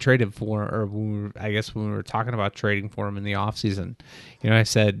we traded for, or when we were talking about trading for him in the offseason. I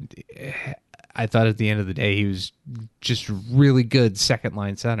said I thought at the end of the day he was just really good second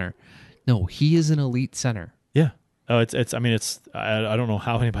line center. No, he is an elite center. Yeah. Oh, it's. I mean, it's. I don't know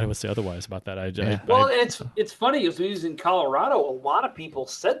how anybody would say otherwise about that. It's funny because when he was in Colorado, a lot of people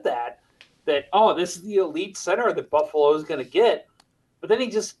said that this is the elite center that Buffalo is going to get, but then he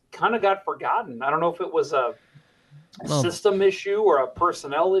just kind of got forgotten. I don't know if it was a system issue or a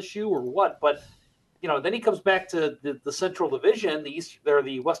personnel issue or what, but then he comes back to the Central Division,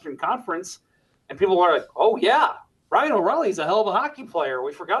 the Western Conference, and people are like, "Oh yeah, Ryan O'Reilly's a hell of a hockey player.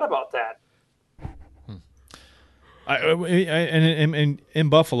 We forgot about that." And in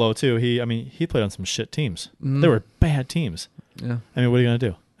Buffalo too, he played on some shit teams. They were bad teams. Yeah. I mean, what are you gonna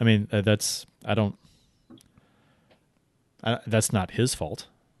do? I mean, that's not his fault.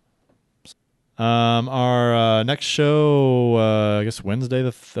 Our next show, I guess Wednesday.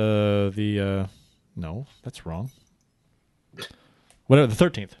 No, that's wrong. Whatever, the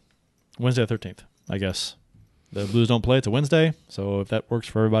 13th, Wednesday the 13th. I guess the Blues don't play. It's a Wednesday, so if that works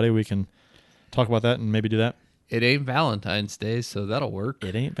for everybody, we can talk about that and maybe do that. It ain't Valentine's Day, so that'll work.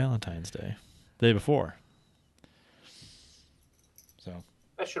 It ain't Valentine's Day. The day before. So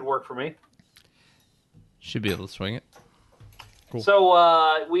that should work for me. Should be able to swing it. Cool.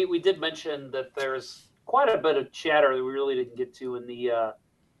 So we did mention that there's quite a bit of chatter that we really didn't get to in the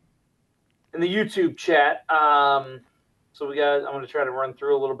YouTube chat. So I'm going to try to run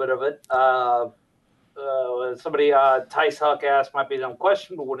through a little bit of it. Somebody, Tice Huck asked, might be a dumb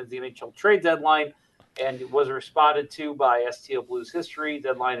question, but when is the NHL trade deadline? And it was responded to by STL Blues History.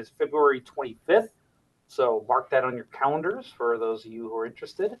 Deadline is February 25th. So mark that on your calendars for those of you who are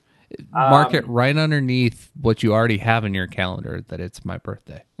interested. Mark it right underneath what you already have in your calendar that it's my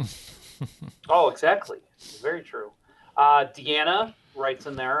birthday. Oh, exactly. Very true. Deanna writes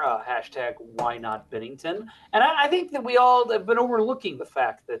in there, hashtag why not Binnington. And I think that we all have been overlooking the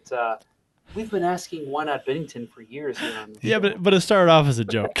fact that We've been asking why not Binnington for years. Yeah, but it started off as a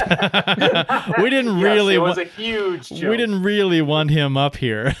joke. We didn't Yes, really. It was a huge joke. We didn't really want him up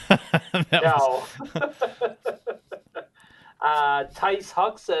here. No. Tice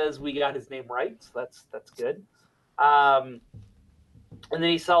Huck says we got his name right, so that's good. And then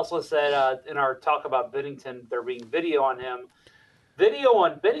he also said in our talk about Binnington, there being video on him. Video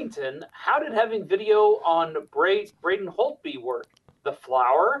on Binnington. How did having video on Braden Holtby work? The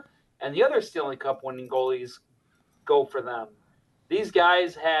Flower and the other Stanley Cup winning goalies go for them. These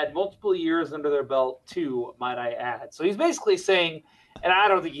guys had multiple years under their belt too, might I add. So he's basically saying, and I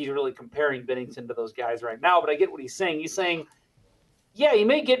don't think he's really comparing Binnington to those guys right now, but I get what he's saying. He's saying, yeah, you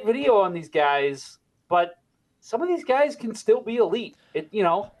may get video on these guys, but some of these guys can still be elite.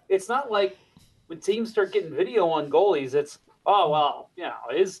 It's not like when teams start getting video on goalies, it's, oh, well,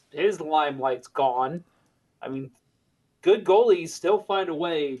 his limelight's gone. I mean, good goalies still find a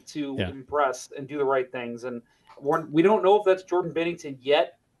way to impress and do the right things. And we don't know if that's Jordan Binnington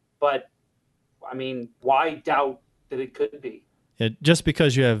yet, but, I mean, why doubt that it could be? Yeah, just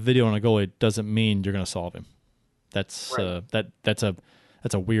because you have video on a goalie doesn't mean you're going to solve him. That's right.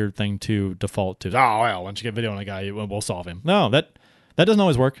 That's a weird thing to default to. Oh, well, once you get video on a guy, we'll solve him. No, that doesn't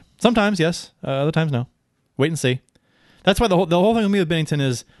always work. Sometimes, yes. Other times, no. Wait and see. That's why the whole thing with me with Binnington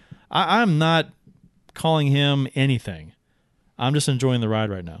is I'm not calling him anything. I'm just enjoying the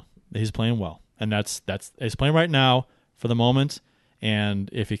ride right now. He's playing well, and that's he's playing right now for the moment. And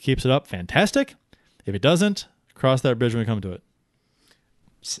if he keeps it up, fantastic. If it doesn't, cross that bridge when we come to it.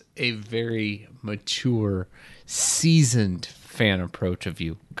 It's a very mature, seasoned fan approach of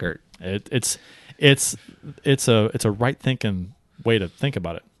you, Kurt. It's a right thinking way to think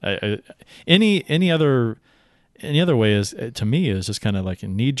about it. Any other way is, to me, is just kind of like a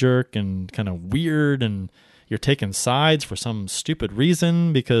knee jerk and kind of weird, and you're taking sides for some stupid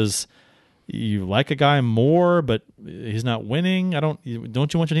reason because you like a guy more, but he's not winning. Don't you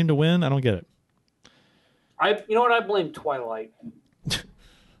want your team to win? I don't get it. You know what? I blame Twilight.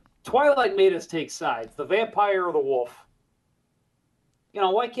 Twilight made us take sides. The vampire or the wolf.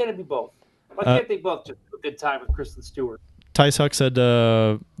 Why can't it be both? Why can't they both just have a good time with Kristen Stewart? Tice Huck said,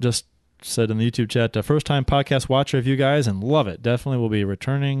 just said in the YouTube chat, first time podcast watcher of you guys and love it. Definitely will be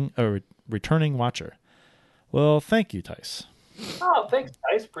returning watcher. Well, thank you, Tice. Oh, thanks,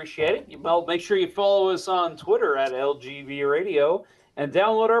 Tice. Appreciate it. Well, make sure you follow us on Twitter at LGB Radio and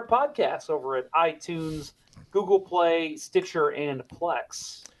download our podcast over at iTunes, Google Play, Stitcher, and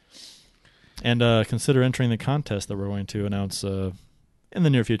Plex. And consider entering the contest that we're going to announce in the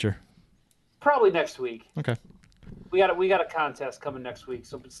near future. Probably next week. Okay. We got a contest coming next week,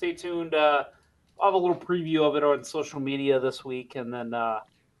 so stay tuned. I'll have a little preview of it on social media this week, and then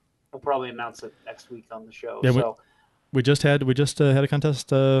we'll probably announce it next week on the show. Yeah, so we just had a contest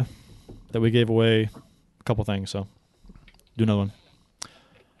that we gave away a couple things. So do another one.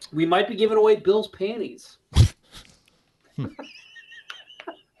 We might be giving away Bill's panties.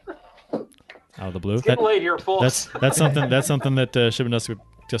 Out of the blue. It's getting late here, folks. That's something that should have been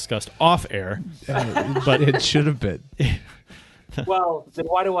discussed off air, but it should have been. Well, then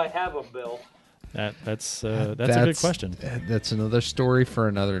why do I have them, Bill? That's a good question. That's another story for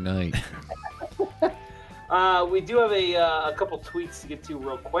another night. We do have a couple tweets to get to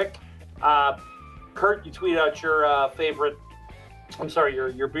real quick. Kurt, you tweeted out your favorite. I'm sorry,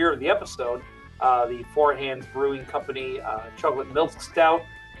 your beer of the episode, the Four Hands Brewing Company Chocolate Milk Stout.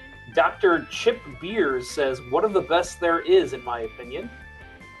 Dr. Chip Beers says one of the best there is, in my opinion.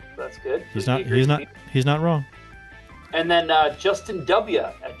 That's good. He's not wrong. And then Justin W.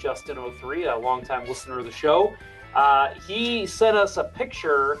 at Justin03, a longtime listener of the show, he sent us a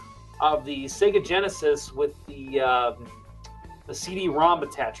picture of the Sega Genesis with the CD-ROM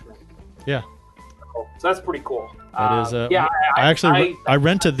attachment. Yeah. So that's pretty cool. That is. I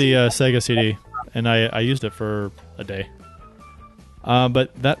rented the Sega CD and I used it for a day.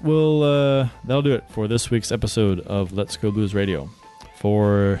 But that'll do it for this week's episode of Let's Go Blues Radio.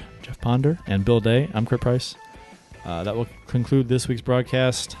 For Jeff Ponder and Bill Day, I'm Kurt Price. That will conclude this week's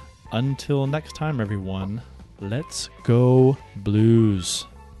broadcast. Until next time, everyone, let's go Blues.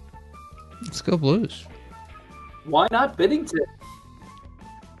 Let's go Blues. Why not Binnington?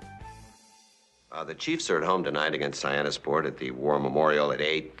 The Chiefs are at home tonight against Cyanosport at the War Memorial at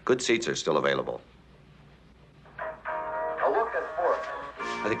 8. Good seats are still available. A look at sports.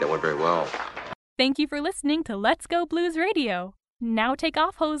 I think that went very well. Thank you for listening to Let's Go Blues Radio. Now take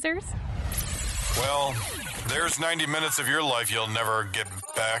off, hosers. Well, there's 90 minutes of your life you'll never get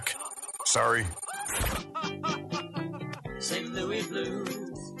back. Sorry. St. Louis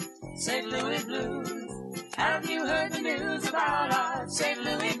Blues, St. Louis Blues. Have you heard the news about our St.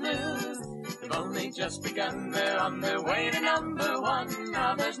 Louis Blues? only just begun. They're on their way to number one.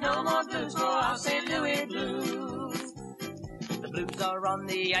 Now there's no more blues for our St. Louis Blues. The Blues are on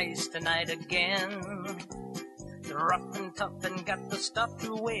the ice tonight again. They're rough and tough and got the stuff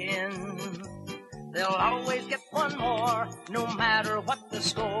to win. They'll always get one more, no matter what the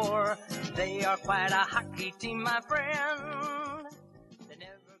score. They are quite a hockey team, my friend.